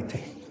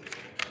calculating.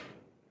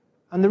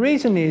 And the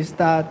reason is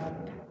that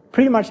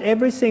pretty much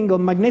every single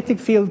magnetic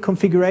field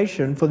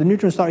configuration for the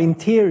neutron star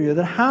interior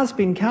that has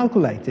been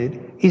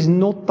calculated is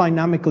not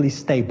dynamically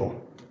stable.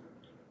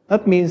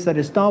 That means that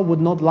a star would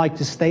not like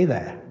to stay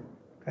there.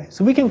 Okay?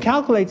 So we can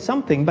calculate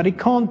something, but it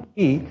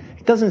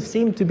doesn't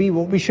seem to be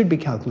what we should be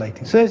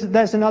calculating. So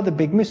there's another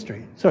big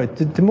mystery. Sorry,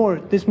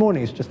 this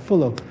morning is just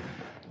full of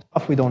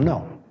stuff we don't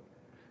know.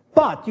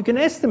 But you can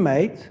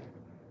estimate,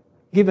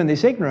 given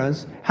this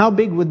ignorance, how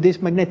big would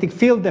this magnetic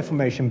field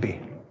deformation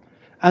be?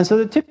 And so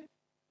the tip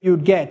you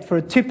would get for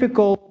a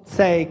typical,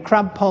 say,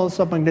 Crab pulse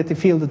of magnetic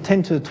field of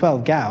 10 to the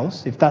 12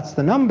 Gauss, if that's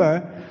the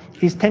number,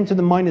 is 10 to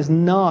the minus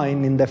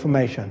 9 in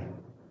deformation.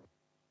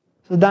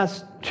 So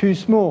that's too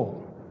small.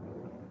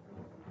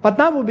 But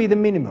that would be the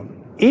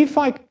minimum. If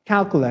I could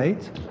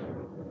calculate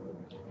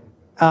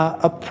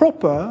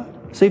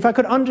so if I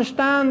could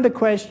understand the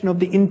question of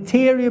the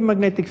interior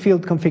magnetic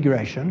field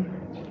configuration,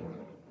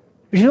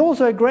 which is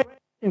also a great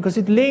question because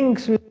it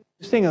links with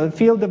this thing, the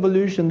field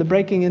evolution, the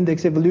breaking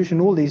index evolution,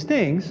 all these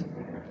things.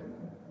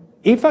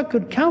 If I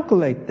could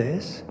calculate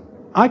this,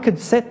 I could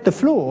set the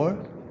floor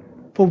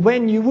for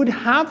when you would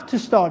have to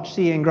start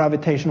seeing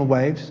gravitational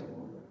waves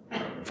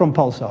from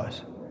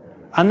pulsars.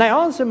 And the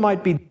answer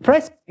might be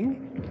depressing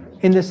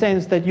in the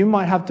sense that you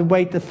might have to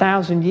wait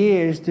 1,000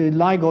 years to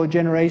LIGO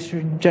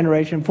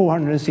generation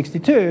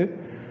 462,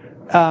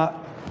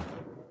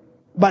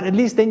 but at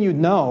least then you'd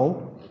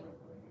know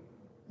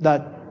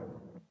that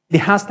it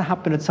has to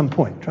happen at some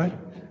point, right?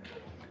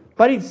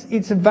 But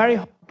it's a very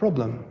hard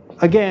problem.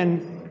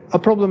 Again, a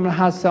problem that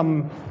has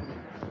some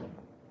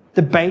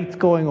debate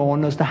going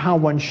on as to how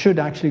one should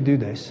actually do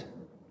this.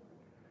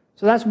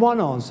 So that's one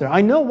answer.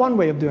 I know one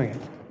way of doing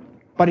it,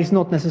 but it's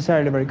not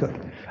necessarily very good.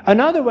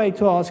 Another way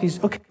to ask is,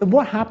 okay,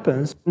 what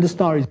happens when the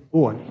star is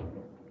born?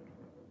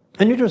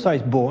 A neutron star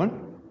is born,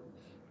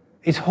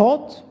 it's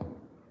hot,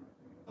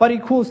 but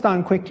it cools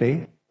down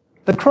quickly.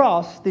 The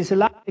crust, this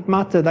elastic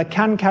matter that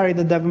can carry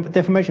the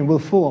deformation, will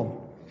form,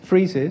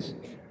 freezes,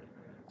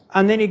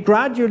 and then it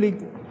gradually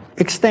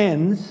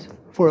extends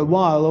for a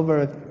while,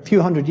 over a few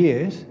hundred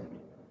years,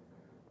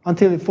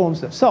 until it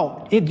forms this.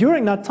 So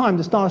during that time,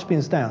 the star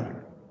spins down.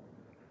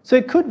 So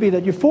it could be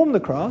that you form the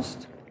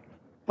crust,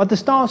 but the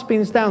star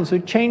spins down, so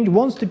it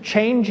wants to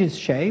change its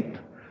shape.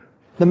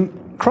 The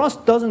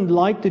crust doesn't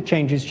like to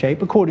change its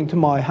shape, according to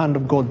my hand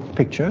of God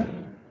picture.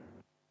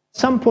 At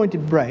some point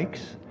it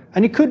breaks,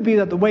 and it could be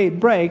that the way it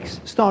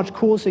breaks starts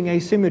causing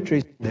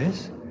asymmetries in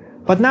this.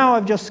 But now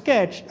I've just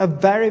sketched a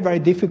very, very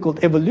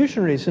difficult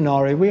evolutionary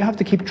scenario where you have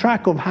to keep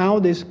track of how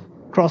this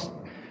crust,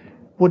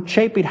 what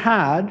shape it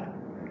had,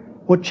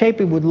 what shape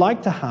it would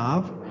like to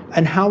have,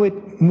 and how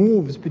it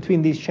moves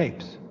between these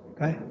shapes.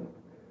 Okay?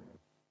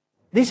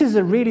 This is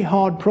a really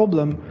hard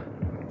problem,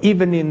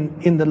 even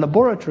in the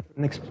laboratory,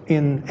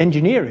 in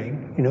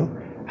engineering. You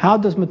know, how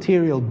does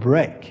material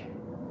break?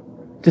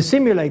 To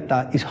simulate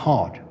that is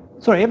hard.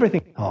 Sorry,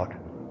 everything is hard.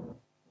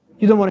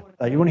 You don't want to hear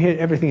that. You want to hear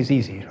everything is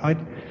easy, right?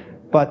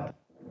 But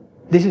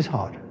this is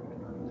hard.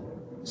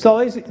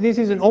 So this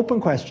is an open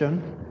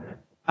question,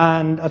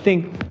 and I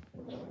think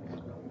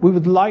we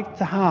would like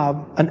to have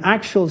an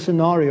actual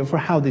scenario for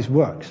how this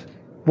works.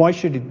 Why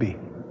should it be?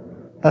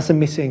 That's a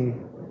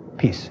missing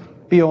piece,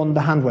 beyond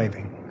the hand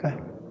waving. Okay? I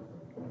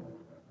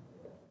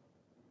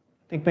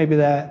think maybe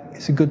that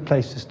is a good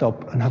place to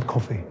stop and have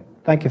coffee.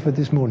 Thank you for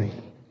this morning.